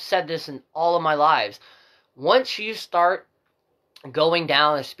 and I've said this in all of my lives, once you start going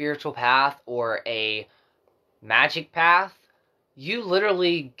down a spiritual path or a magic path, you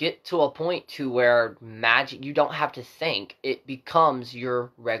literally get to a point to where magic, you don't have to think. It becomes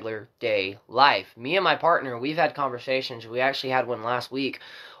your regular day life. Me and my partner, we've had conversations. We actually had one last week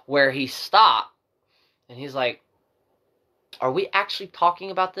where he stopped and he's like, are we actually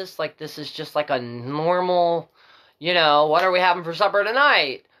talking about this? Like, this is just like a normal, what are we having for supper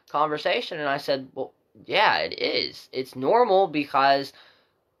tonight conversation? And I said, well, yeah, it is. It's normal because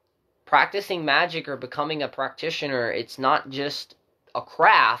practicing magic or becoming a practitioner, it's not just a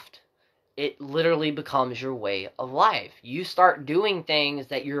craft. It literally becomes your way of life. You start doing things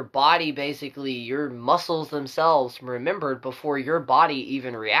that your body, basically, your muscles themselves remembered before your body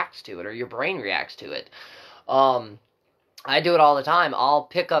even reacts to it or your brain reacts to it. I do it all the time. I'll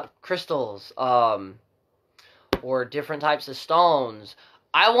pick up crystals. or different types of stones.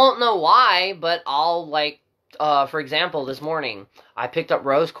 I won't know why, but I'll, like, for example, this morning, I picked up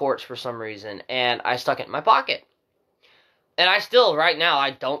rose quartz for some reason, and I stuck it in my pocket. And I still, right now,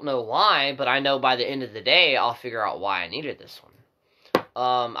 I don't know why, but I know by the end of the day, I'll figure out why I needed this one.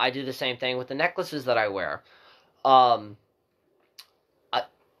 I do the same thing with the necklaces that I wear.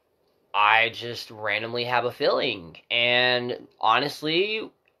 I just randomly have a feeling, and honestly,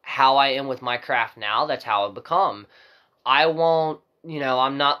 how I am with my craft now, that's how I've become. I won't,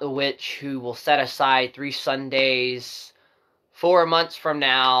 I'm not the witch who will set aside 3 Sundays 4 months from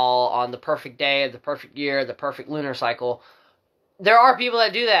now on the perfect day of the perfect year, the perfect lunar cycle. There are people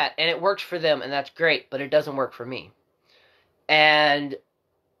that do that, and it works for them, and that's great, but it doesn't work for me. And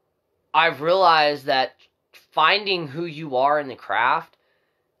I've realized that finding who you are in the craft,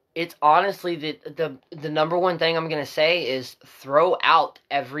 it's honestly the number one thing I'm going to say is throw out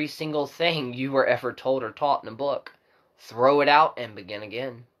every single thing you were ever told or taught in a book. Throw it out and begin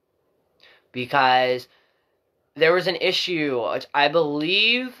again. Because there was an issue, I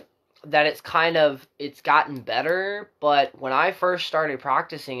believe that it's gotten better, but when I first started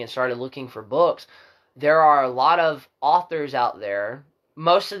practicing and started looking for books, there are a lot of authors out there.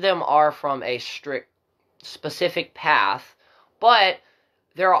 Most of them are from a strict, specific path, but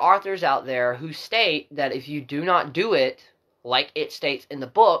there are authors out there who state that if you do not do it like it states in the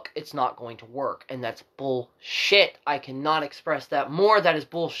book, it's not going to work. And that's bullshit. I cannot express that more. That is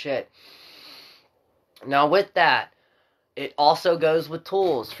bullshit. Now, with that, it also goes with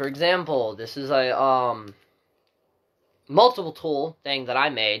tools. For example, this is a multiple tool thing that I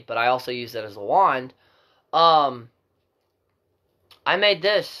made, but I also use it as a wand. I made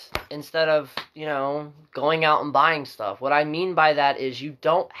this instead of, going out and buying stuff. What I mean by that is you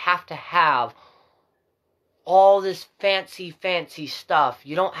don't have to have all this fancy stuff.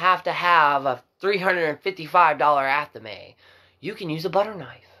 You don't have to have a $355 Athame. You can use a butter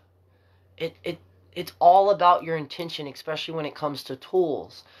knife. It's all about your intention, especially when it comes to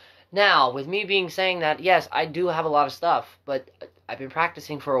tools. Now, with me saying that, yes, I do have a lot of stuff, but I've been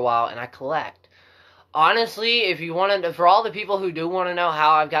practicing for a while and I collect. Honestly, if you want to, for all the people who do want to know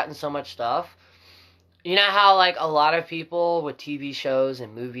how I've gotten so much stuff, you know how, like, a lot of people with TV shows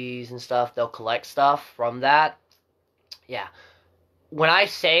and movies and stuff, they'll collect stuff from that? Yeah. When I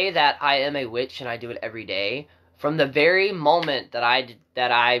say that I am a witch and I do it every day, from the very moment that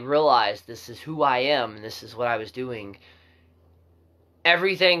I realized this is who I am and this is what I was doing,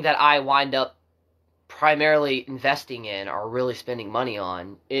 everything that I wind up primarily investing in or really spending money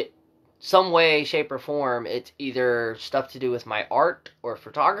on, some way, shape, or form, it's either stuff to do with my art or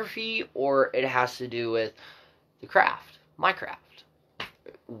photography, or it has to do with the craft, my craft.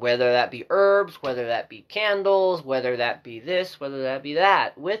 Whether that be herbs, whether that be candles, whether that be this, whether that be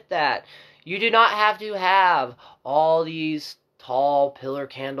that. With that, you do not have to have all these tall pillar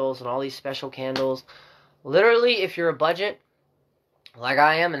candles and all these special candles. Literally, if you're a budget, like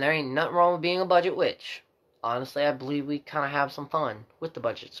I am, and there ain't nothing wrong with being a budget witch. Honestly, I believe we kind of have some fun with the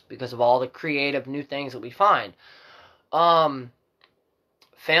budgets because of all the creative new things that we find. Family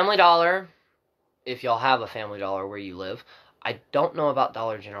Dollar, if y'all have a Family Dollar where you live. I don't know about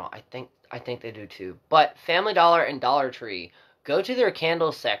Dollar General. I think they do too. But Family Dollar and Dollar Tree, go to their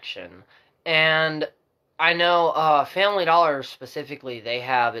candle section. And I know Family Dollar specifically, they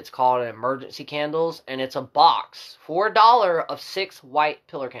have, it's called an emergency candles, and it's a box for $1 of 6 white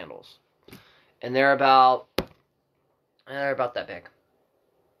pillar candles. And they're about that big.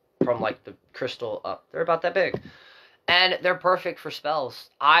 From, like, the crystal up. They're about that big. And they're perfect for spells.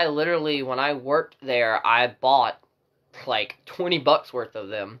 I literally, when I worked there, I bought, like, $20 worth of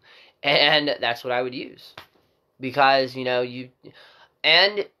them. And that's what I would use. Because,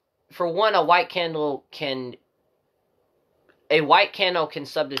 and for one, a white candle can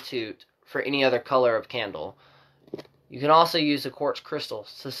substitute for any other color of candle. You can also use a quartz crystal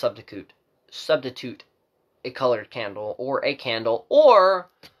to substitute a colored candle or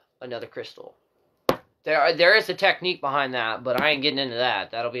another crystal. There is a technique behind that, but I ain't getting into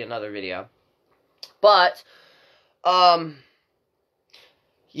that. That'll be another video. But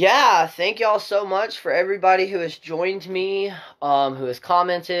yeah, thank y'all so much for everybody who has joined me, who has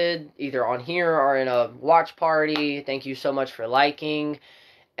commented either on here or in a watch party. Thank you so much for liking.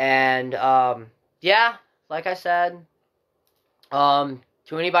 And yeah, like I said, to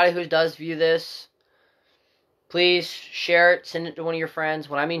anybody who does view this, please share it, send it to one of your friends.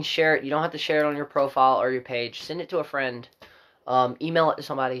 When I mean share it, you don't have to share it on your profile or your page. Send it to a friend. Email it to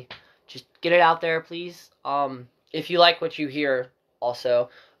somebody. Just get it out there, please. If you like what you hear, also.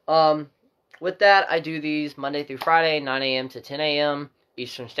 With that, I do these Monday through Friday, 9 a.m. to 10 a.m.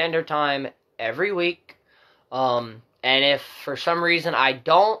 Eastern Standard Time every week. And if for some reason I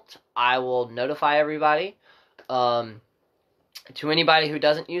don't, I will notify everybody. To anybody who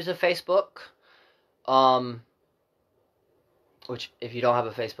doesn't use a Facebook, which if you don't have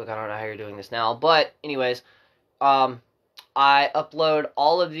a Facebook, I don't know how you're doing this now. But anyways, I upload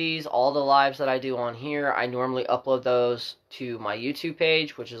all of these, all the lives that I do on here. I normally upload those to my YouTube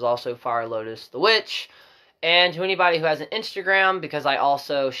page, which is also Fire Lotus the Witch. And to anybody who has an Instagram, because I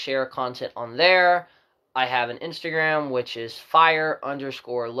also share content on there, I have an Instagram, which is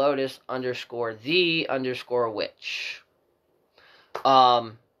fire_lotus_the_witch.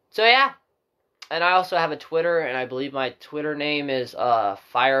 So yeah. And I also have a Twitter, and I believe my Twitter name is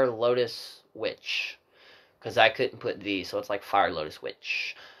Fire Lotus Witch. Because I couldn't put the, so it's like Fire Lotus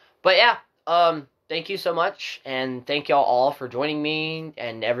Witch. But yeah, thank you so much, and thank y'all all for joining me,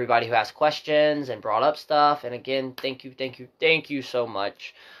 and everybody who asked questions and brought up stuff. And again, thank you so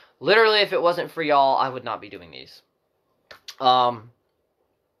much. Literally, if it wasn't for y'all, I would not be doing these. Okay,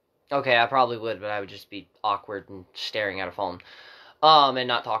 I probably would, but I would just be awkward and staring at a phone, and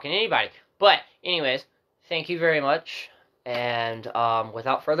not talking to anybody. But anyways, thank you very much, and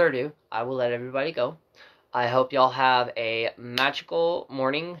without further ado, I will let everybody go. I hope y'all have a magical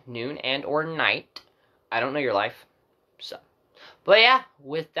morning, noon, and or night. I don't know your life, so. But yeah,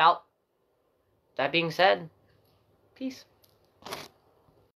 without that being said, peace.